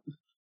cover up.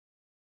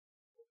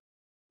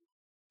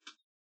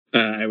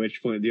 At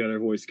which point the other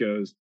voice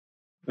goes,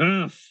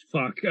 ah,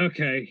 fuck,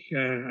 okay.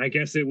 I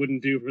guess it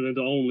wouldn't do for them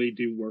to only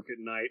do work at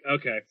night.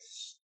 Okay.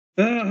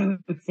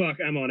 Fuck,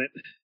 I'm on it.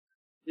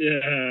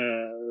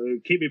 Yeah,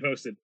 keep me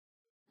posted.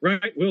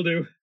 Right, will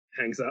do.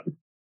 Hangs up.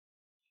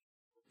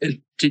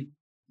 Did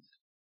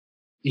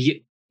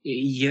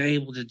you're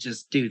able to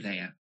just do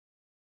that?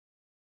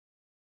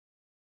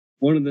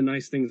 One of the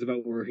nice things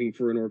about working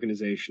for an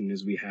organization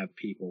is we have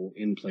people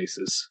in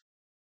places.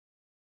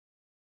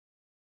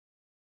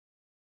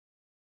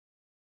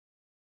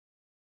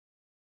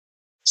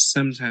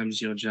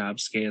 Sometimes your job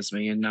scares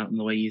me, and not in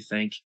the way you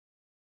think.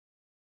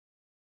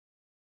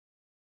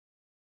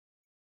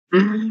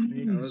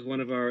 That was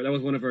one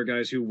of our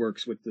guys who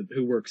works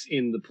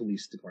in the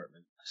police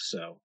department.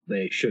 So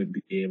they should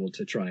be able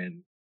to try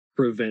and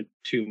prevent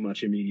too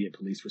much immediate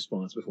police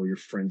response before your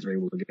friends are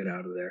able to get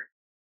out of there.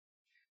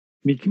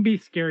 It can be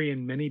scary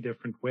in many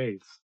different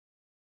ways.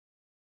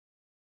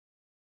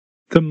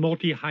 The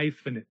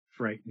multi-hyphenate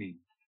frightening.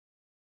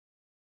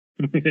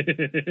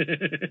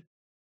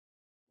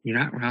 You're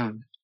not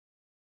wrong.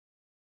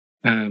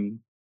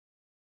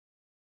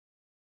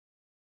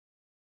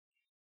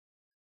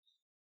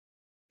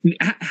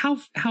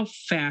 How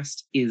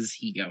fast is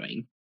he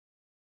going?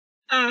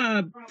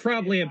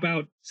 Probably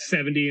about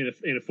 70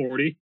 in a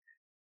 40.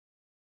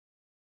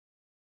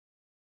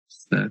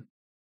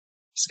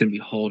 It's gonna be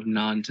holding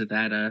on to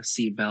that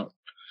seatbelt.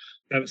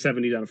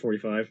 70 down to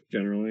 45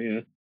 generally,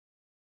 yeah.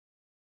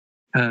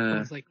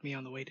 Sounds like me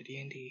on the way to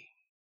D&D.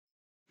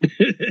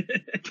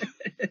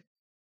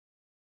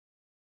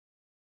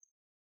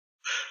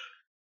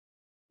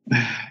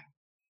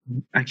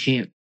 I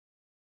can't.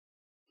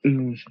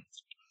 Mm.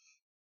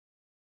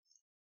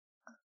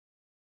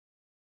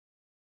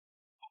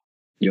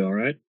 You all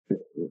right?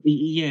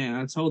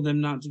 Yeah, I told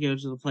them not to go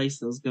to the place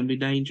that was going to be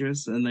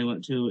dangerous, and they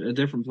went to a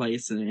different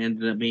place, and it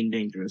ended up being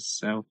dangerous.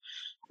 So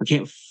I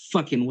can't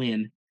fucking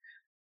win.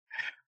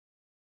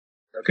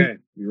 Okay,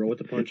 you roll with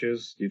the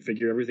punches. You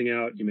figure everything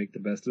out. You make the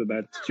best of a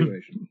bad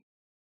situation.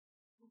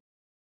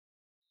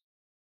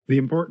 The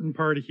important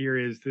part here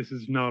is this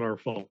is not our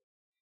fault.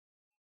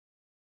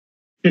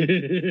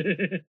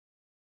 No,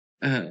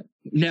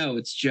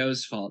 it's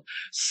Joe's fault.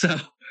 So,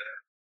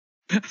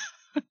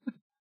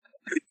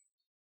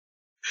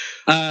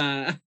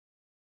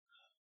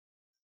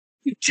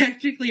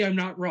 technically, I'm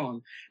not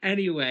wrong.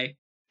 Anyway,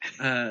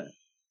 I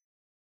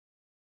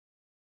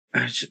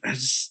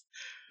just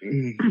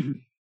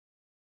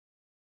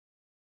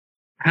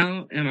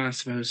how am I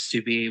supposed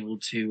to be able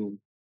to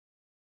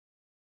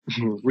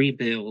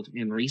rebuild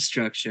and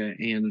restructure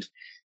and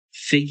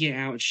figure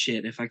out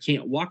shit if I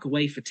can't walk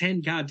away for 10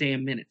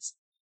 goddamn minutes?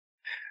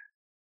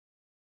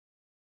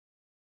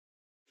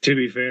 To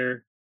be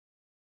fair,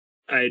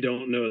 I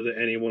don't know that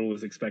anyone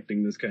was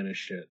expecting this kind of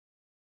shit.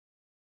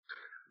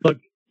 Look,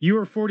 you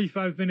were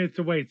 45 minutes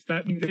away, so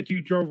that means that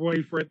you drove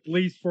away for at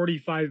least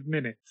 45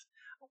 minutes.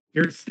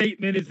 Your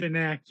statement is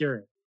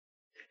inaccurate.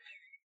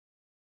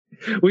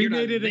 We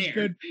made it a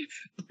good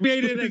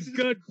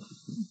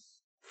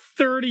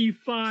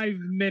 35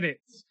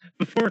 minutes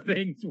before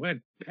things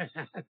went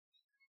bad.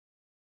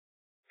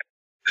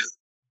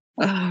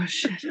 Oh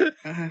shit.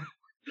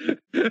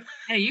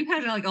 Hey, you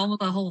had like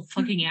almost a whole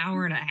fucking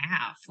hour and a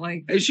half.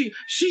 Like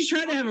she's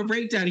trying to have a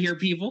breakdown here,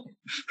 people.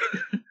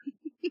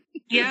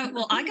 Yeah,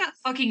 well, I got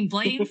fucking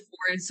blamed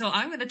for it, so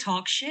I'm gonna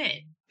talk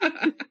shit.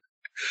 So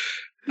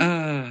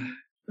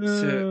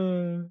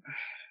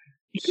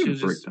you can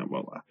break down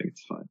while laughing.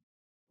 It's fine.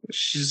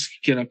 She's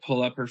gonna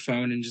pull up her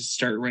phone and just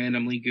start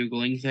randomly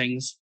Googling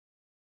things.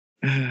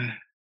 Well,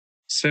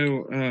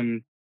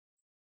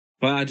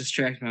 I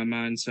distract my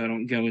mind so I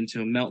don't go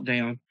into a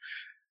meltdown.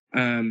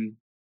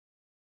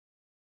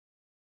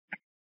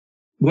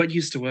 What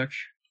used to work?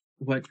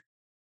 What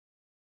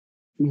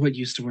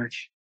used to work?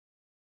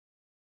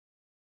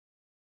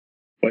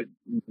 What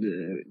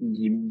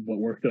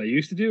work that I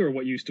used to do, or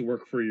what used to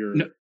work for your?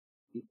 No,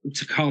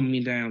 to calm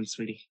me down,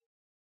 sweetie.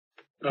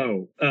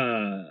 Oh,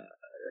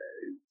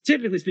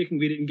 typically speaking,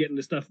 we didn't get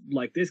into stuff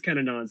like this kind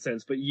of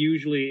nonsense, but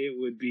usually it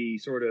would be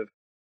sort of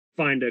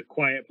find a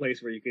quiet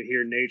place where you could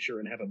hear nature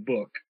and have a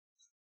book.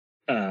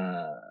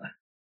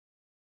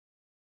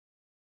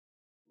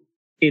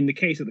 In the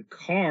case of the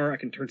car, I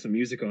can turn some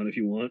music on if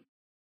you want.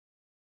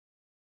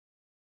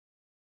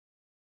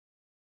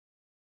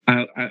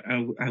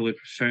 I would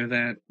prefer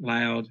that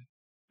loud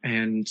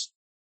and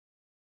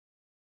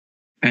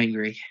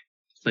angry,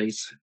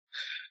 please.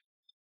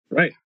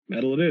 Right,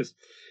 metal it is.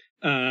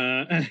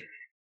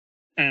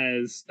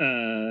 As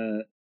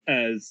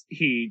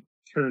he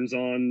turns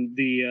on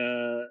his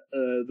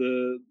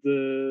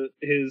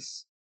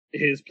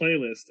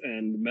playlist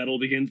and metal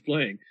begins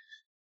playing.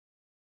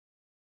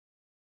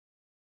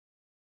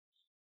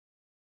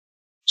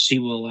 She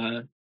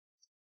will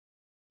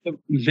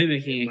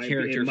mimicking a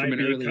character from an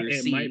earlier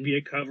scene. It might be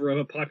a cover of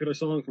a popular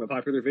song from a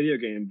popular video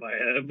game by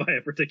a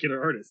particular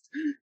artist.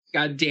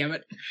 God damn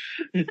it.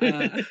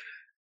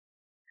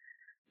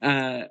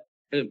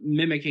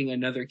 Mimicking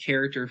another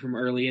character from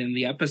early in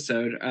the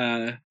episode,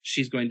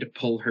 she's going to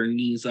pull her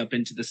knees up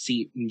into the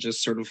seat and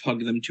just sort of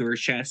hug them to her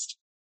chest.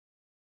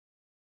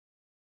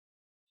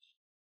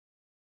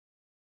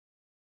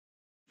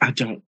 I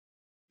don't.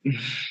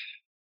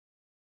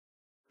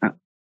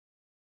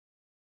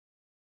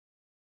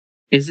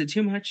 Is it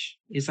too much?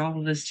 Is all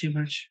of this too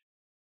much?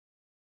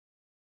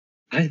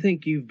 I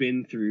think you've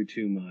been through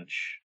too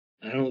much.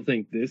 I don't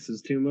think this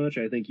is too much.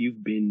 I think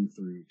you've been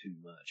through too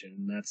much,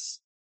 and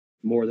that's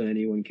more than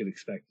anyone could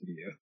expect of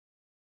you.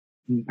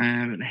 I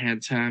haven't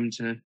had time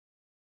to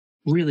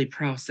really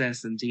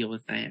process and deal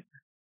with that.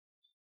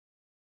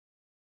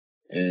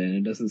 And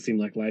it doesn't seem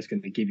like life's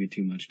going to give you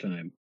too much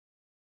time.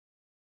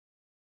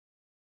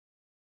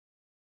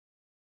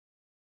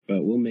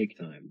 But we'll make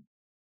time.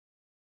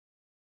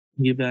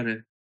 You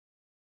better.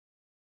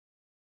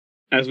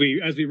 As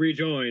we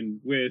rejoin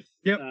with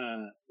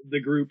the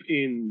group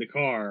in the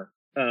car.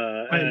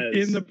 I'm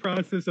in the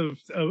process of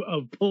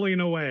pulling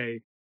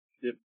away.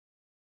 Yep.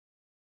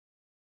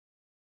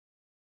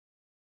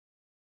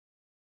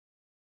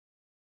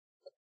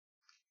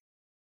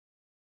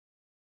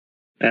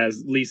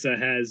 As Lisa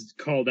has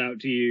called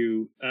out to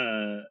you,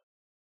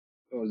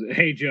 what was it?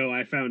 Hey Joe,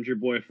 I found your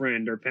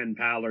boyfriend or pen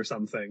pal or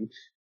something.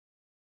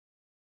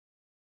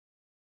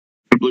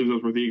 I believe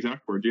those were the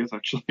exact words. Yes,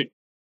 actually.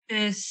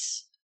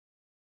 This.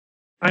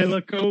 I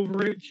look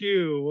over at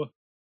you.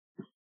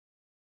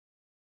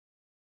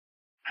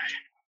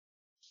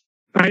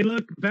 I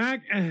look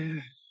back.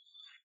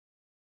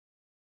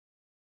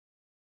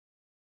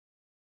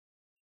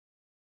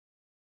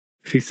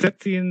 If he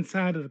sets the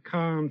inside of the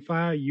car on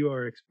fire, you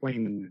are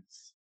explaining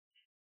this.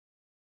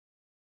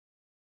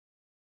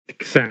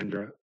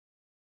 Cassandra.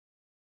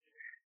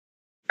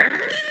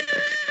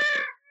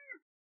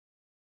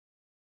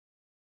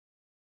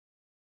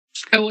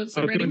 I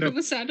wasn't Oh, ready doing for the-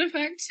 the sound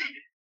effect.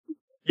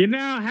 You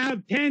now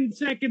have 10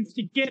 seconds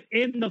to get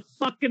in the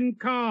fucking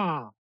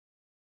car.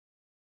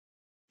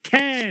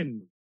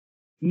 10,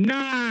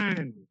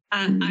 9.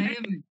 I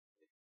am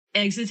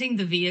exiting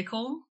the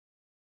vehicle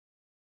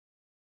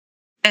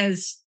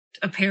as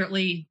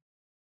apparently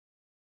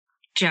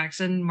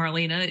Jackson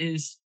Marlena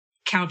is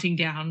counting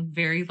down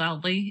very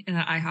loudly in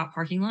an IHOP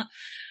parking lot.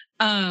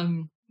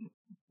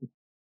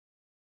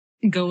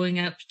 Going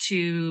up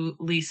to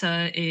Lisa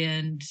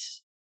and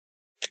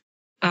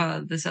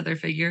this other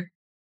figure.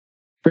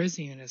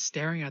 Brizian is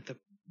staring at the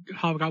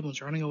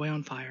hobgoblins running away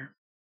on fire.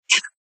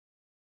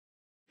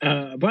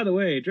 By the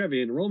way,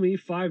 Drevian, roll me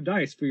 5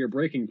 dice for your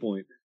breaking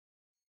point.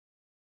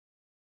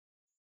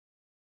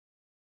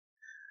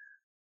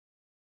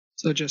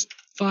 So just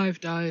 5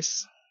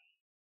 dice.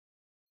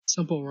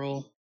 Simple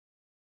roll.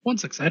 1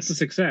 success. That's a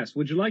success.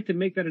 Would you like to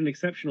make that an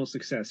exceptional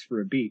success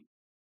for a beat?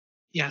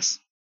 Yes.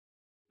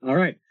 All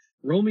right.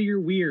 Roll me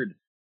your weird.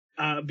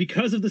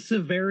 Because of the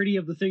severity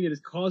of the thing that is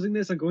causing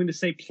this, I'm going to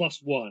say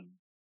 +1.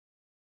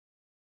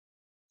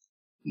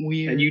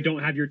 Weird. And you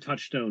don't have your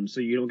touchstone, so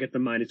you don't get the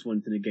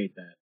 -1 to negate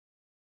that.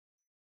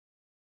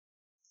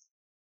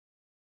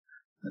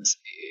 Let's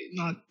see.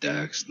 Not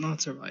Dex,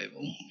 not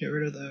Survival. Get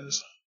rid of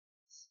those.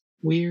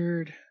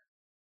 Weird.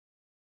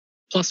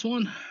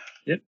 +1.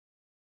 Yep.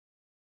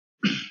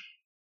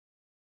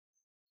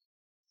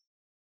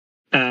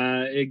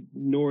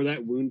 Ignore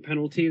that wound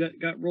penalty that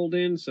got rolled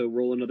in, so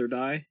roll another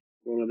die.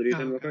 Roll another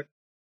D10 real quick.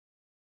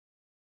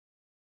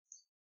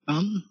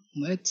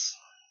 Let's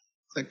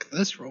click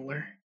this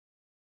roller.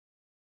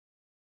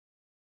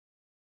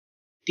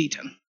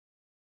 D10.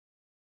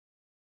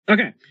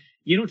 Okay.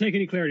 You don't take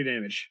any clarity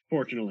damage,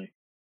 fortunately.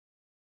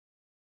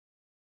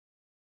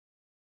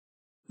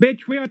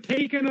 Bitch, we are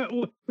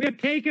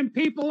taking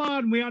people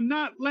on. We are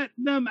not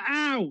letting them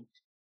out.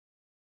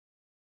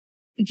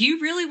 Do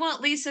you really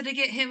want Lisa to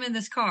get him in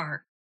this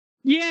car?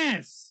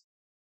 Yes.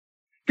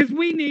 Because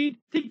we need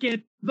to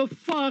get the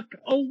fuck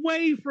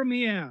away from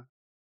here.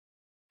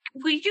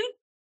 Will you?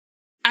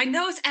 I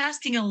know it's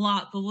asking a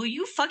lot, but will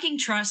you fucking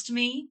trust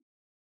me?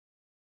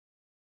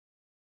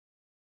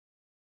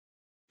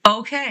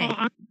 Okay.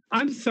 Oh,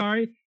 I'm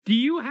sorry. Do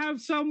you have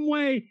some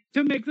way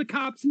to make the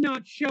cops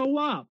not show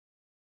up?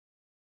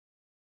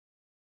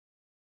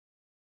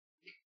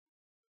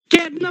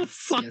 Get in the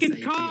fucking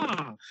I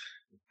car.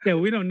 Yeah,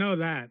 we don't know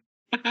that.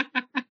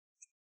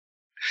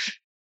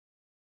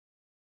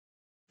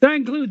 That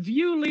includes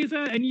you,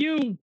 Lisa, and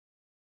you.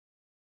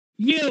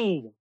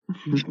 You.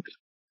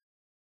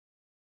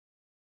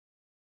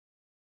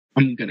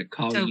 I'm gonna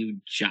call So-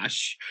 you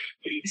Josh.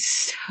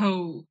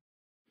 So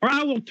Or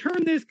I will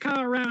turn this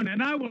car around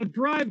and I will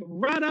drive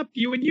right up to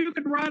you and you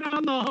can ride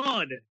on the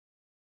hood.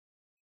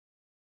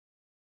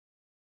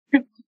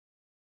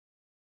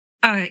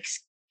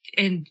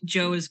 and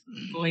Joe is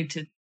going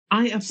to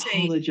I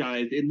Say-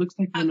 apologize. It looks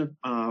like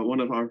one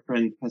of our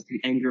friends has the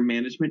anger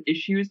management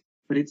issues,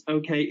 but it's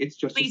okay. It's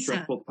just a Lisa.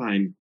 stressful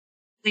time.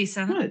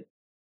 Lisa. What?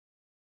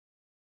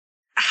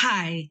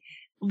 Hi,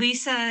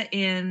 Lisa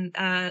and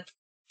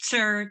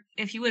sir,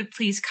 if you would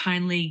please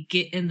kindly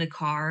get in the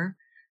car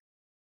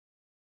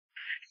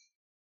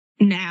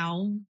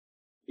now.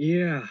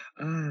 Yeah.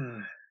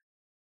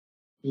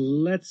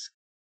 Let's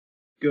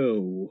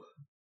go.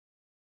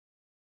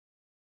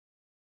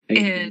 I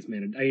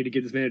need to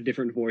give this man a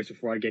different voice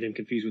before I get him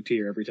confused with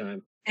Tyr every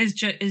time. Is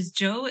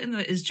Joe in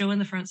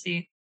the front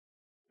seat?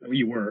 Oh,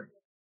 you were.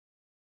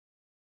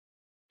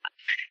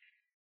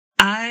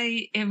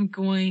 I am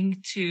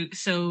going to.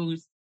 So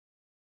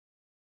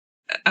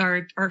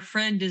our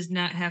friend does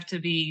not have to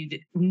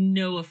be.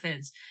 No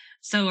offense.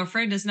 So our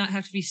friend does not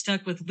have to be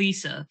stuck with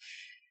Lisa.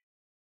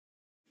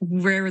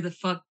 Wherever the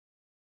fuck.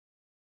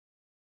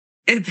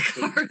 In the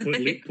car.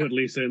 Put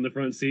Lisa in the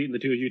front seat and the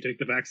two of you take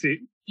the back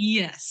seat.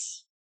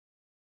 Yes.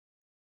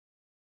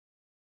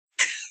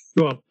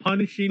 You are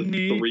punishing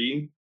me.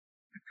 3.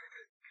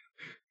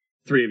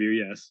 3 of you,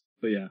 yes.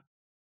 But yeah.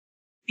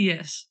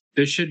 Yes.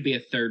 There should be a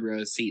third row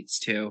of seats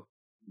too,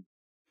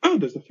 Oh,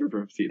 there's a third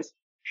row of seats.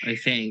 I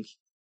think.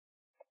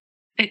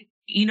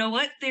 You know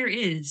what? There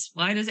is.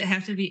 Why does it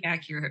have to be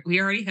accurate? We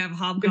already have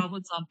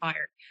hobgoblins on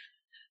fire.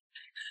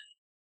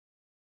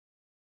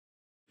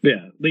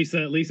 Yeah.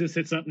 Lisa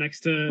sits up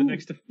next to.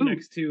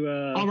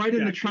 I'll ride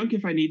in the Jack. trunk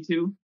if I need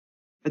to.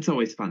 That's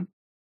always fun.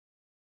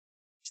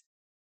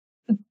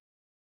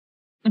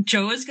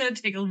 Joe is going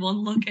to take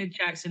one look at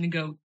Jackson and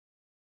go,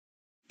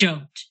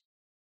 "Don't."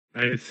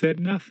 I said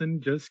nothing.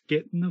 Just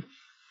get in the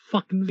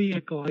fucking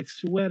vehicle. I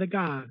swear to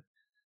God.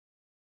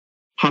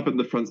 Hop in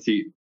the front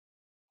seat.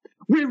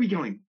 Where are we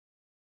going?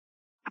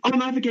 I'll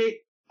navigate.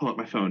 Pull out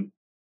my phone.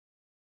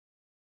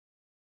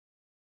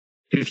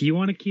 If you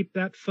want to keep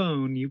that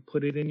phone, you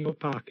put it in your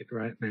pocket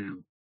right now.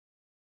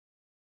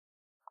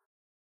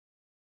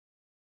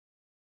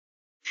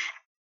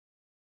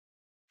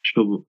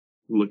 She'll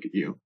look at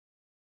you.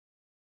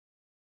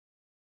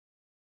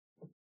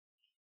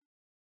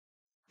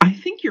 I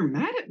think you're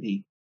mad at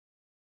me.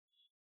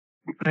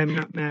 I'm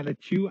not mad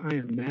at you. I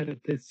am mad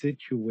at this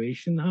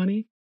situation,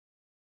 honey.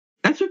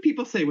 That's what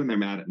people say when they're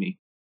mad at me.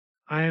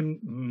 I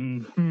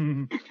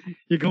am.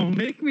 You're gonna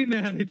make me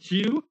mad at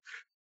you.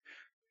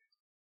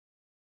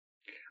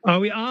 Are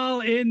we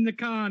all in the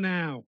car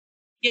now?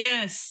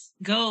 Yes,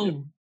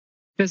 go.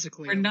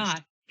 Physically, Or at least.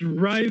 not.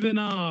 Driving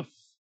off.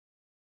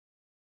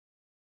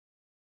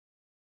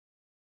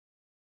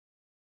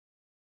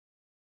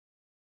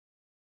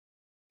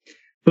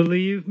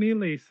 Believe me,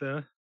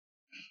 Lisa,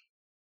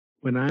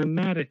 when I'm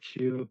mad at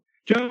you.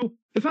 Joe,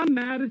 if I'm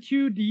mad at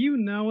you, do you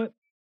know it?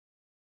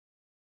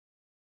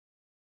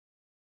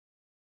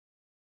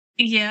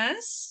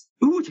 Yes.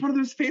 Ooh, it's one of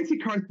those fancy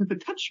cars with the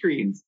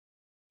touchscreens.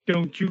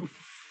 Don't you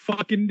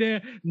fucking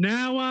dare.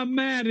 Now I'm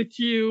mad at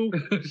you.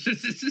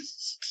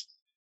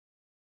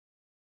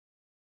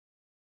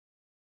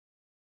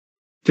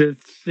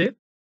 Just sit.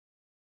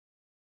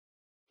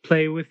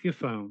 Play with your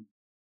phone.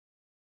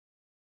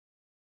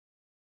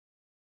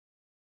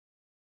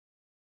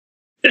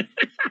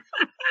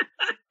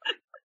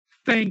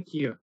 Thank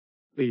you,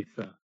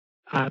 Lisa.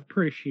 I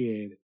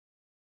appreciate it.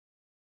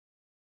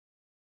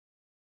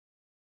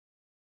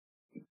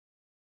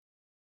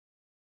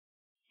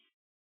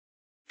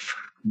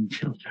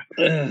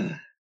 Ugh.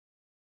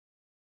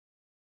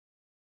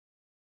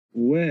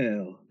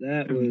 Well,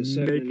 that I'm was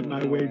certainly making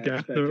not my how way I down the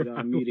expected our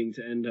road. meeting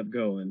to end up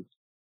going,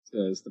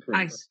 says the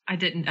prince. I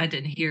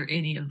didn't hear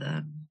any of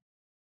them.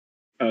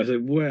 I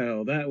said,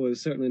 well, that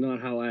was certainly not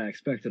how I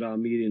expected our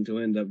meeting to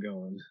end up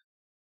going,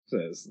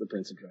 says the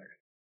Prince of Dragon.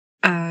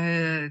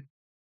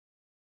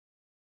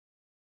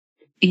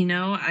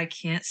 I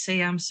can't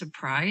say I'm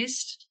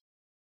surprised,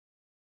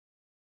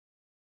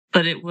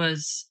 but it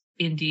was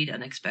indeed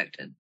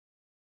unexpected.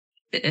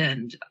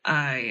 And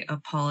I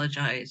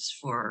apologize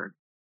for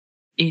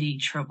any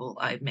trouble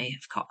I may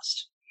have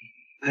caused.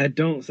 I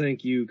don't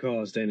think you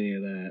caused any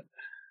of that.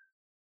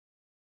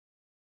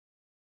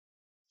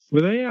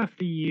 Were they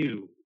after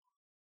you?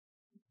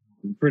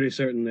 I'm pretty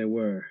certain they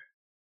were.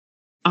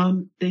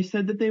 They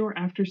said that they were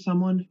after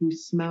someone who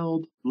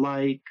smelled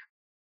like.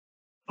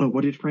 Oh,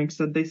 what did Frank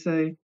said they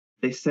say?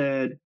 They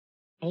said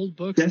Old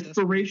books.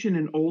 desperation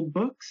in old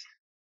books.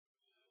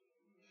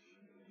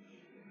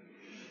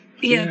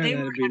 Yeah, Yeah, they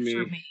were that'd be after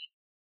me. me.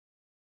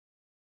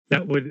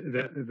 That would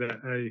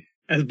that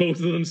As both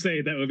of them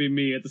say, that would be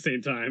me at the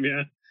same time,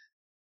 yeah.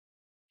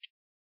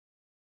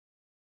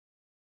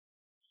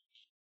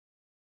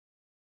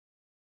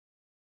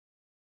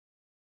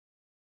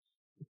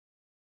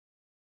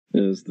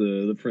 As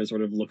the prince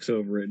sort of looks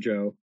over at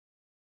Joe.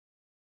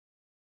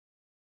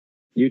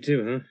 You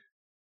too,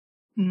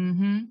 huh?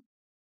 Mm-hmm.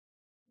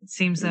 It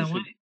seems that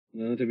way.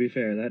 No, to be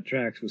fair, that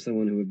tracks with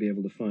someone who would be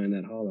able to find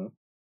that hollow.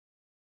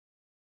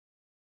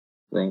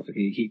 Well,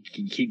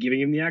 keep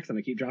giving him the accent.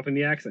 I keep dropping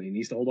the accent. He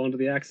needs to hold on to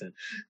the accent.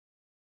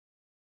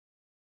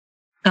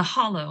 The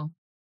hollow.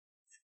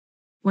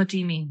 What do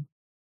you mean?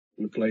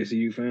 The place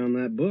you found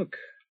that book.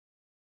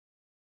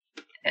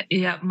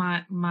 Yeah,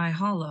 my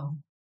hollow.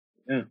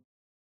 Yeah.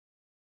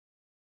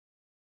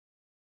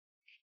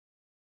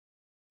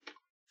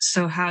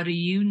 So how do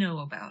you know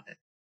about it?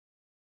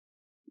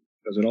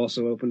 Because it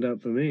also opened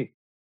up for me.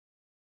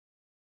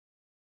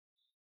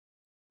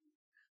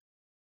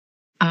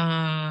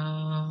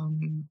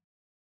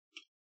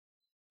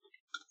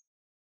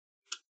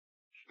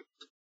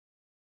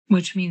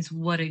 Which means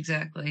what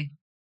exactly?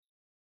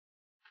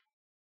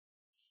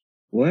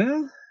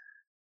 Well,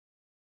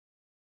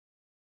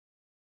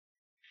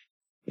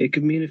 it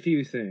could mean a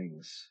few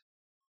things.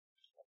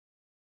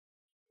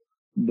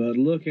 But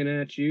looking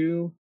at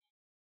you,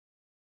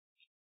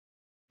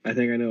 I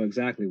think I know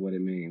exactly what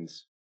it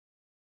means.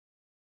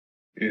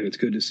 And it's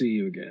good to see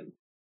you again.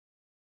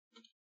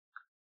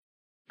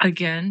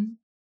 Again?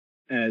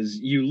 As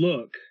you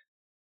look,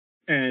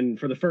 and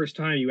for the first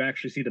time, you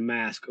actually see the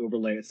mask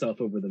overlay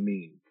itself over the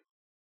mien.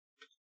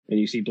 And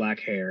you see black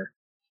hair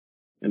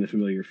and a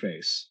familiar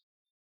face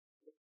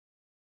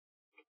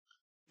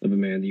of a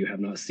man that you have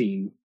not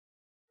seen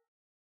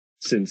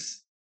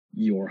since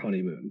your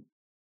honeymoon.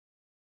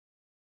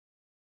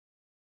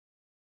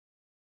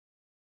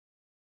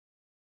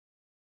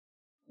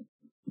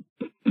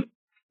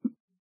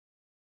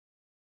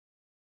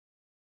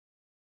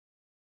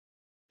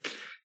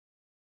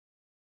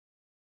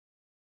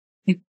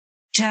 I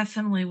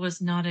definitely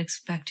was not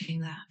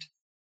expecting that.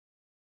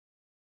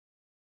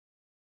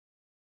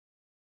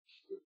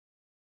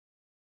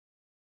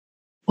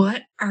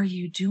 What are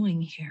you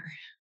doing here?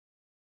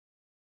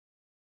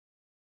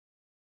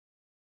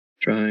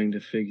 Trying to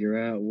figure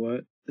out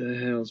what the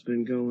hell's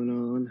been going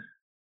on.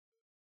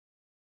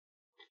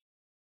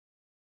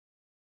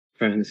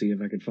 Trying to see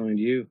if I could find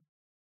you.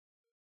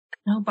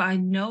 No, but I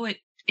know it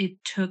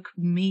took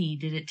me.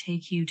 Did it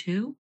take you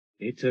too?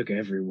 It took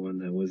everyone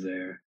that was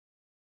there.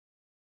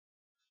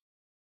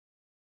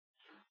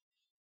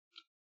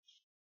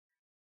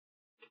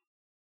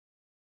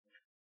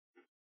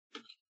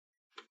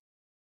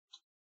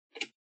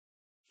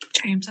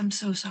 James, I'm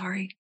so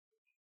sorry.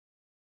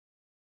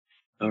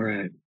 All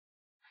right.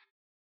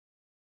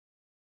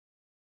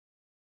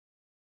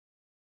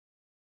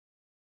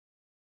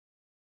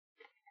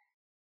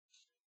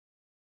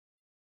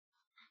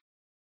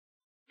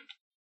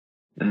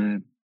 I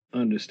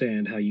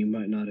understand how you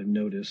might not have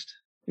noticed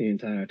the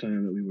entire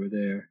time that we were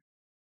there.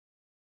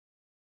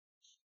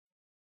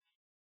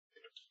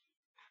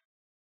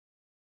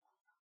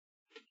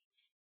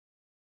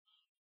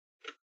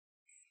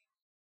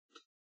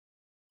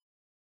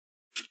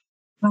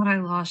 Thought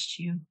I lost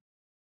you.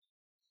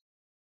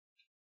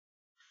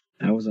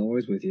 I was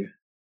always with you.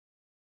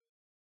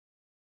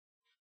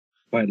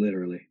 Quite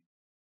literally.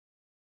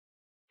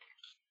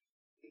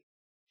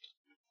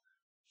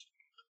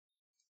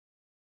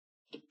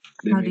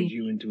 They made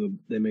you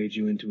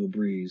into a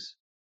breeze.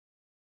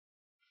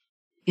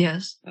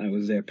 Yes. I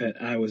was their pet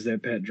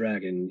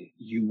dragon.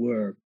 You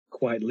were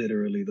quite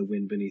literally the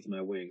wind beneath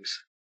my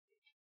wings.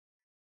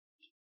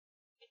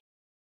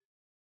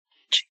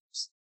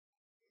 James.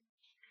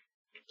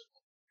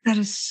 That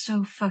is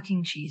so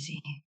fucking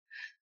cheesy.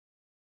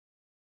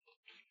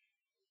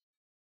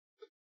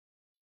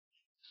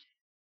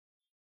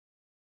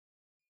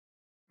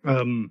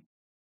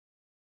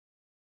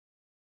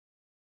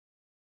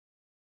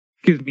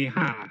 Excuse me,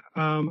 hi.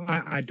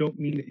 I don't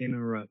mean to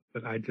interrupt,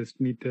 but I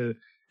just need to.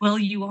 Well,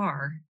 you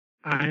are.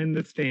 I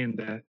understand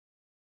that,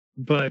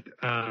 but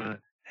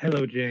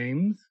hello,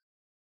 James.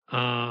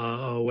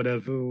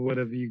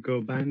 Whatever you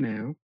go by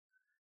now.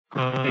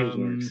 James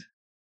works.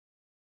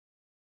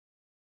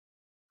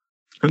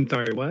 I'm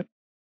sorry, what?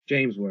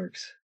 James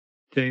works.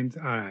 James,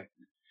 all right.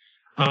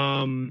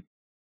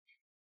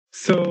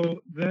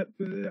 So that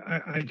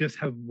I just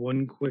have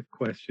one quick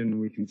question.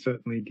 We can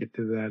certainly get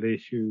to that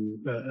issue,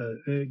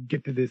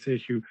 get to this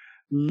issue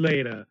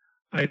later.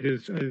 I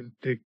just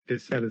to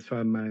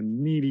satisfy my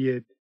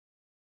immediate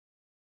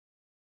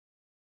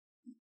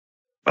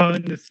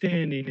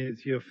understanding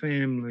is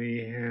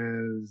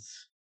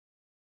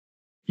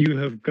you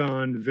have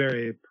gone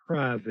very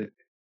private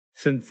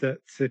since that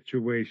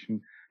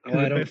situation. Oh,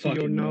 I don't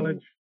fucking your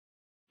knowledge.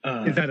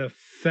 Know. Is that a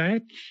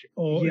fetch?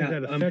 Or yeah, is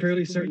that a I'm fetch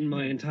fairly situation? certain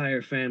my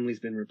entire family's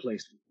been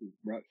replaced.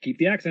 Keep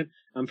the accent.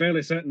 I'm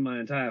fairly certain my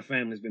entire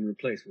family's been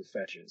replaced with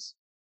fetches.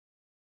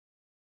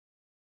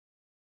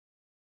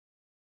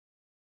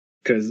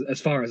 Because as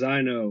far as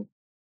I know,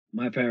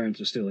 my parents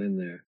are still in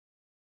there.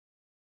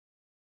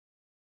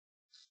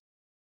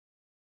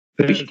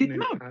 We should get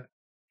them out.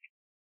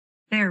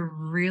 They're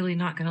really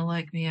not going to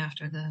like me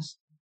after this.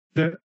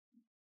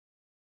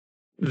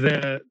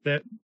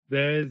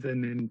 There's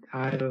an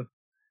entire.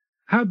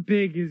 How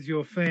big is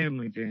your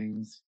family,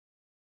 James?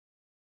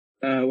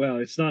 Well,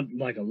 it's not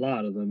like a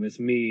lot of them. It's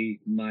me,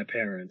 my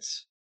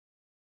parents.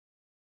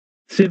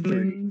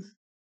 Siblings?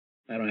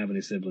 3. I don't have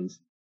any siblings.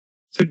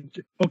 So,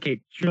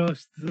 okay,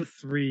 just the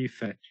 3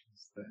 fetches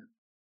then.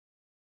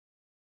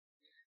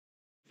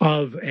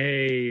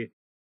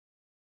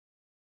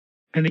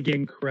 And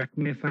again, correct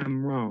me if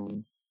I'm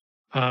wrong,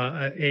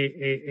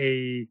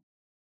 a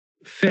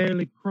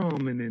fairly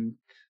prominent,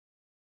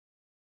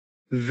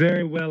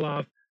 very well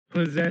off,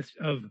 possessed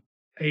of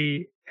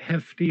a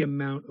hefty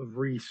amount of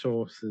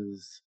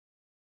resources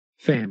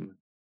family.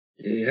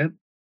 Yeah.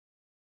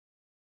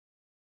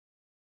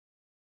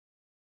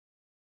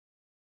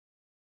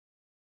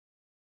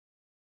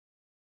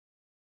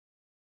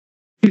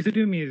 So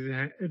do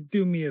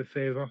me a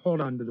favor,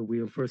 hold on to the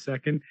wheel for a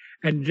second,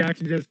 and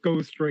Jackson just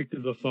goes straight to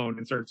the phone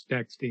and starts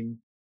texting.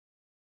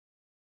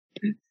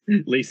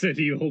 Lisa,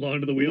 do you hold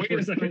on to the wheel for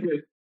a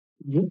second?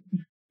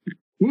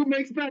 Who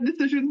makes bad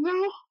decisions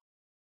now?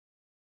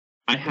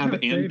 I have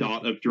an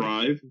dot of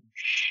drive.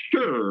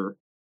 Sure.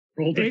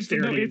 Roll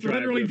dexterity. It's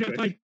literally just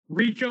like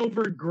reach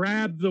over,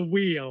 grab the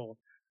wheel.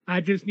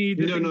 I just need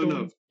to.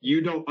 No.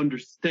 You don't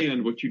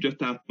understand what you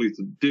just asked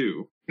Lisa to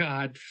do.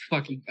 God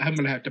fucking, I'm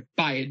gonna have to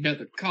buy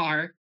another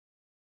car.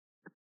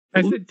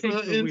 I said take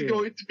Lisa the is wheel.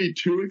 going to be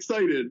too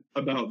excited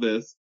about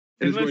this.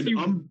 And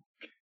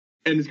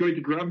is going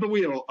to grab the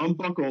wheel,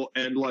 unbuckle,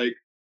 and like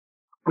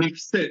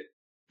sit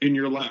in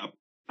your lap.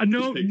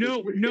 No.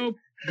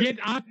 Get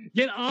up.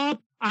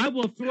 I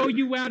will throw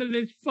you out of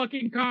this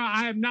fucking car.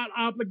 I am not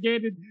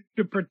obligated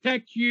to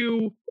protect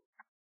you.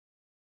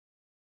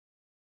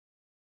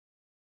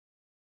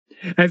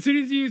 As soon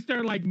as you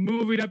start like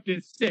moving up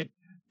to sit,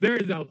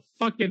 there's a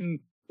fucking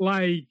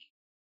like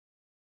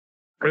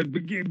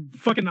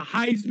fucking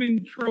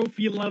Heisman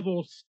Trophy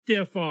level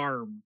stiff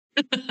arm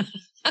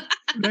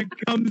that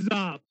comes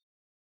up.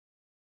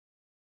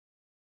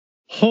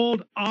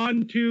 Hold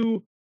on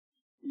to,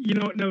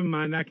 never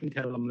mind. I can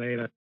tell them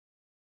later.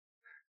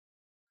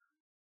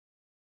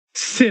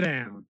 Sit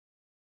down.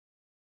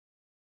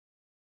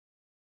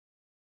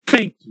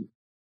 Thank you.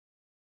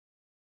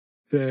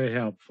 Very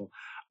helpful.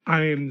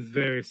 I am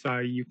very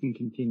sorry. You can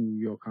continue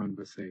your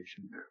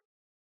conversation now.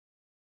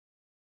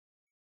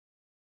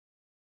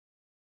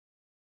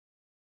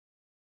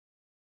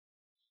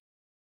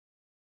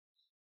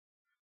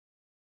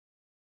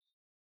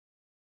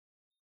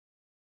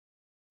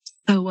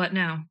 So what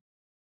now?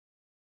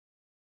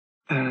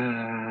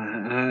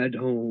 I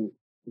don't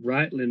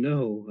rightly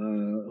know.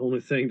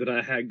 Only thing that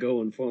I had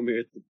going for me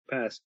at the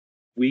past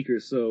week or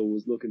so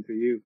was looking for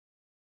you.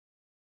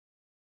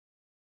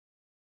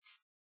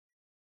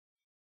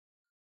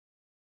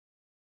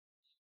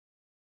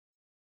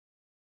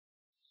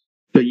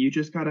 But you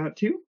just got out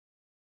too?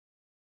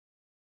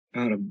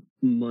 About a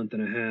month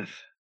and a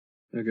half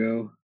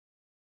ago.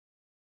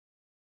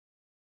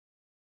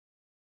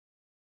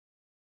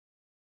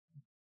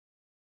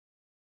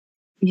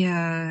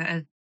 Yeah,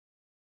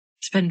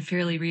 it's been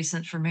fairly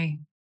recent for me.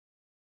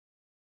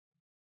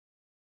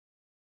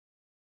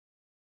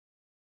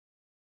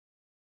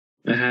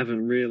 I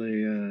haven't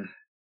really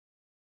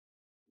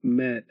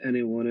met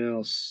anyone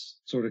else.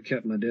 Sort of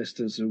kept my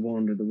distance and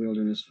wandered the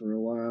wilderness for a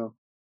while.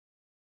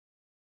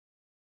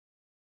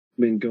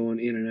 Been going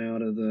in and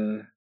out of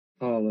the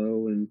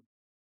hollow and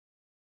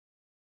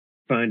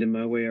finding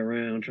my way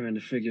around, trying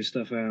to figure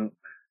stuff out.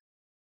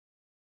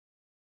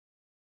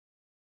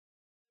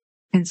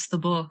 Hence the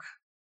book.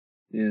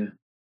 Yeah.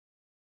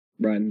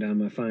 Writing down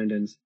my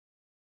findings.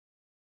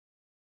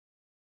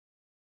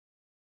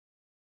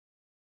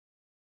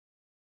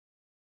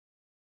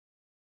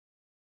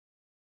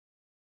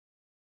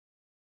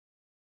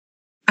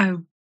 I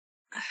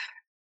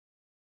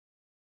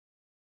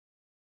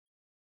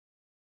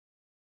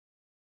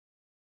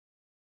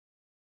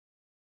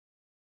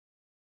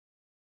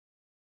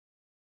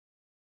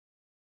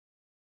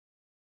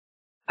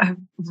I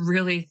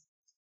really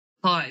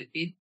thought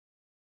it.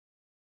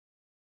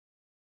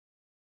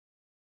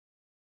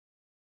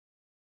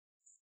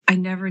 I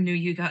never knew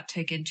you got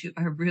taken to.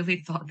 I really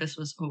thought this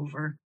was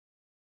over.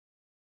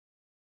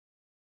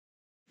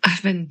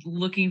 I've been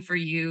looking for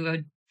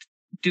you,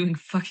 doing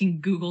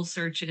fucking Google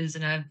searches,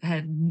 and I've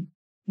had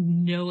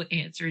no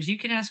answers. You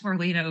can ask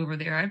Marlena over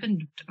there. I've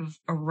been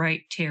a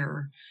right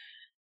terror.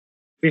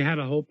 We had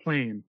a whole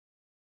plan.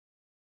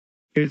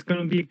 It's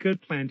going to be a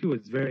good plan too.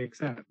 It's very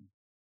exciting.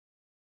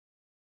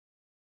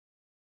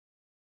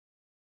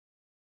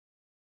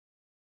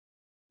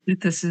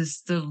 This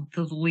is the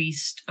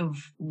least of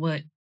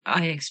what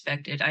I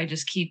expected. I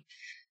just keep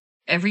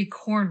every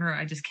corner.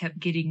 I just kept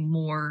getting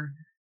more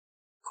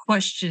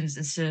questions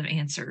instead of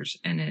answers,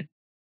 and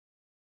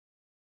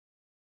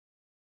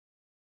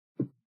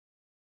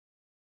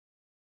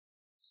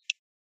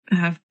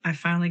I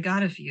finally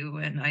got a few,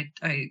 and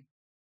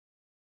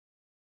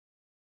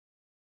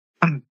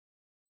I'm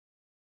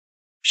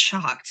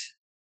shocked.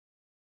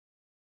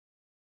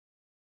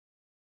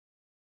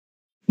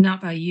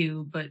 Not by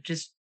you, but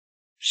just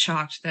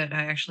shocked that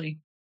I actually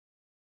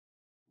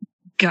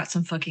got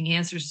some fucking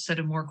answers instead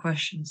of more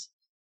questions.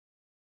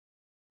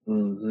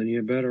 Well, then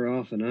you're better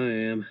off than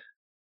I am.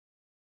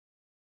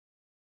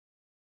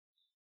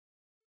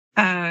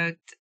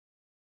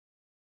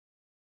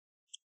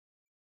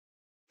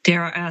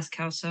 Dare I ask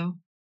how so?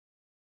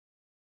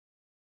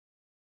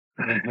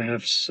 I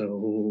have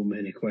so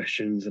many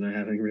questions, and I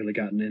haven't really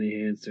gotten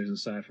any answers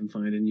aside from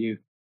finding you.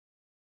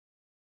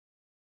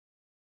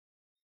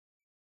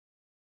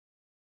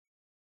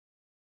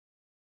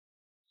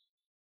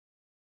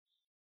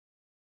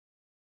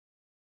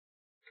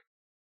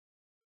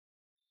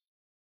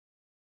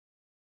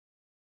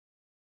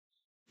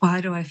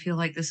 Why do I feel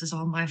like this is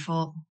all my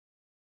fault?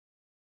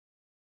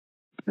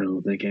 I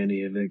don't think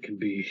any of it can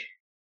be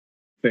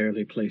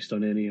fairly placed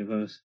on any of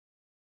us.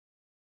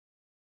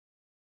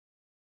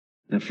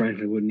 I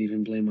frankly wouldn't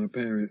even blame my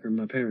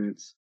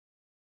parents.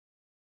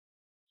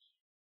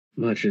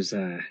 Much as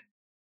I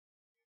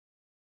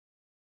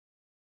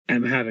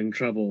am having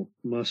trouble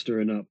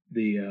mustering up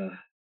the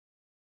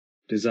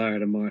desire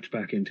to march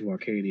back into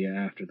Arcadia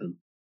after them.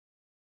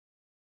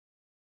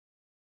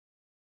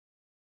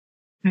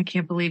 I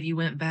can't believe you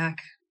went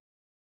back.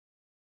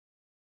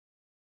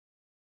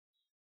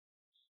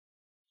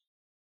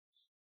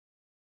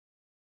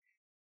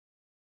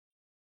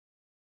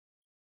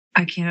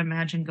 I can't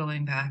imagine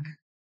going back.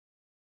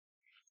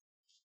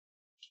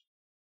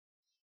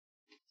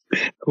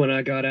 When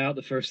I got out,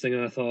 the first thing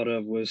I thought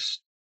of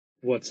was,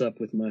 what's up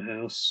with my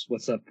house?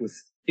 What's up with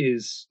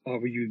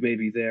are you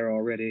maybe there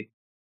already?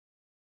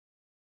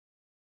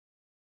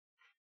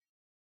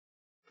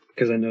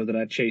 Because I know that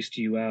I chased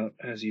you out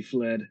as you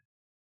fled.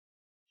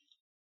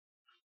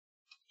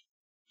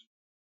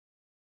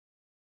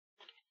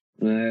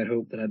 And I had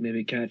hoped that I'd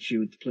maybe catch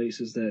you at the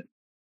places that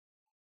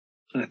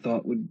I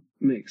thought would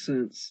make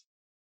sense.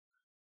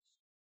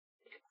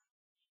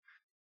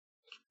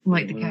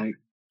 Like the When cat.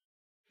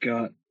 I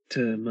got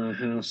to my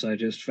house, I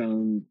just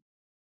found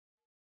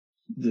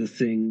the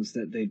things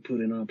that they'd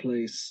put in our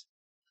place.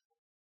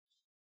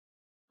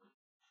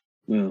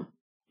 Well,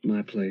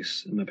 my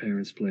place and my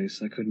parents'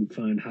 place. I couldn't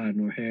find hide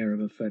nor hair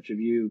of a fetch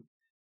of you,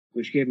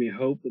 which gave me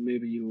hope that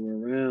maybe you were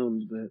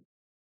around, but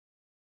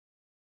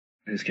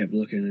I just kept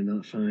looking and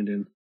not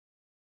finding.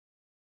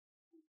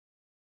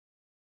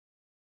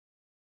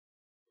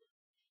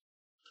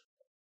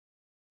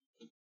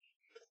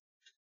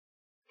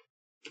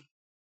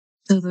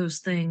 So those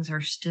things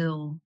are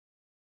still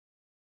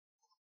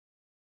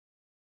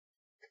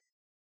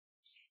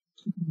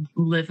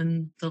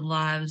living the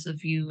lives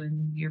of you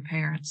and your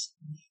parents.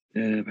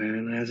 Yeah,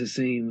 apparently, as it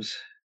seems.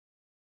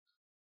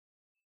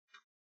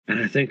 And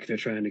I think they're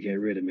trying to get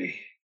rid of me.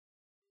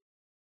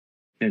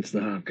 Hence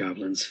the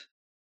hobgoblins.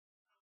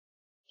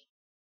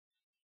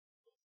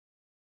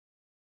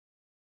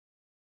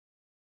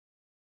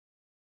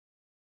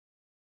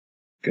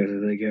 Because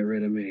if they get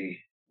rid of me,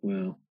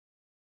 well,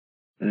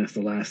 that's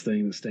the last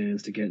thing that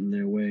stands to get in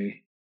their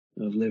way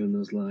of living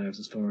those lives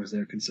as far as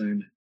they're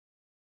concerned.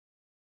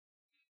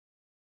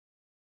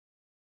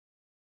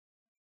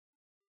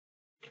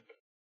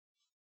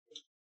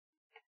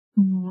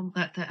 We'll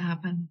let that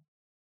happen.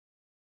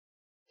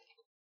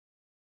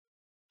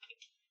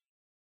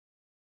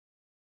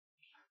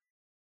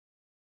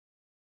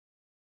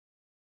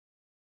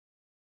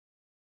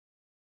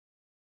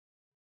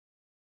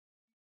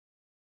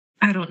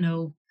 I don't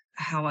know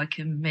how I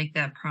can make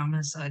that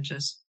promise.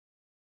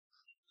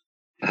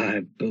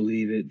 I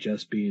believe it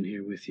just being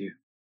here with you.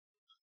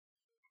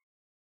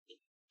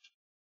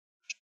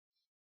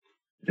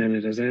 And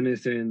if there's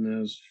anything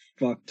those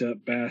fucked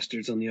up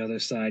bastards on the other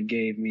side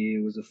gave me,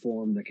 it was a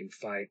form that can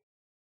fight.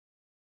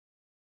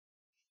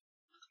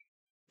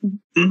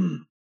 As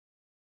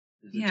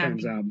it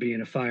turns out, being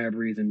a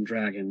fire-breathing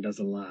dragon does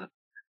a lot.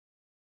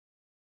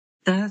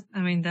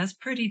 That's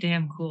pretty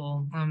damn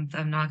cool. I'm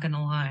not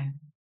gonna lie.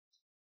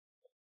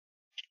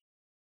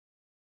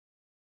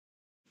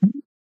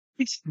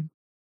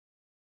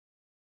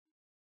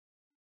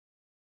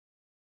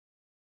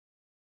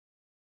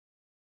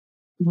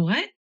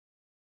 What?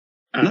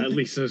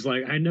 Lisa's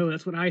like, I know,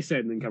 that's what I said,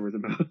 and then covers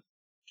them up.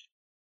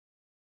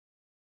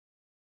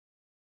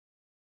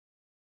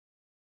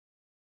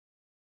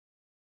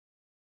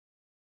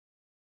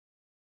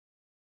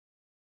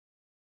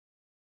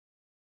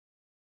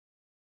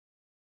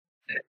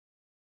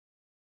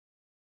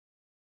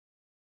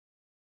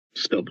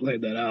 Still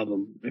played that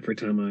album every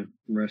time I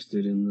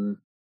rested in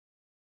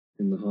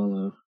the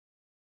hollow.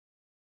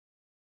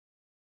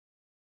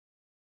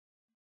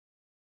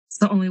 It's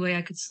the only way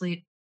I could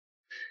sleep.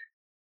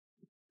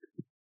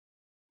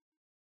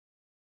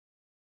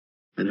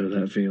 I know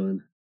that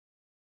feeling.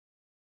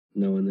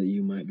 Knowing that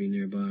you might be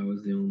nearby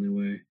was the only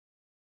way.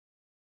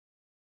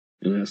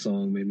 And that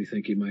song made me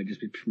think it might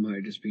just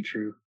be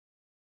true.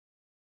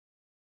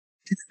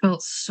 It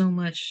felt so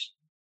much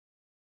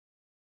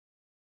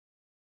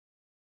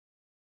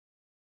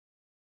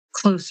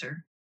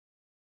closer.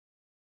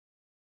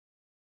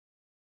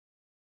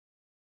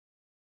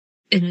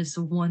 It is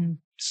the one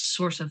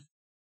source of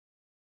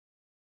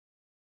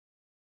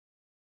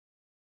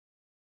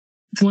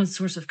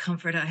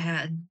comfort I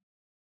had.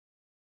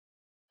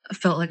 I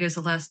felt like it was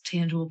the last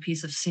tangible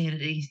piece of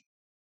sanity.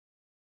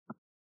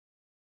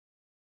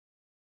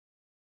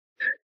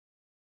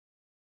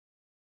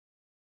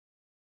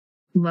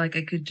 Like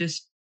I could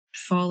just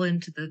fall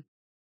into the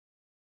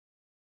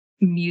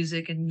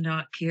music and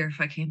not care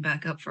if I came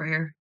back up for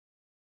air.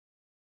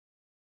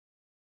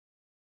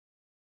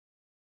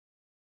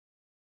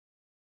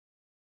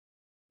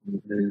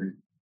 I'm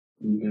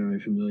very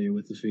familiar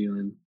with the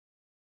feeling.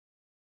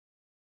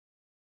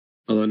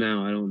 Although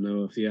now I don't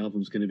know if the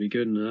album's going to be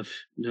good enough,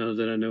 now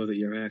that I know that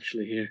you're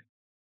actually here.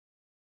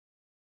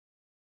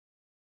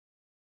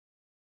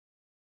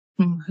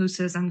 Who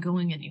says I'm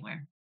going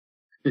anywhere?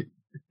 I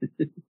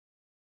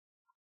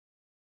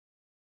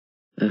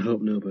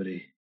hope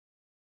nobody.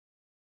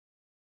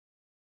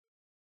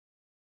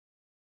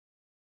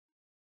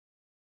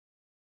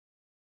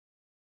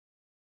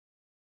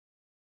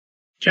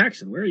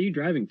 Jackson, where are you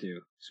driving to,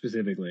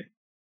 specifically?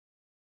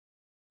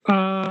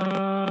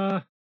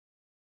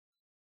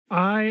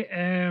 I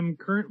am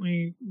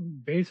currently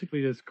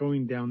basically just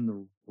going down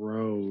the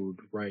road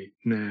right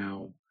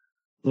now.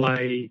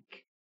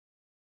 Like,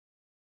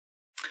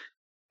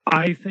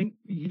 I think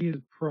he is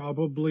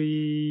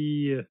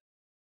probably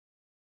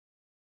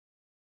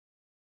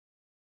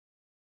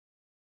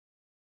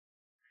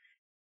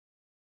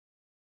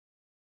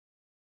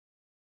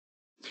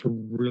it's a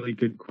really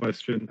good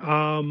question.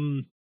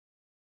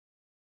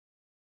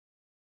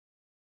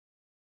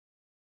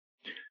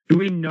 Do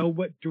we know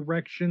what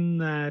direction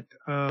that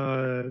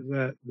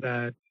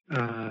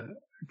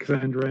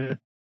Cassandra?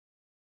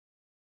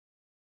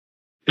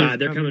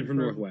 They're coming from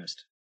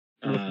northwest.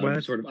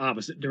 Northwest? Sort of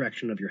opposite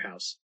direction of your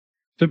house.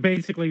 So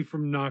basically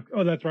from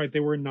Oh, that's right. They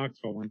were in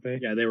Knoxville, weren't they?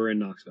 Yeah, they were in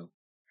Knoxville.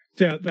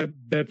 Yeah,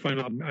 that's fine.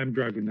 I'm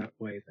driving that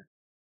way then.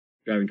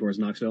 Driving towards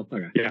Knoxville?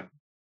 Okay. Yeah.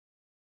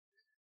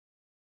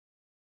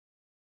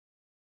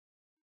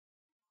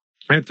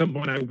 At some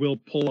point, I will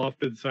pull off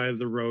to the side of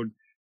the road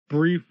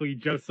briefly,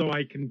 just so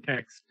I can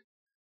text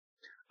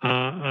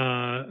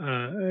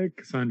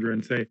Cassandra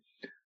and say,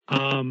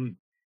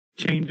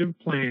 change of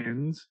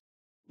plans.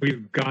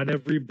 We've got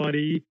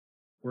everybody.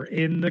 We're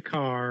in the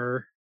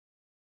car.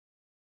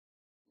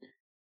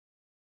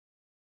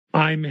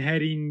 I'm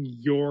heading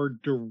your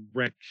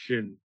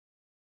direction.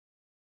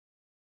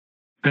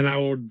 And I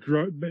will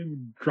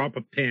drop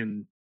a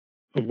pin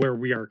of where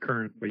we are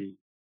currently.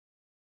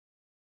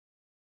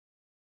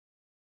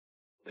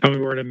 Tell me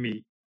where to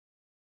meet.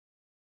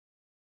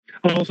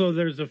 Also,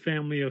 there's a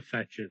family of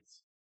fetches.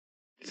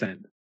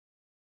 Send.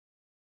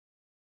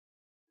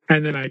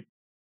 And then I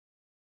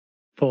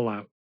pull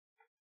out.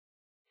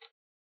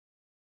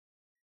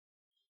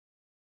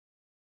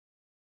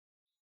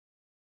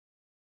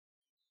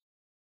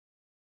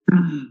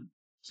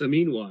 So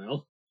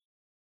meanwhile,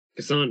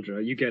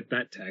 Cassandra, you get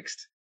that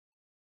text.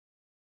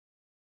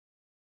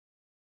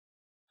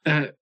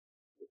 I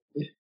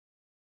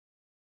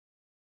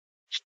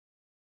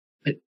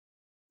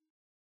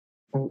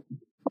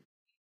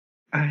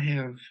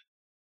have.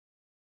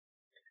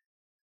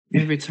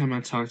 Every time I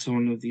talk to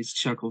one of these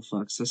chuckle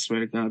fucks, I swear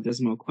to God,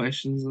 there's more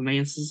questions than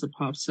answers that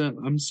pops up.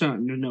 I'm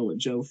starting to know what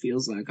Joe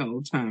feels like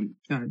all the time.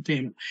 God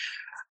damn it.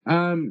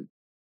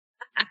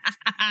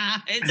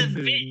 It's a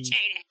bitch, ain't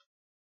it?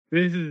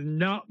 This is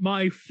not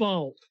my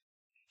fault.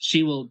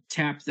 She will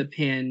tap the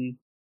pin,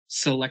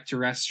 select a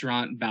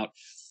restaurant about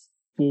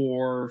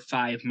 4 or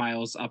 5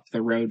 miles up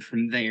the road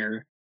from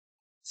there,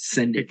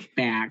 send it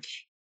back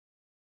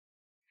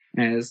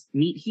as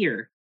meet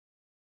here.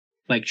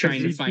 Like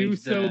trying to find do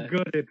so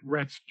good at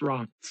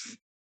restaurants.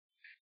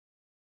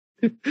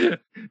 Maybe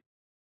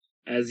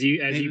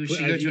we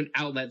should go to an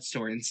outlet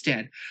store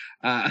instead.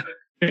 As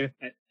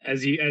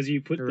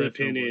you put the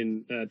pin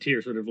in,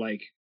 Tyr sort of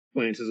like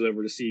glances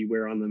over to see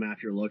where on the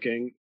map you're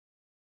looking.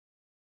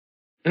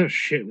 Oh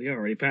shit, we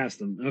already passed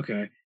them.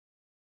 Okay.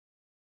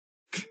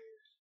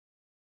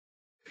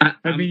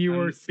 I mean, you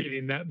were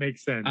speeding. That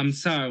makes sense. I'm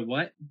sorry.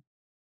 What?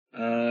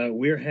 I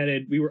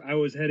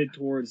was headed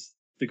towards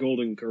the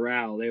Golden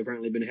Corral. They've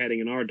apparently been heading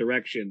in our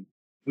direction.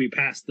 We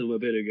passed them a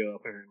bit ago,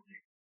 apparently.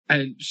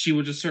 And she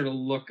will just sort of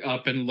look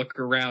up and look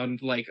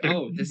around, like,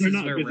 "Oh, this is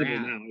where we're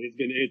at." Now.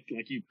 It's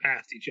like you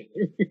passed each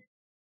other.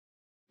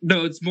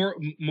 No, it's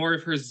more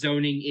of her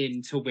zoning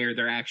in to where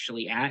they're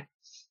actually at.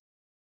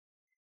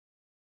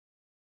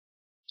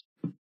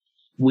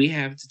 We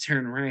have to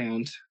turn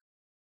around.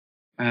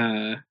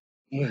 Yeah,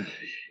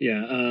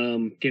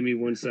 give me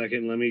 1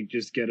 second. Let me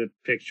just get a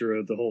picture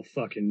of the whole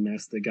fucking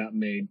mess that got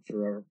made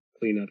for our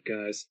cleanup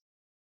guys.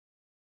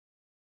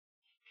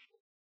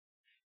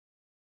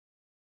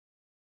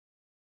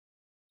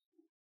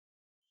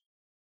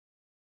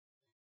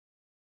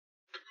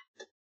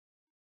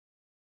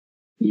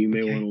 You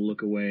may want to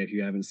look away if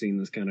you haven't seen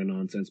this kind of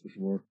nonsense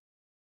before.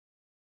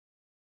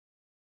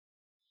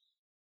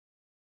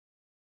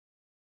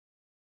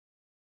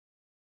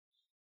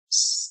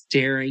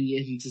 Staring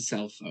into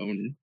cell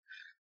phone.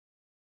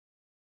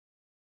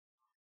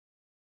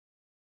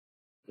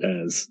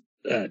 As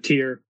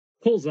Tyr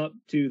pulls up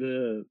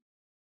to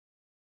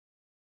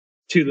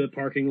the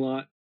parking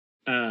lot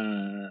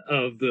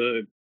of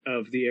the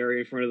area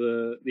in front of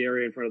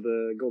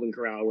the Golden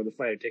Corral where the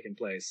fight had taken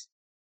place.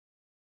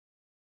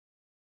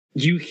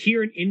 You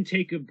hear an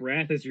intake of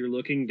breath as you're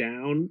looking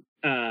down,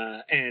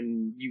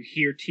 and you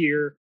hear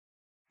Tyr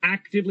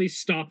actively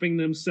stopping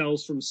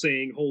themselves from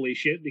saying "holy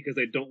shit" because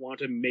they don't want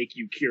to make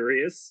you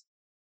curious.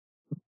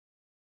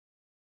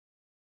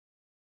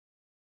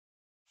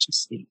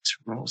 Just need to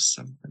roll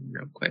something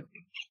real quick.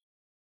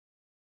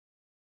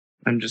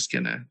 I'm just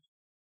gonna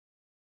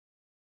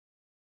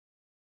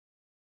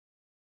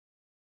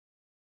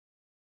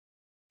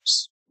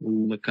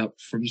look up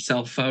from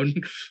cell phone.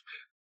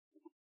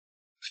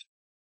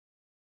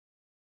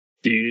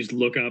 Do you just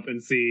look up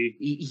and see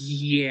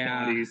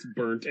bodies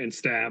burnt and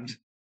stabbed?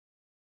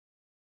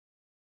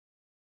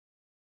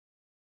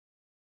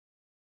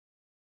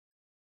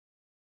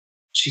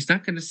 She's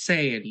not going to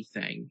say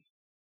anything.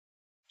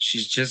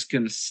 She's just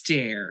going to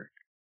stare.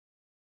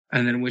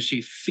 And then when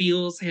she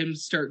feels him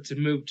start to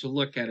move to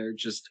look at her,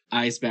 just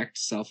eyes back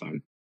to cell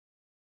phone.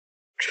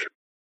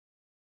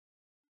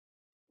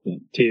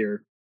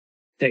 Tyr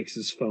takes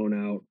his phone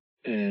out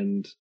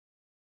and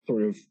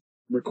sort of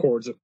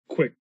records a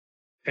quick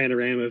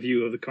panorama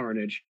view of the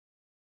carnage,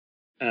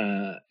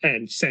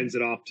 and sends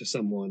it off to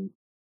someone,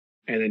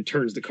 and then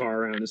turns the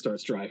car around and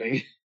starts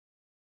driving.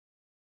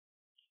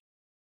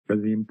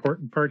 But the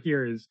important part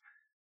here is,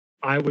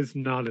 I was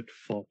not at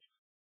fault.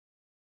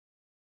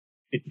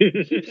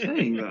 Keep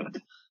saying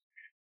that.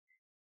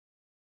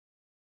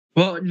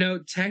 Well, no,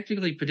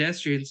 technically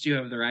pedestrians do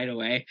have the right of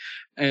way.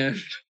 And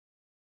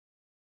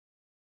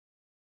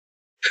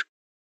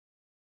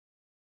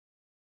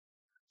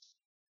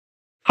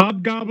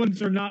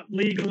hobgoblins are not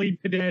legally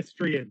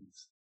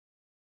pedestrians.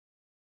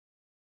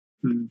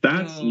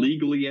 That's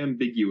legally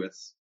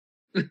ambiguous.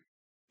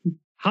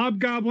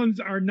 Hobgoblins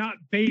are not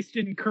based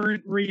in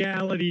current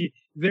reality,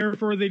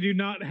 therefore they do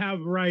not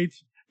have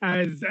rights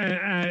as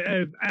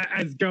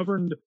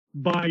governed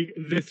by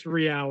this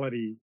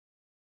reality.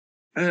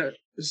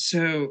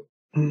 So,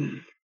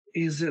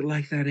 is it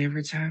like that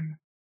every time?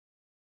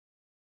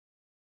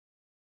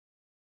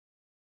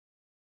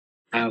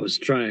 I was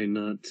trying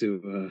not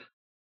to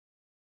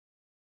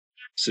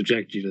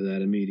subject you to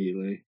that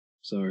immediately.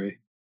 Sorry.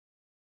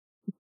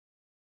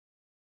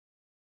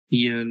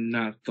 You're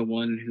not the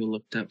one who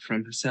looked up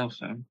from her cell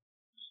phone.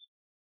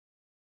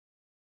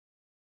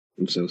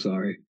 I'm so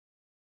sorry.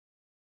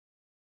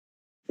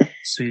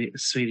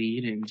 Sweetie,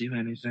 you didn't do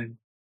anything.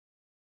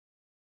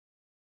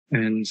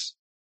 And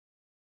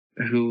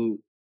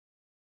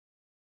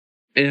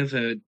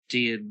whoever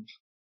did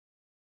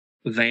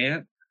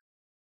that,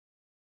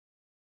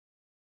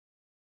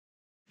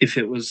 if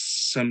it was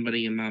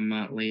somebody in my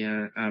motley,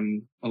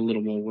 I'm a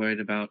little more worried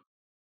about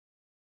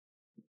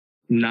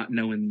not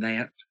knowing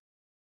that.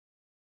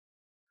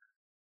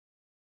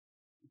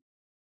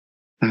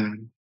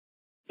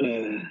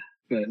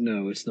 But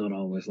no, it's not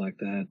always like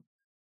that.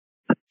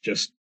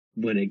 Just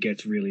when it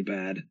gets really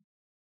bad.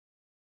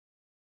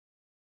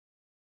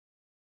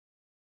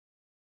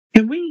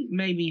 Can we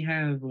maybe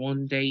have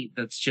one date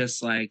that's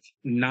just like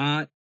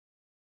not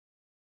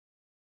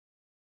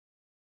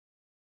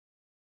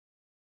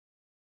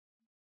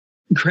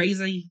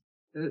crazy?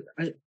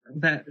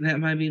 That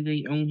might be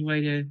the only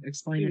way to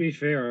explain To it. be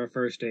fair, our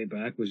first day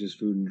back was just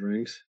food and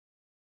drinks.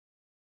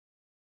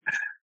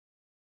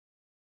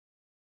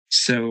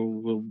 So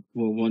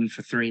we're 1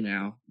 for 3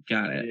 now.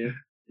 Got it. Yeah.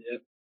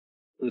 Yep.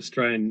 Let's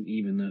try and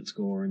even that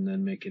score and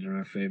then make it in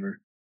our favor.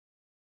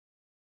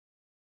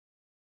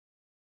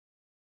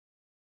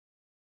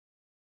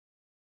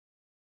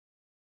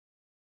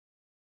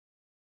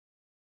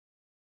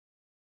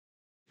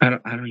 I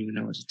don't even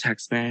know what to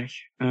text back.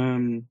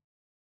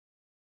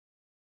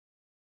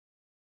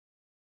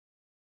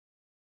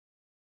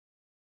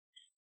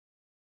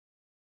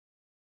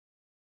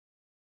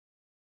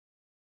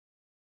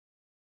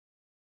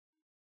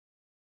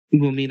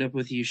 We'll meet up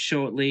with you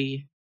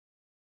shortly.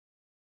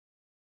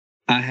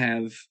 I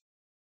have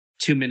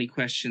too many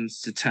questions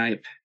to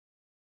type.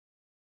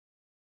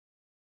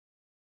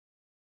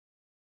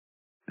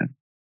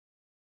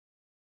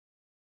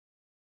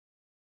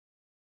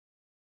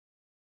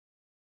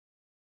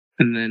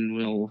 And then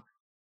we'll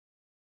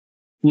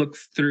look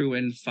through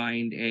and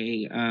find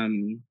a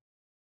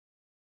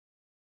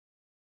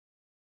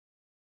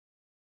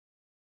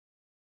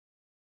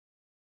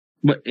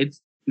but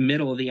it's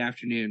middle of the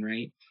afternoon,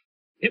 right?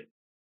 Yep.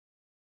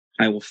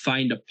 I will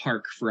find a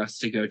park for us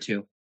to go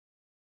to.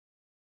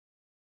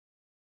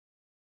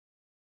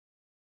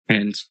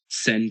 And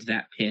send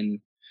that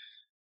pin.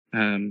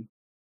 And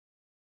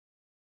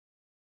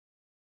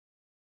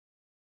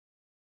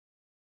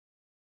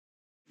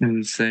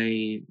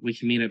say we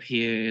can meet up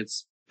here,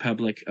 it's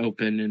public,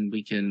 open, and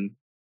we can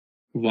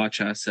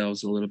watch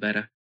ourselves a little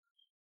better.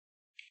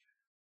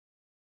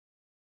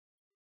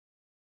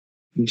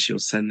 And she'll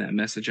send that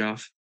message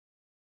off.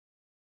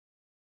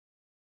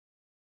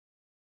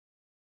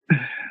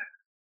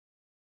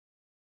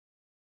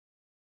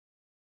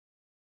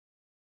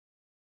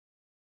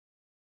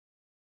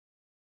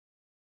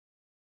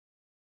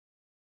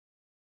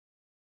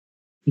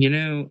 You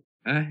know,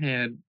 I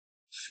had,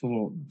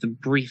 for the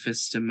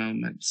briefest of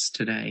moments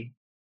today,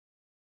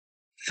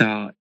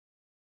 thought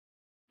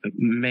that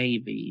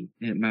maybe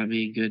it might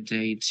be a good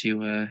day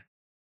to,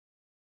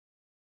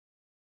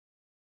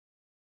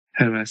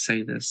 how do I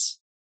say this?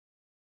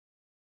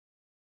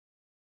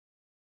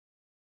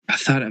 I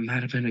thought it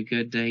might have been a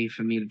good day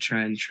for me to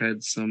try and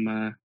tread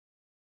some,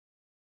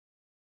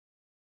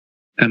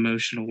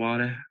 emotional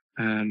water.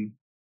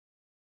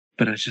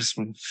 But I just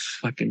want to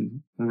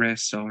fucking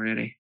rest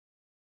already.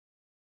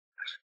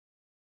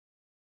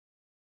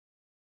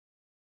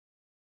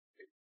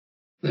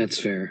 That's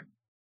fair.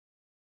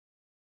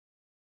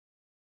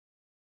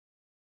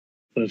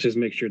 Let's just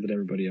make sure that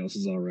everybody else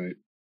is all right.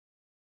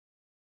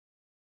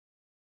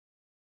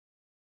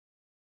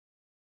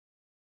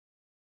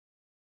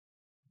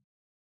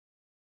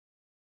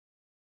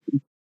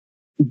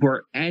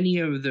 Were any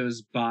of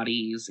those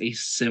bodies a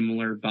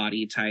similar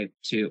body type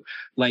to,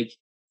 like,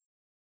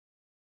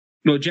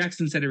 well,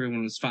 Jackson said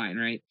everyone was fine,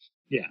 right?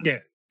 Yeah. Yeah.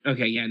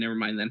 Okay, yeah, never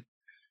mind then.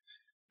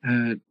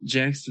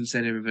 Jackson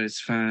said everybody's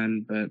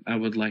fine, but I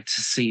would like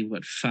to see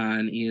what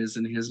fine is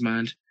in his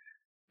mind.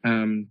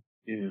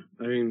 Yeah.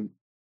 I mean,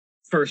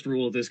 first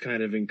rule of this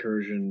kind of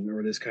incursion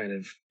or this kind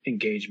of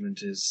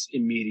engagement is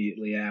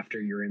immediately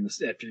after you're in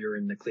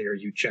the clear,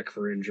 you check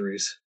for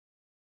injuries,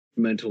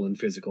 mental and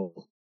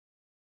physical.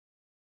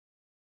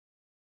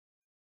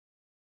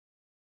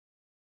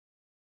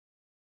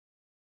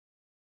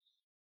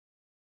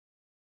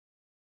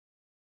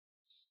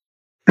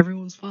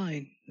 Everyone's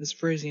fine. This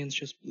Frisian's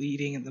just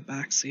bleeding in the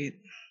back seat.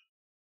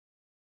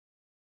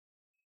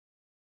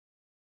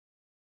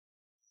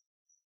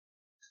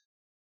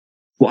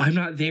 Well, I'm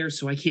not there,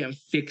 so I can't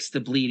fix the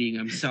bleeding.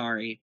 I'm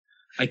sorry.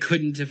 I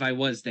couldn't if I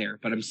was there,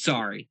 but I'm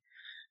sorry.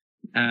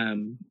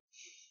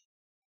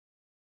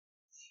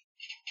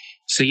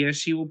 So yeah,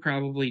 she will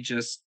probably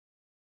just,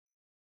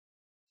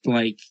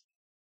 like,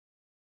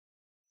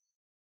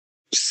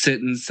 sit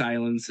in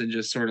silence and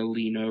just sort of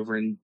lean over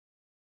and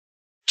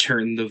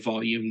turn the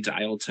volume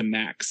dial to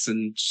max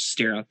and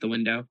stare out the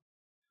window.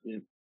 Yeah.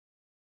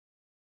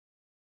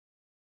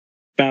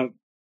 About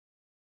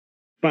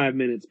 5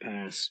 minutes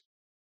pass,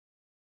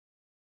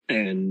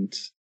 and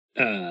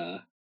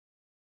Tyr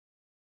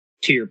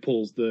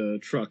pulls the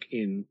truck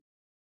in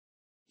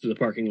to the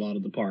parking lot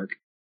of the park,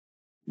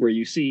 where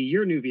you see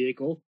your new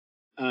vehicle.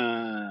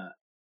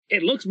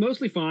 It looks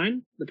mostly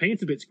fine. The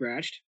paint's a bit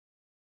scratched.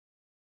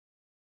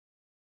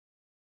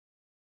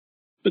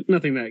 but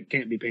nothing that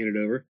can't be painted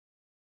over.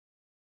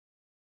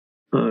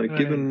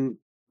 Given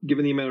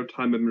the amount of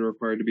time I've been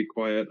required to be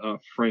quiet,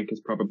 Frank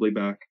is probably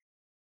back.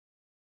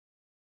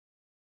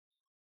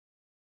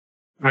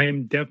 I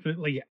am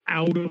definitely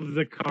out of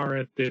the car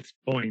at this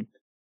point.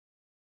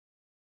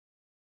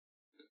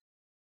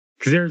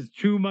 Because there's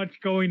too much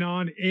going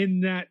on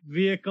in that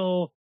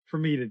vehicle for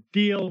me to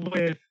deal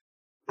with.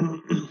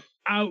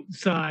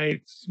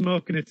 Outside,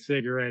 smoking a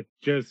cigarette,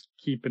 just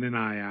keeping an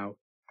eye out.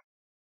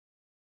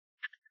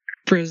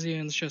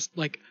 Frisian's just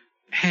like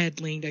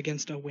head leaned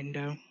against a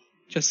window,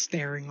 just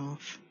staring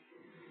off.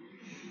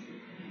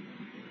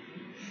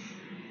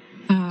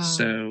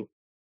 So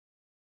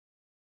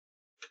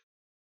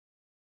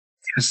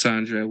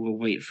Cassandra will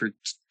wait for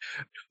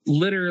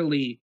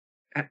literally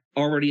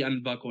already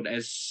unbuckled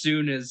as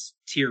soon as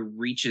Tyr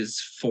reaches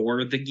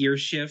for the gear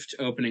shift,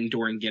 opening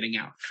door and getting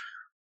out.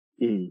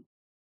 Mm.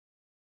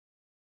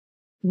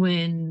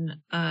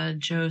 When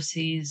Joe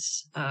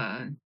sees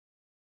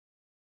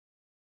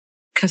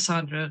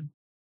Cassandra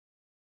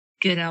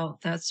get out,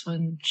 that's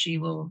when she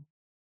will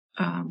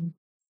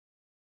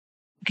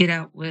get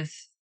out with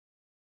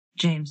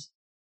James.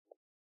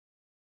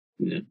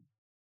 Yeah.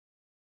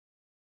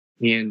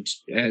 And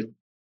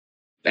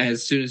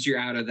as soon as you're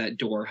out of that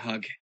door,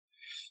 hug.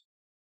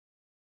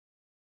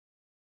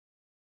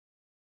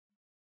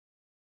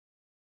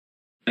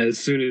 As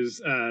soon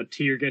as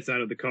Tyr gets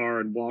out of the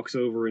car and walks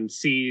over and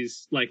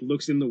sees, like,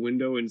 looks in the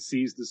window and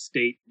sees the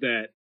state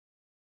that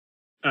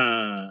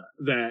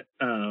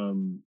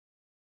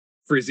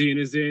Frisian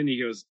is in, he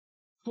goes,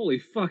 "Holy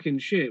fucking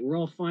shit, we're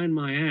all fine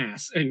my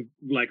ass," and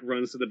like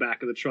runs to the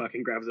back of the truck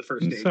and grabs the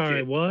first aid Sorry,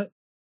 kit. what?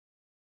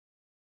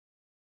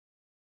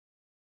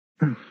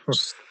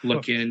 Just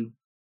look in.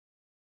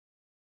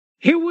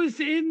 He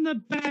was in the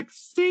back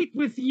seat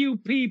with you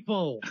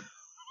people.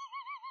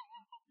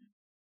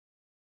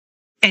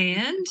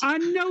 And I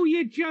know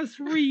you just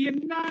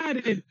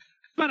reunited,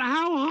 but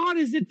how hard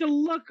is it to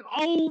look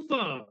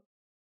over?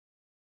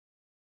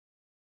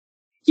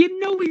 You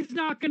know he's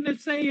not going to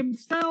say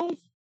himself.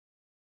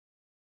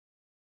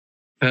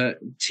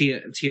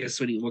 Tia,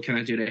 sweetie, what can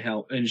I do to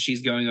help? And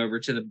she's going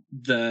over to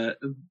the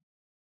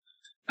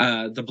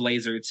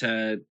Blazer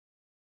to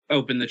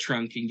open the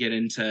trunk and get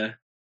into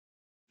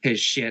his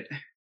shit.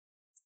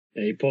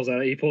 Yeah, he pulls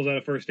out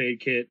a first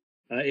aid kit.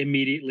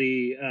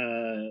 Immediately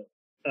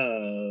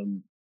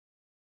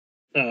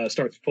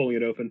starts pulling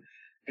it open.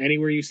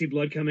 Anywhere you see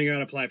blood coming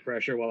out, apply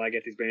pressure while I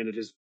get these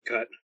bandages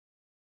cut.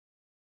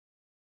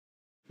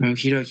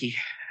 Okie dokie.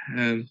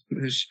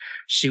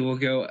 She will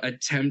go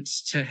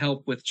attempt to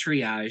help with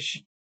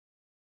triage.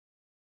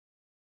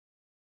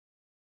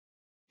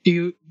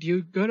 Do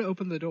you go to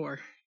open the door?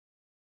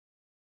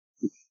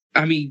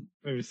 I mean,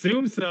 I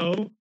assume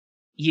so.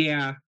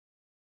 yeah.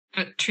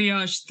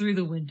 triage through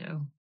the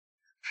window.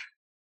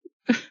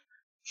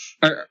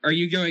 Are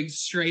you going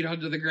straight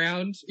onto the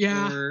ground?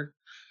 Yeah. Or,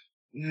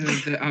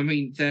 I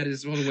mean, that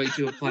is one way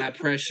to apply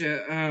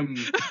pressure.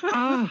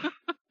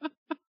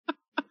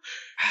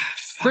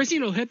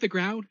 Frisian will hit the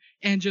ground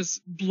and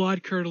just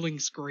blood-curdling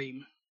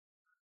scream.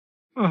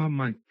 Oh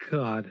my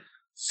god.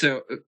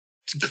 So,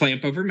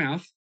 clamp over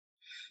mouth.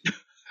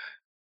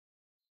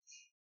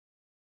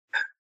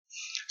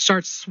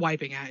 Starts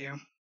swiping at you.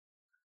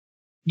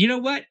 You know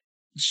what?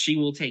 She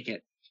will take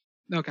it.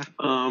 Okay.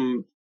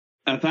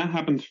 As that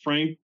happens,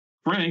 Frank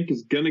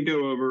is gonna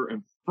go over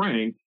and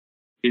Frank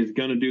is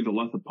gonna do the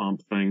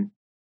lethopomp thing.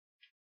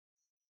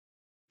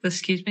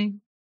 Excuse me?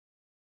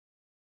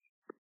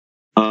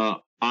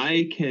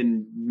 I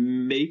can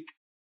make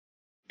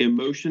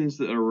emotions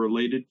that are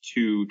related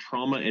to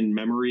trauma and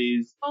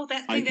memories. Oh,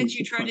 that thing that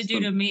you tried to do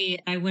to me,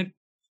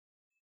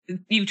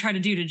 you tried to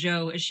do to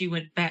Joe as she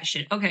went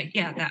batshit. Okay,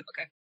 yeah, that,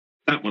 okay.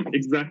 That one,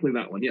 exactly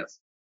that one, yes.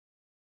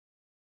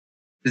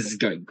 This is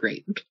going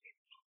great.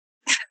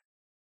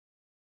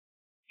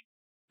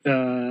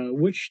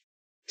 Which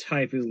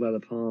type is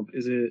lethopomp?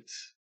 Is it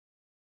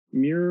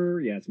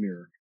mirror? Yeah, it's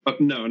mirror.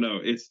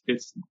 No, it's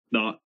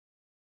not.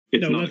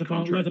 It's not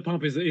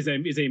lethopomp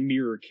is a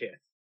mirror kit.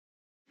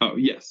 Oh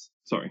yes,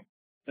 sorry.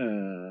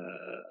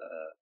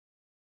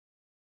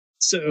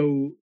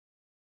 So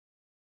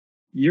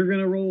you're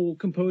gonna roll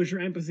composure,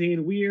 empathy,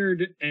 and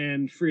weird,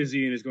 and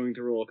Frisian is going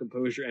to roll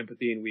composure,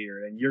 empathy, and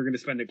weird, and you're gonna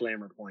spend a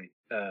glamour point,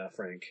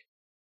 Frank.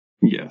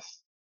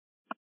 Yes.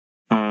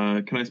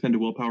 Can I spend a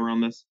willpower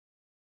on this?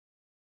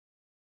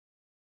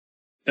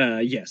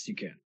 Yes, you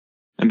can.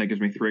 And that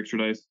gives me 3 extra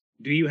dice.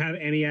 Do you have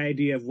any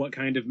idea of what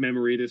kind of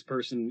memory this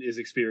person is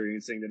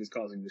experiencing that is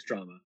causing this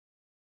trauma?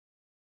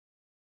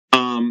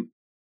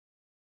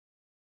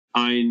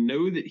 I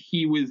know that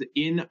he was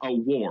in a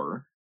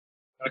war.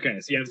 Okay,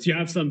 so you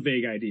have some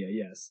vague idea,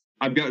 yes.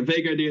 I've got a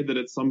vague idea that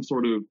it's some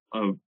sort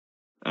of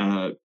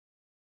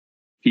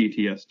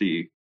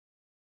PTSD.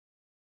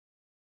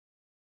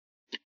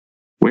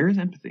 Where is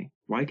empathy?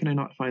 Why can I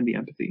not find the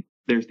empathy?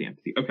 There's the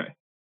empathy. Okay.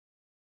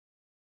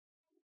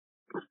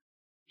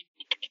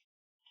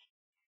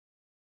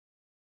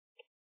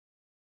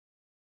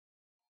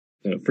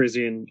 So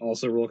Frisian,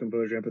 also roll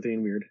composure, empathy,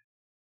 and weird.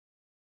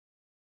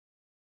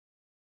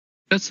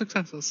 That's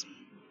successes.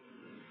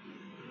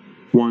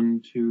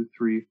 1, 2,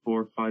 3,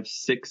 4, 5,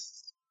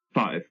 6,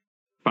 5.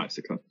 5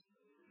 successes.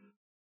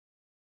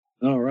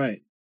 All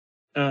right.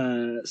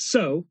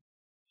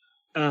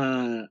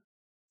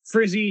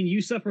 Frizzine,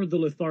 you suffered the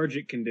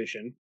lethargic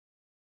condition.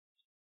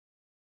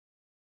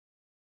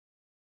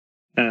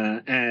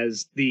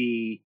 As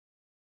the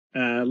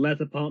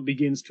Lethapomp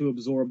begins to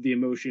absorb the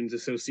emotions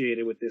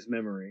associated with this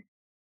memory.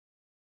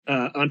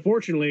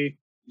 Unfortunately,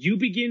 you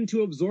begin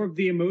to absorb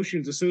the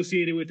emotions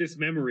associated with this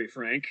memory,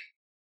 Frank.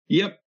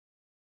 Yep.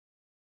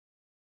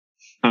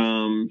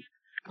 I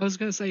was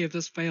gonna say, if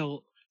this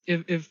fail,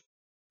 if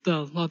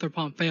the leather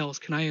pump fails,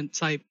 can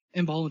I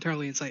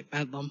involuntarily incite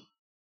bedlam?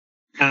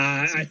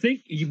 I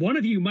think one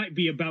of you might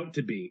be about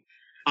to be.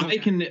 I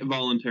can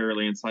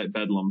voluntarily incite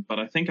bedlam, but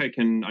I think I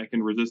can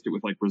resist it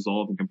with like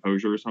resolve and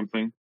composure or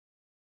something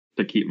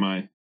to keep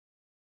my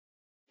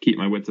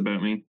wits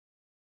about me.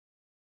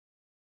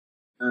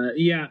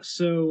 Yeah.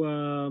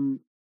 So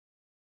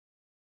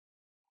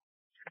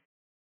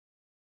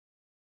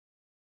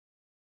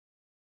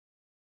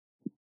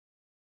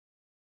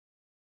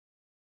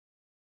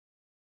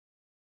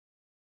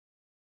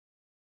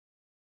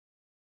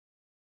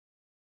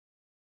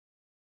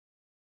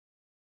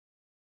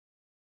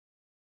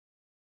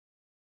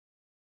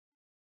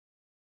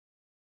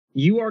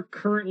you are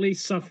currently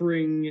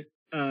suffering.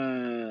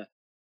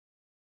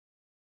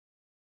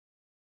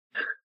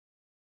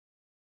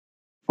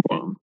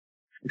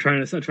 I'm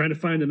trying to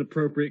find an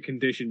appropriate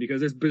condition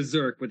because there's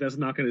berserk, but that's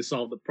not going to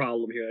solve the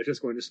problem here. That's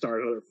just going to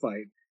start another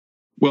fight.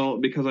 Well,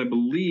 because I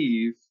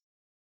believe,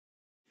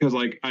 because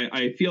like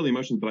I feel the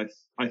emotions, but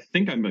I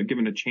think I'm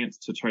given a chance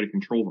to try to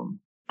control them,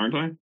 aren't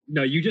I?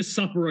 No, you just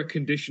suffer a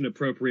condition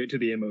appropriate to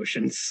the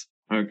emotions.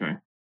 Okay.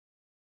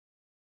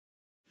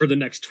 For the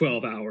next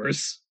 12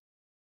 hours.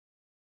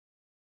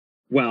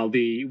 While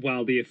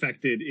the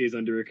affected is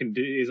under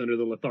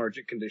the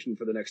lethargic condition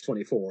for the next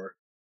 24.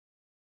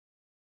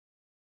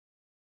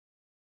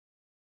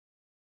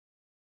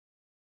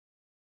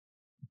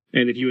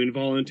 And if you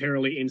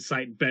involuntarily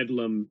incite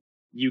bedlam,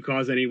 you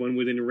cause anyone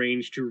within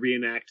range to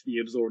reenact the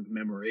absorbed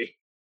memory.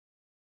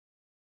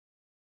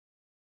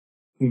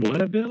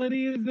 What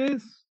ability is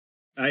this?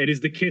 It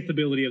is the Kith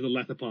ability of the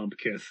Lethapomp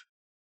Kith.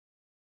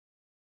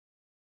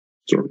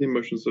 Absorb the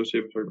emotions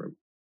associated with memory.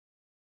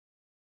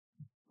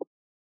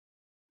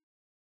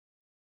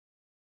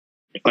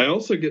 I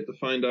also get to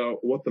find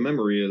out what the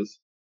memory is.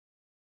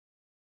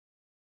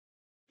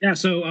 Yeah,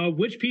 so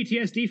which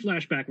PTSD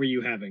flashback were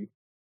you having?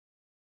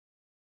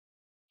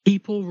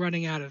 People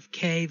running out of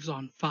caves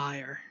on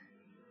fire.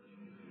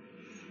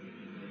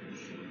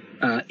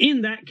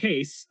 In that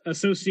case,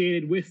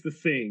 associated with the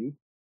thing,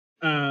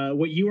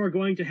 what you are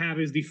going to have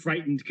is the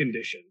frightened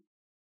condition.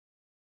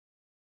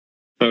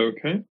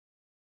 Okay.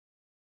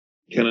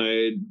 Can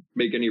I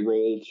make any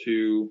roll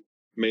to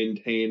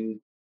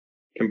maintain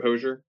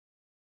composure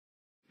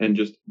and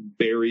just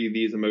bury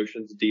these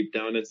emotions deep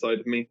down inside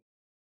of me?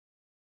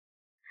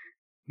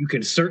 You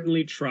can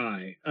certainly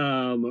try.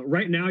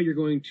 Right now, you're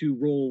going to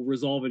roll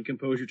resolve and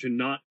composure to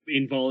not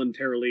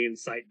involuntarily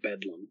incite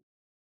bedlam.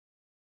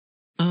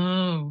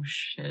 Oh,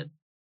 shit.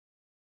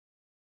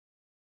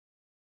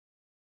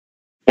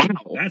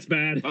 Wow, that's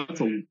bad.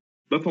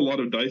 That's a lot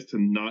of dice to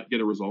not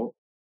get a result.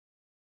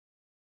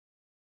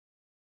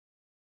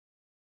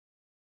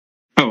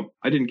 Oh,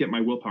 I didn't get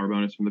my willpower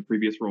bonus from the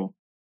previous roll.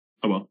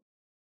 Oh well.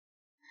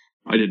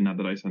 I didn't have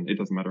the dice in. It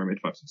doesn't matter. I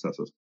made 5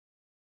 successes.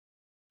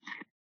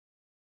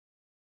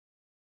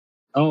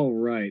 All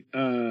right.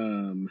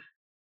 Oh,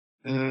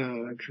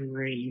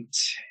 great.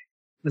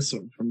 This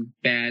went from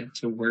bad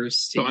to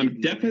worse. So I'm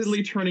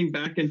definitely turning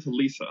back into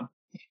Lisa.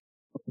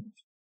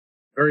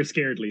 Very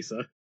scared,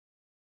 Lisa.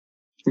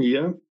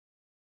 Yeah.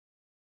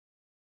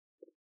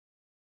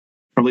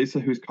 Or Lisa,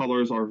 whose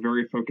colors are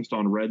very focused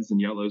on reds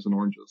and yellows and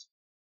oranges.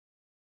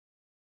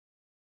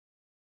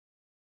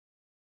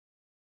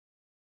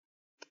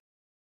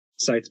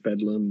 Cites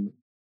bedlam.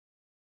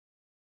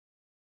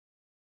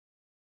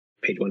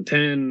 Page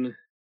 110.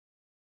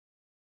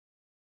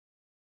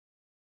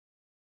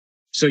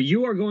 So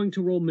you are going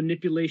to roll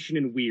manipulation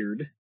and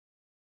weird.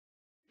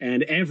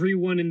 And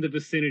everyone in the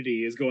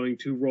vicinity is going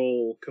to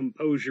roll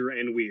composure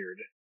and weird.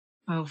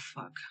 Oh,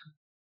 fuck.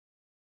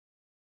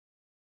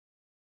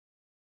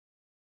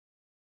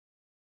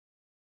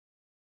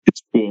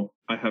 It's cool.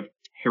 I have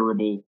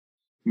terrible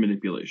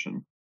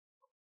manipulation.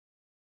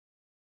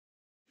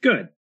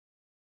 Good.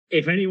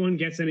 If anyone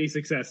gets any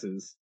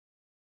successes.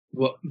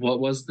 What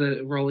was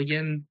the roll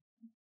again?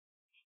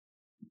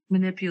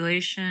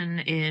 Manipulation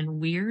in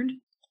weird?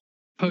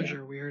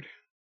 Composure weird.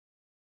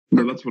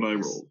 No, that's what I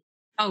rolled.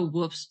 Oh,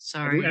 whoops.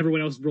 Sorry.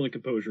 Everyone else is rolling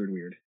composure and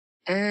weird.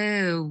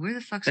 Oh, where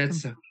the fuck's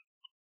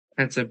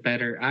That's a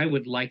better. I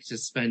would like to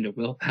spend a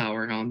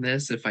willpower on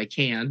this if I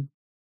can.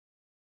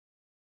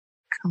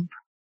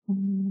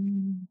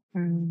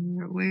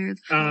 Where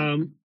the fuck?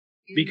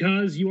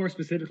 Because you are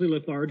specifically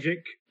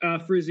lethargic,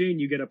 Frizzine,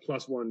 you get a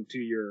 +1 to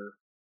your.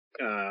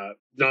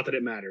 Not that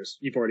it matters.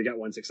 You've already got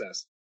 1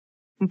 success.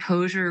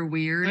 Composure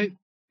weird.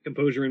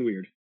 Composure and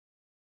weird.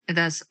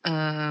 That's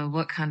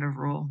what kind of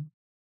roll?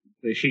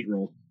 The sheet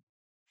roll.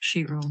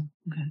 Sheet roll.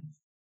 Okay.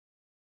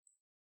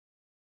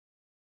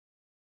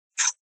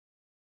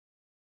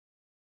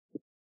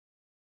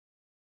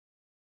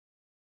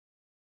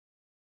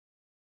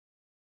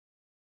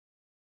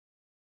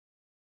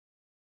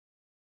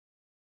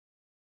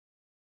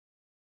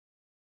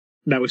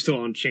 That was still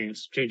on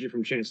chance. Change it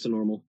from chance to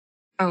normal.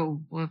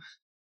 Oh, whoops.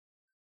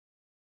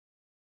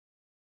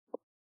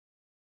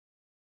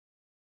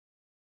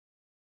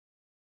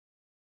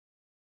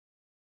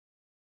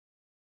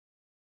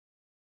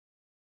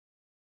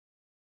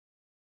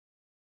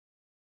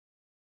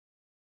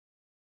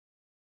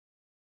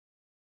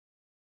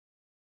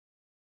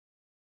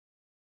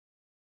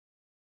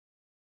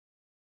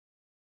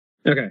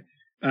 Okay.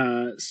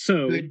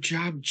 So Good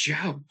job,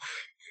 Joe.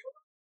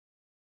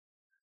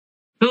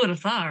 Who would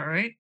have thought,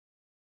 right?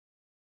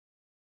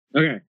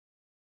 okay.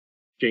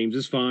 James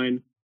is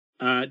fine.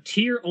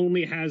 Tyr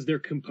only has their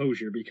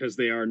composure because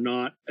they are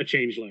not a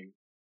changeling.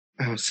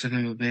 Oh, son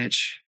of a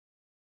bitch.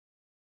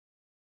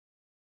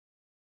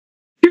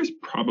 Here's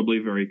probably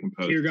very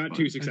composed. Tyr it's got fine.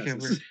 2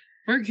 successes.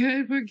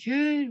 Okay, we're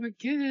good. We're good. We're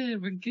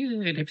good. We're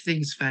good.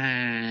 Everything's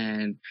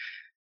fine.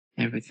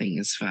 Everything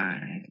is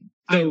fine.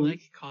 I So-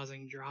 like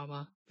causing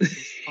drama. This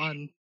is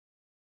fun.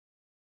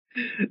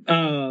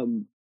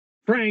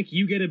 Frank,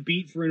 you get a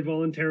beat for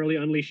involuntarily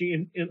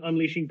unleashing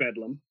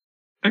Bedlam.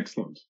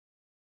 Excellent.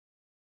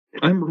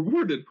 I'm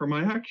rewarded for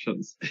my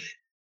actions.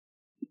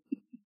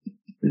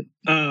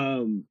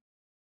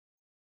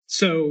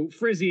 So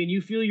Frizzy, and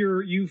you feel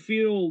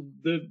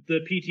the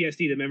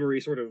PTSD, the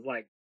memory sort of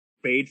like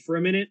fade for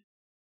a minute.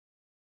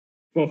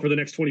 Well, for the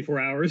next 24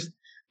 hours.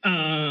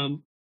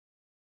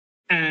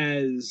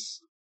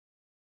 As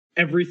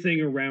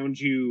everything around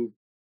you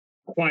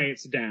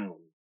quiets down.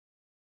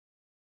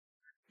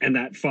 And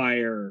that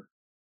fire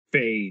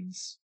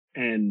fades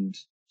and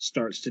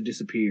starts to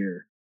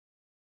disappear.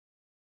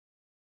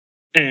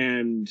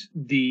 And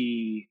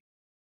the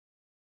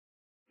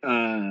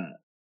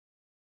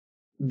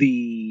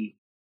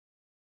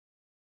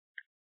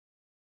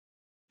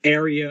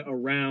area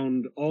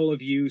around all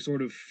of you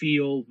sort of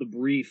feel the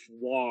brief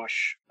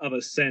wash of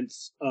a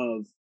sense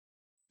of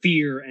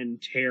fear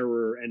and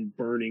terror and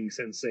burning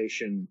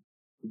sensation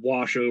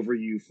wash over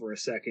you for a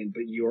second,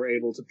 but you're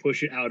able to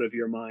push it out of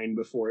your mind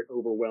before it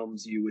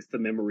overwhelms you with the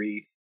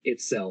memory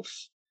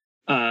itself.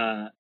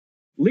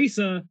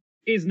 Lisa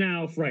is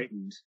now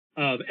frightened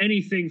of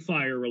anything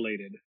fire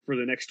related for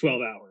the next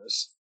 12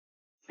 hours.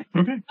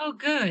 Okay. Oh,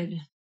 good.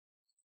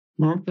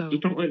 Well, So-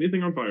 just don't light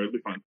anything on fire. It'll be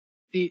fine.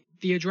 The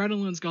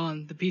adrenaline's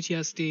gone, the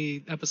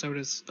PTSD episode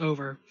is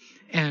over,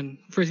 and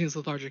Frizzy is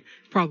lethargic.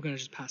 He's probably gonna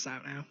just pass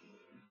out now.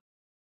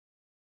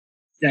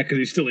 Yeah, because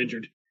he's still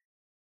injured.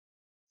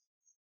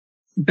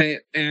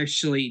 That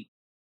actually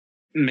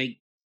made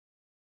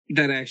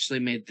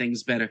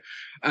things better.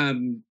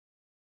 And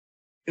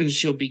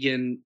she'll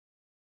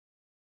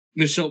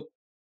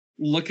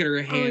look at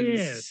her hands,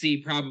 yeah.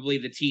 see probably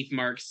the teeth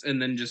marks,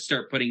 and then just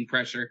start putting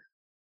pressure.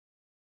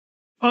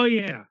 Oh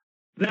yeah,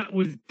 that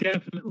was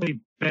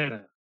definitely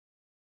better.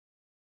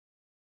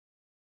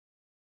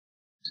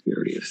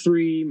 Security of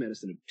 3,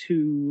 medicine of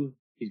 2.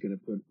 He's going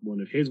to put one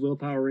of his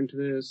willpower into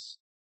this.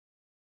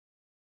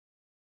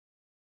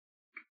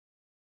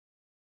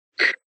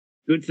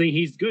 Good thing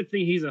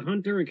he's a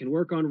hunter and can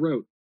work on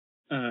rote.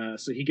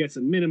 So he gets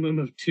a minimum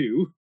of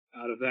 2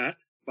 out of that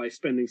by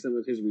spending some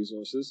of his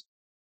resources,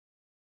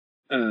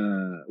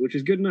 which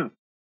is good enough.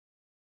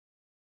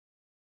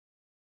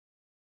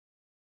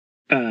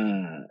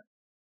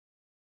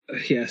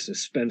 He has to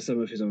spend some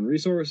of his own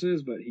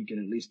resources, but he can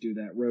at least do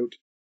that rote.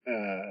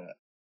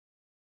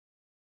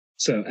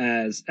 So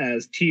as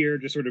Tyr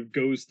just sort of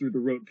goes through the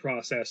rote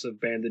process of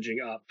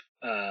bandaging up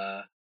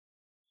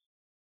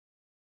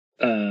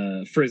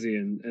Frizzy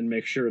and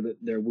make sure that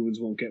their wounds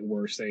won't get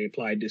worse, they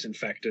apply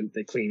disinfectant,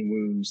 they clean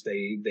wounds,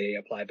 they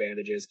apply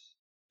bandages.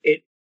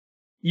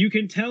 You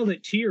can tell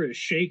that Tyr is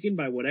shaken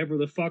by whatever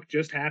the fuck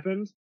just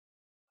happened.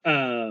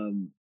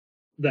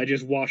 That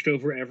just washed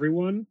over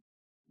everyone,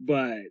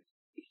 but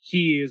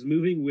he is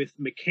moving with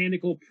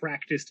mechanical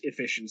practiced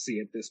efficiency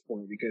at this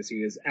point because he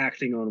is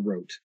acting on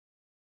rote.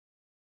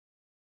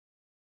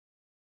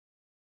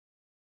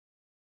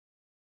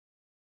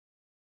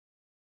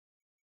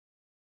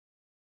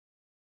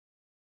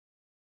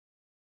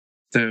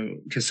 So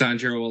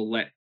Cassandra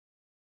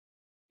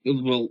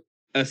will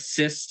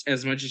assist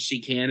as much as she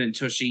can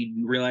until she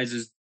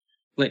realizes,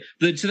 like,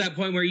 to that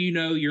point where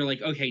you're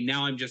like, okay,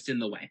 now I'm just in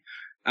the way.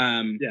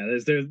 Yeah,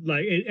 there's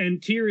like,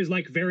 and Tyr is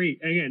like very,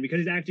 again, because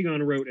he's acting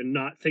on rote and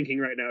not thinking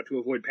right now to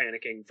avoid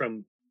panicking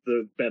from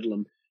the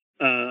bedlam.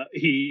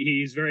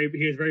 He is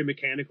very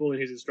mechanical in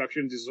his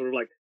instructions. He's sort of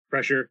like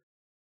pressure,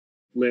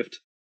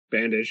 lift,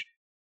 bandage,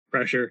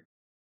 pressure,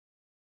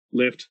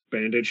 lift,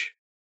 bandage.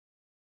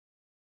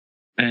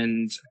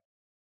 And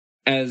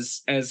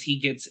as he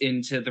gets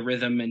into the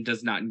rhythm and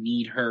does not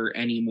need her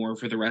anymore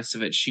for the rest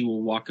of it, she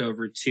will walk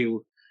over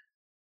to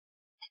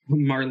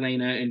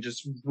Marlena and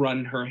just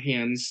run her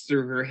hands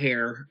through her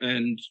hair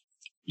and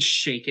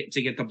shake it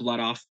to get the blood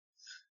off.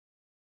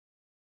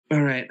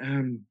 All right.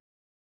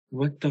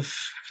 What the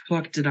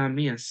fuck did I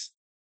miss?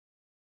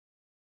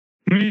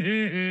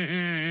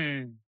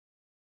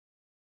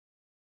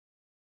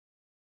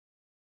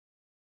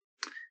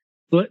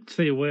 Let's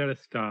see where to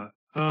start.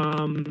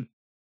 Can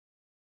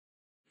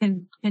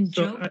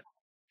So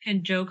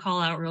Joe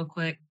call out real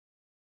quick?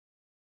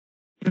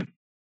 'Cause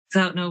I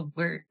don't know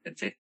where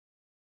it's it.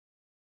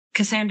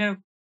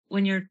 Cassandra,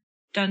 when you're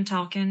done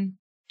talking,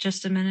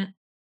 just a minute.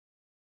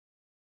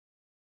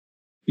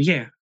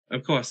 Yeah,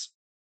 of course.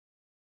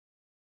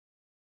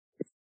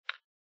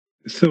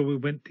 So we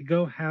went to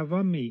go have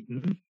our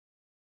meeting.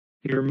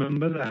 You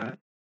remember that?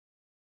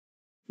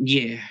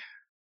 Yeah.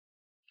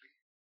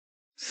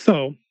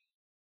 So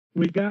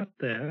we got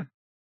there.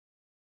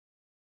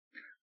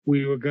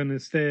 We were gonna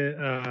stay.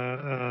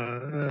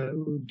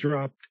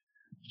 Dropped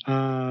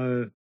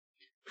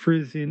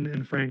Frisian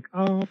and Frank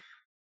off,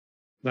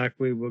 like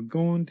we were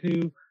going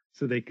to,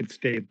 so they could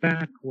stay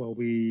back while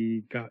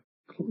we got,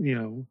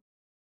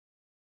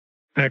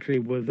 actually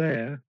were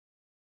there.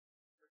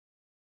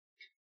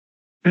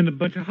 And a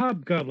bunch of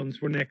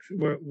hobgoblins were at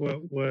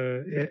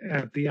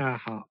the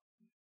IHOP.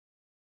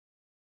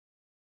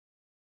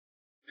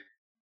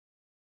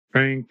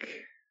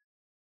 Frank,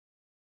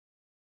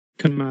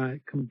 to my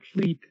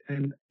complete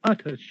and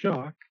utter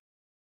shock,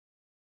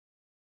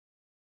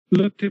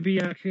 looked to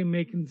be actually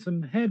making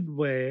some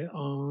headway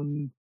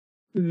on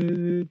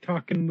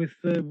talking with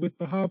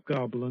the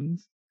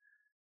hobgoblins.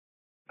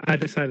 I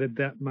decided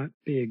that might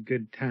be a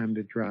good time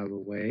to drive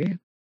away.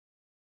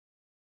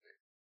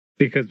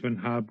 Because when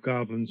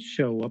hobgoblins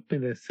show up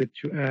in at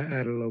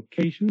a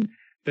location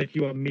that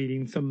you are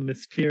meeting some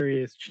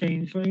mysterious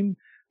changeling,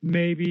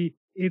 maybe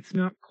it's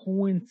not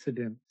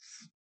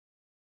coincidence.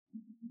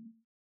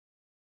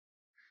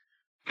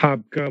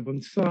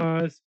 Hobgoblins saw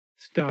us,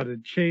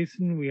 started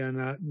chasing. We are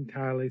not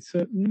entirely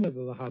certain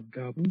whether the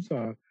hobgoblins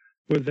were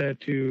there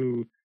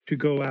to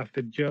go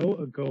after Joe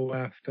or go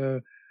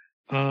after.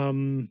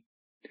 Well,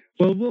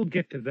 we'll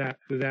get to that.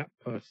 Who that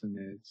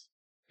person is.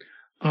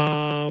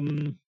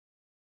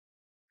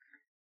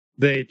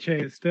 They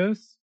chased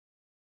us.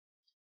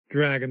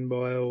 Dragon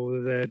Boy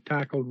over there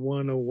tackled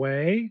one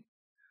away.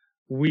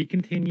 We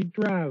continued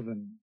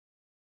driving.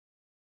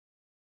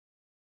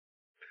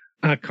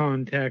 I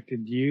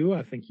contacted you.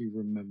 I think you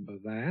remember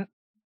that.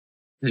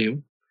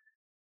 You?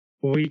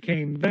 We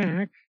came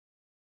back.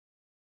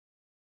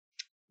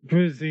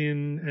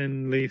 Brizzian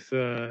and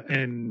Lisa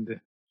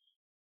and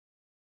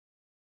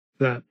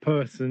that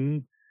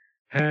person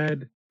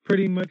had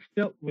pretty much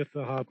dealt with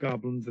the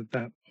hobgoblins at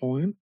that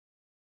point.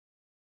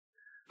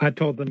 I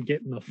told them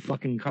get in the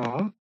fucking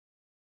car.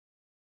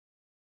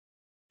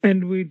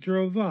 And we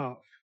drove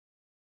off.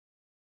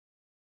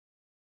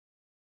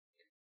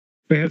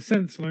 We have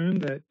since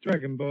learned that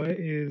Dragon Boy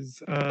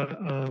is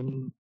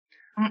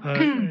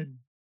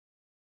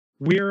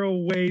we're a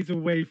ways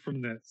away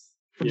from this,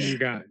 from you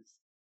guys.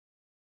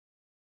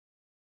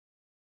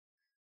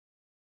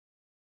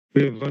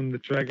 We have learned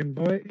that Dragon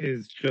Boy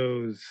is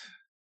Joe's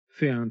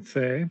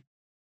fiance.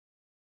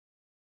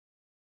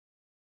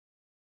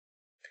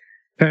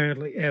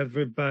 Apparently,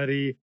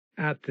 everybody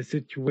at the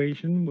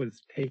situation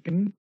was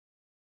taken,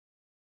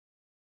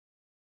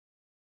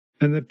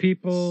 and the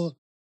people,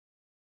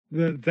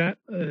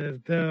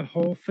 the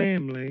whole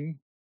family,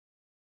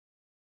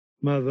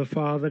 mother,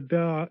 father,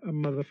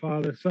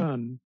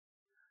 son,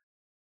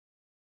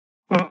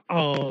 are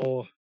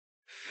all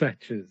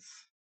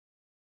fetches.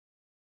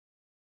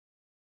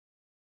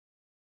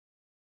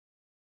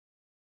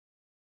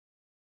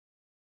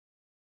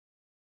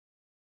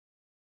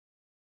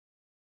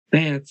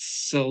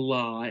 That's a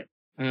lot.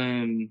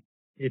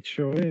 It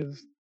sure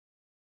is.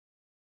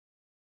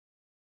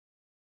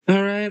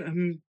 All right,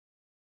 I'm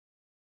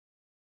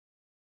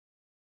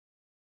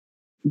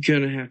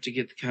gonna have to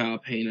get the car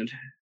painted.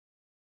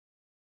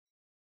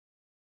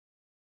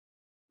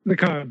 The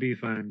car would be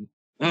fine.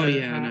 Oh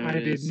yeah, I know I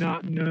it did is.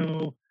 not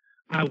know.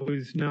 I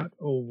was not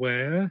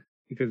aware,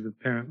 because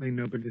apparently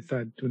nobody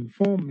decided to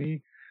inform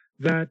me,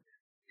 that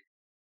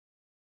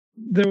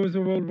there was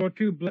a World War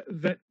II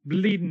vet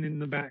bleeding in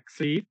the back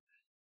seat.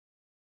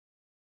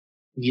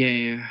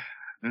 Yeah.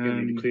 You're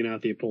gonna need to clean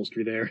out the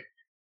upholstery there.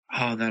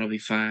 Oh, that'll be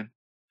fine.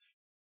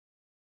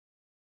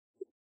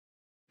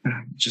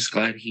 I'm just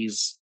glad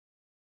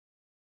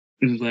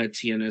I'm glad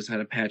Tia knows how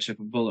to patch up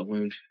a bullet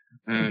wound.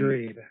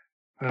 Agreed.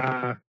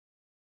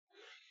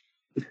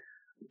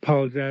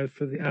 Apologize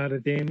for the out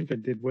of damage. I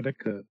did what I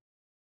could.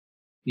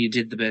 You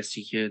did the best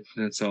you could.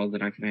 That's all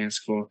that I can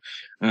ask for.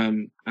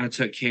 I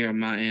took care of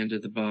my end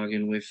of the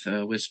bargain with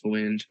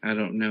Whisperwind. I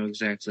don't know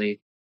exactly.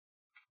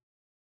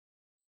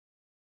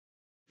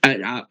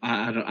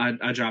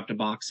 I dropped a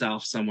box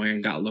off somewhere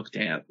and got looked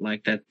at.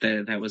 Like that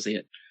was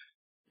it.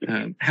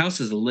 House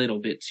is a little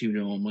bit too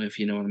normal, if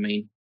you know what I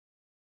mean.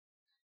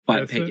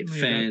 White picket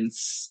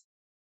fence,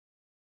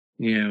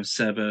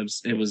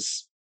 suburbs. It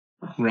was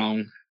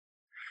wrong.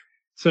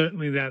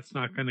 Certainly, that's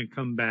not going to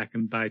come back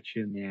and bite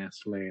you in the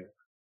ass later.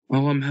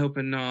 Oh, I'm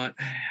hoping not.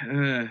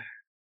 Oh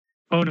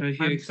no,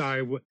 I'm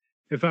sorry.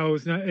 If I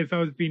was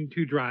being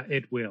too dry,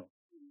 it will.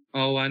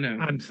 Oh, I know.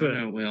 I'm I sick.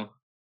 know it will.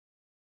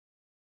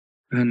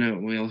 I know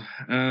it will.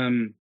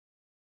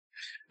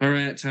 All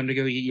right, time to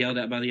go get yelled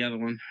at by the other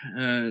one.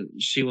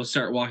 She will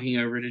start walking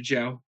over to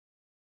Joe.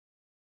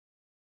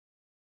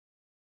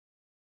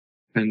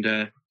 And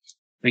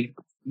like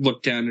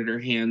look down at her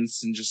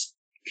hands and just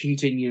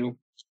continue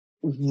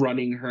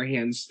running her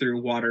hands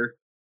through water.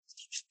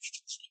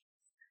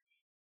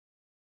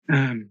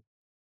 Yeah.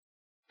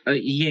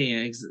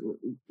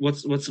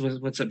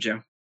 What's up,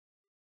 Joe?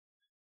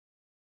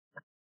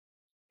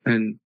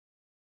 And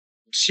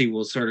she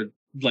will sort of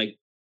like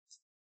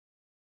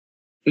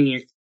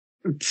to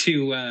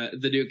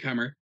the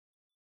newcomer.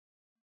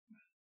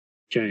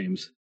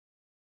 James.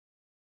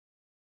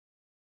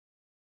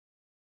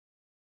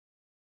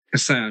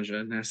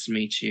 Cassandra, nice to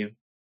meet you.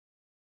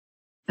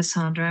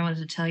 Cassandra, I wanted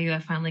to tell you I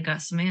finally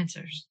got some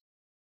answers.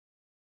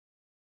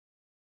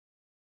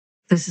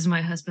 This is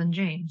my husband,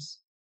 James.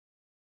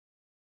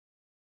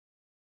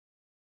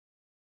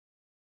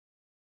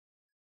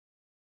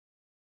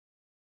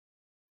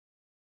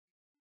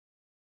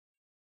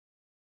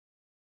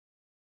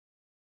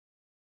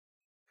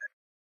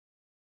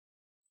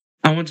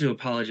 I want to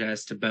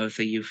apologize to both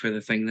of you for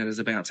the thing that is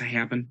about to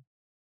happen.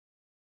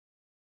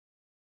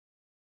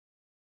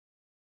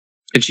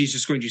 And she's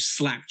just going to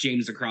slap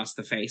James across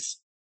the face.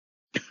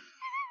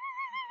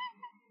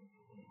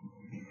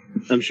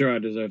 I'm sure I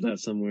deserve that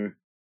somewhere.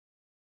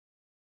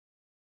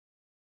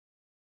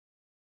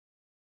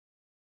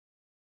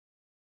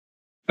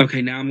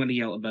 Okay, now I'm going to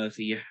yell at both of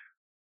you.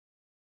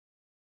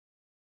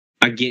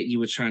 I get you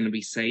were trying to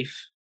be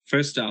safe.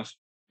 First off,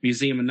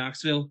 museum in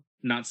Knoxville,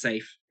 not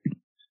safe.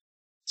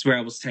 It's where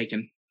I was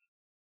taken.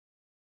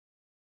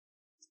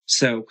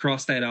 So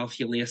cross that off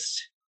your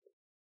list.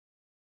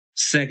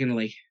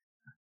 Secondly,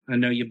 I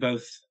know you're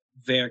both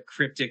very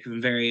cryptic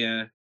and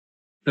very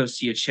close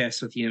to your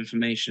chest with the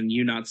information.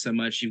 You not so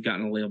much. You've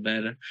gotten a little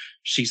better.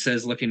 She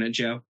says, looking at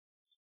Joe.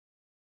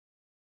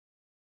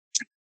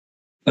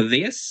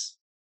 This,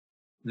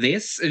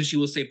 and she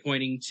will say,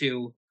 pointing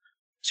to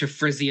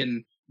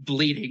Frisian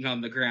bleeding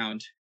on the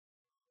ground.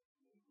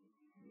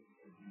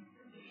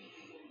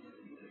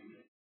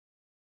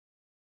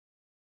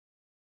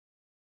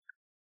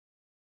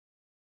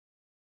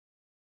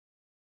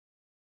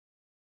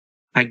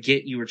 I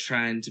get you were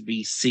trying to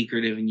be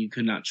secretive and you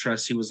could not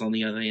trust who was on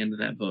the other end of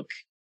that book.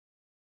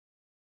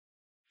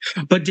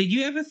 But did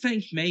you ever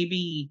think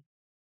maybe,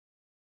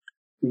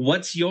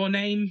 what's your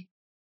name?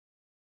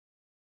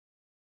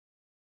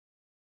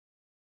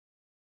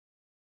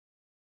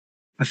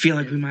 I feel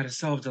like we might have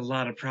solved a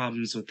lot of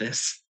problems with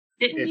this.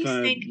 Didn't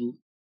you think?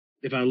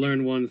 If I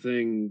learned one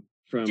thing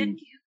from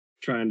Didn't you?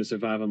 trying to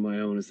survive on my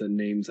own, is that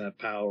names have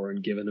power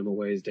and giving them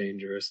away is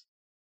dangerous.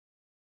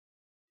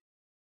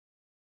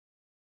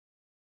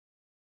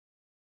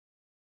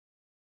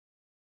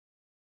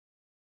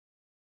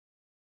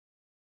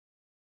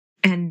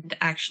 And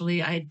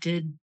actually, I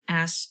did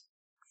ask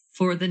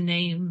for the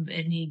name,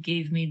 and he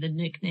gave me the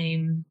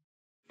nickname.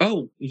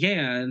 Oh,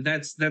 yeah,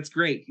 that's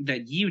great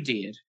that you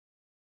did.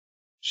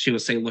 She will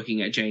say,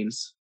 looking at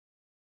James.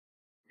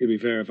 To be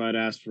fair, if I'd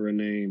asked for a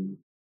name,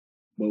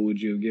 what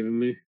would you have given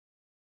me?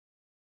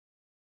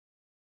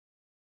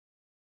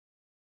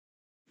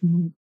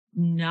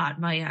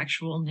 Not my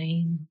actual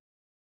name.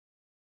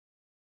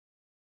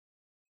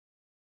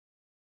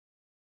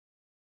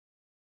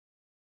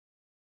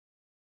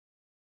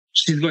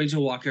 She's going to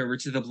walk over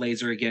to the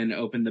Blazer again,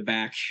 open the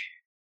back,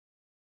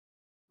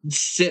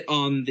 sit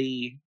on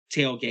the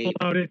tailgate.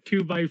 Pull out a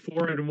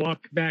 2x4 and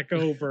walk back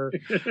over.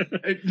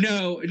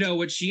 No,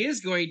 what she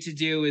is going to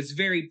do is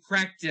very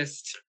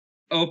practiced,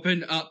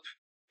 open up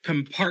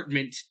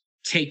compartment,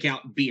 take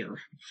out beer.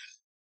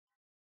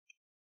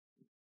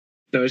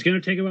 So it's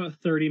going to take about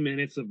 30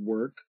 minutes of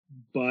work,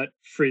 but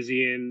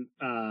Frisian,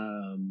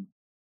 over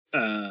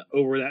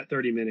that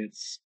 30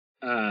 minutes,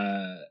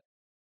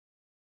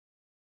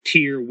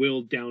 Tier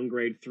will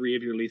downgrade 3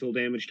 of your lethal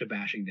damage to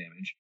bashing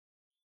damage.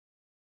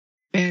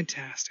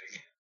 Fantastic.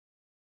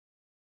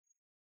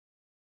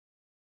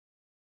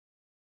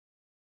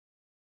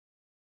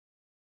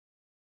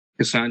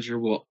 Cassandra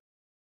will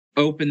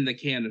open the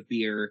can of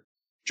beer,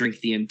 drink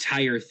the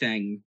entire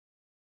thing.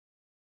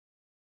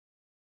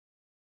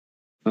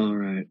 All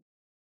right.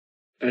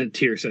 And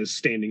Tier says,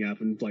 standing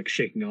up and like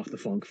shaking off the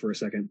funk for a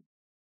second.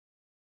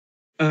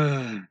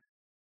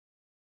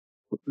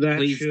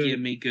 Please give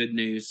me good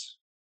news.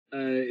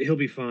 He'll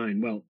be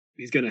fine. Well,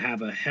 he's going to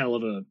have a hell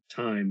of a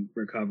time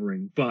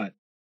recovering, but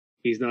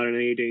he's not in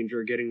any danger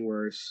of getting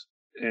worse,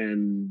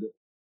 and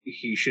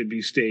he should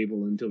be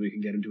stable until we can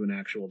get him to an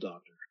actual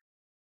doctor.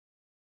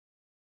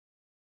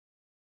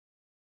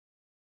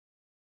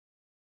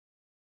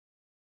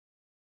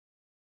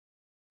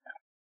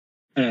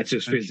 That's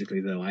just physically,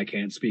 though. I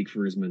can't speak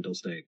for his mental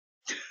state.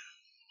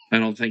 I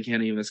don't think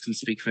any of us can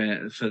speak for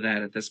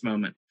that at this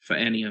moment, for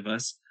any of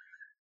us.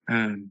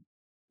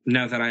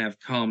 Now that I have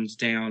calmed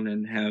down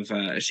and have,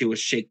 she will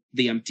shake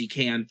the empty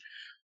can.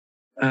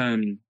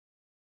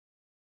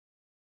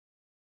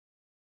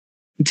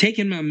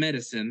 Taking my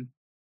medicine,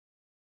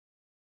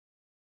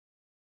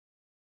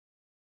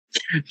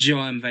 Joe,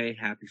 I'm very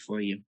happy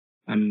for you.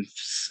 I'm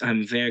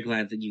very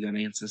glad that you got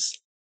answers.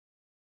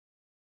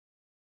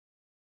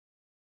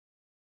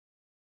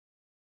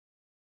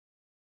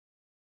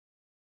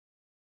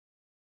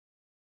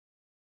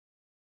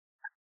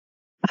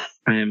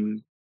 I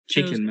am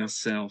kicking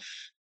myself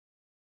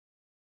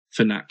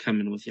for not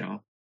coming with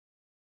y'all.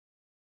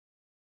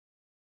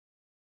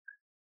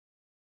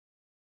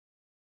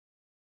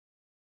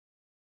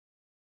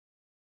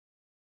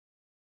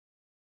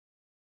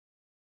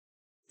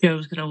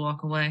 Joe's gonna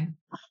walk away.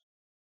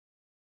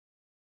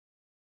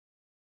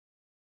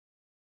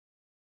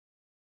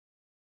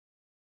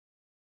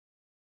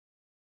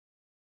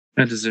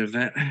 I deserve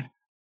that.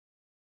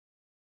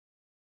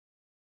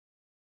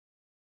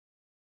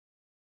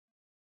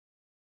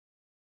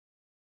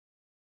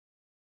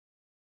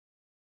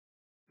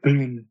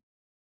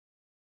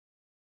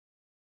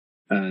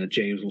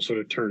 James will sort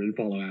of turn and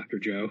follow after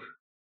Joe.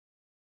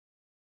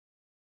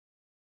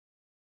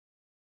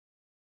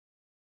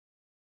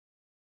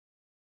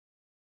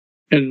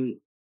 And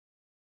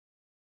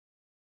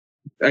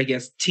I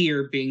guess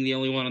Tyr, being the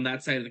only one on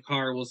that side of the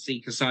car, will see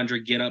Cassandra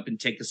get up and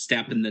take a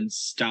step and then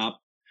stop,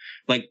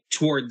 like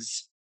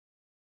towards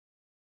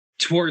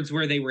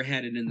where they were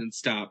headed, and then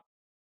stop.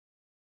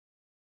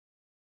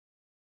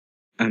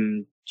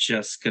 I'm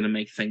just gonna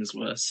make things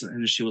worse,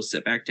 and she will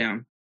sit back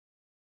down.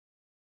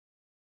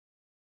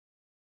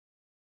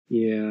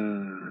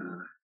 Yeah.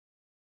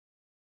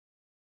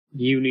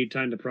 You need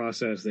time to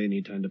process. They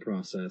need time to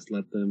process.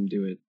 Let them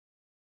do it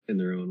in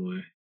their own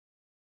way.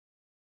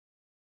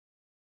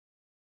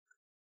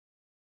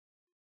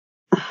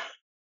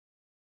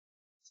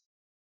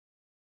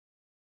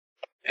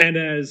 And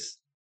as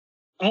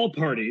all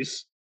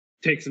parties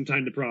take some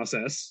time to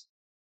process,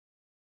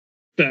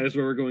 that is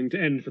where we're going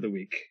to end for the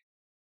week.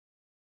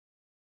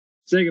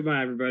 Say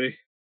goodbye, everybody.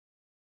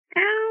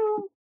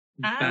 Ow.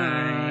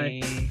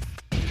 Bye.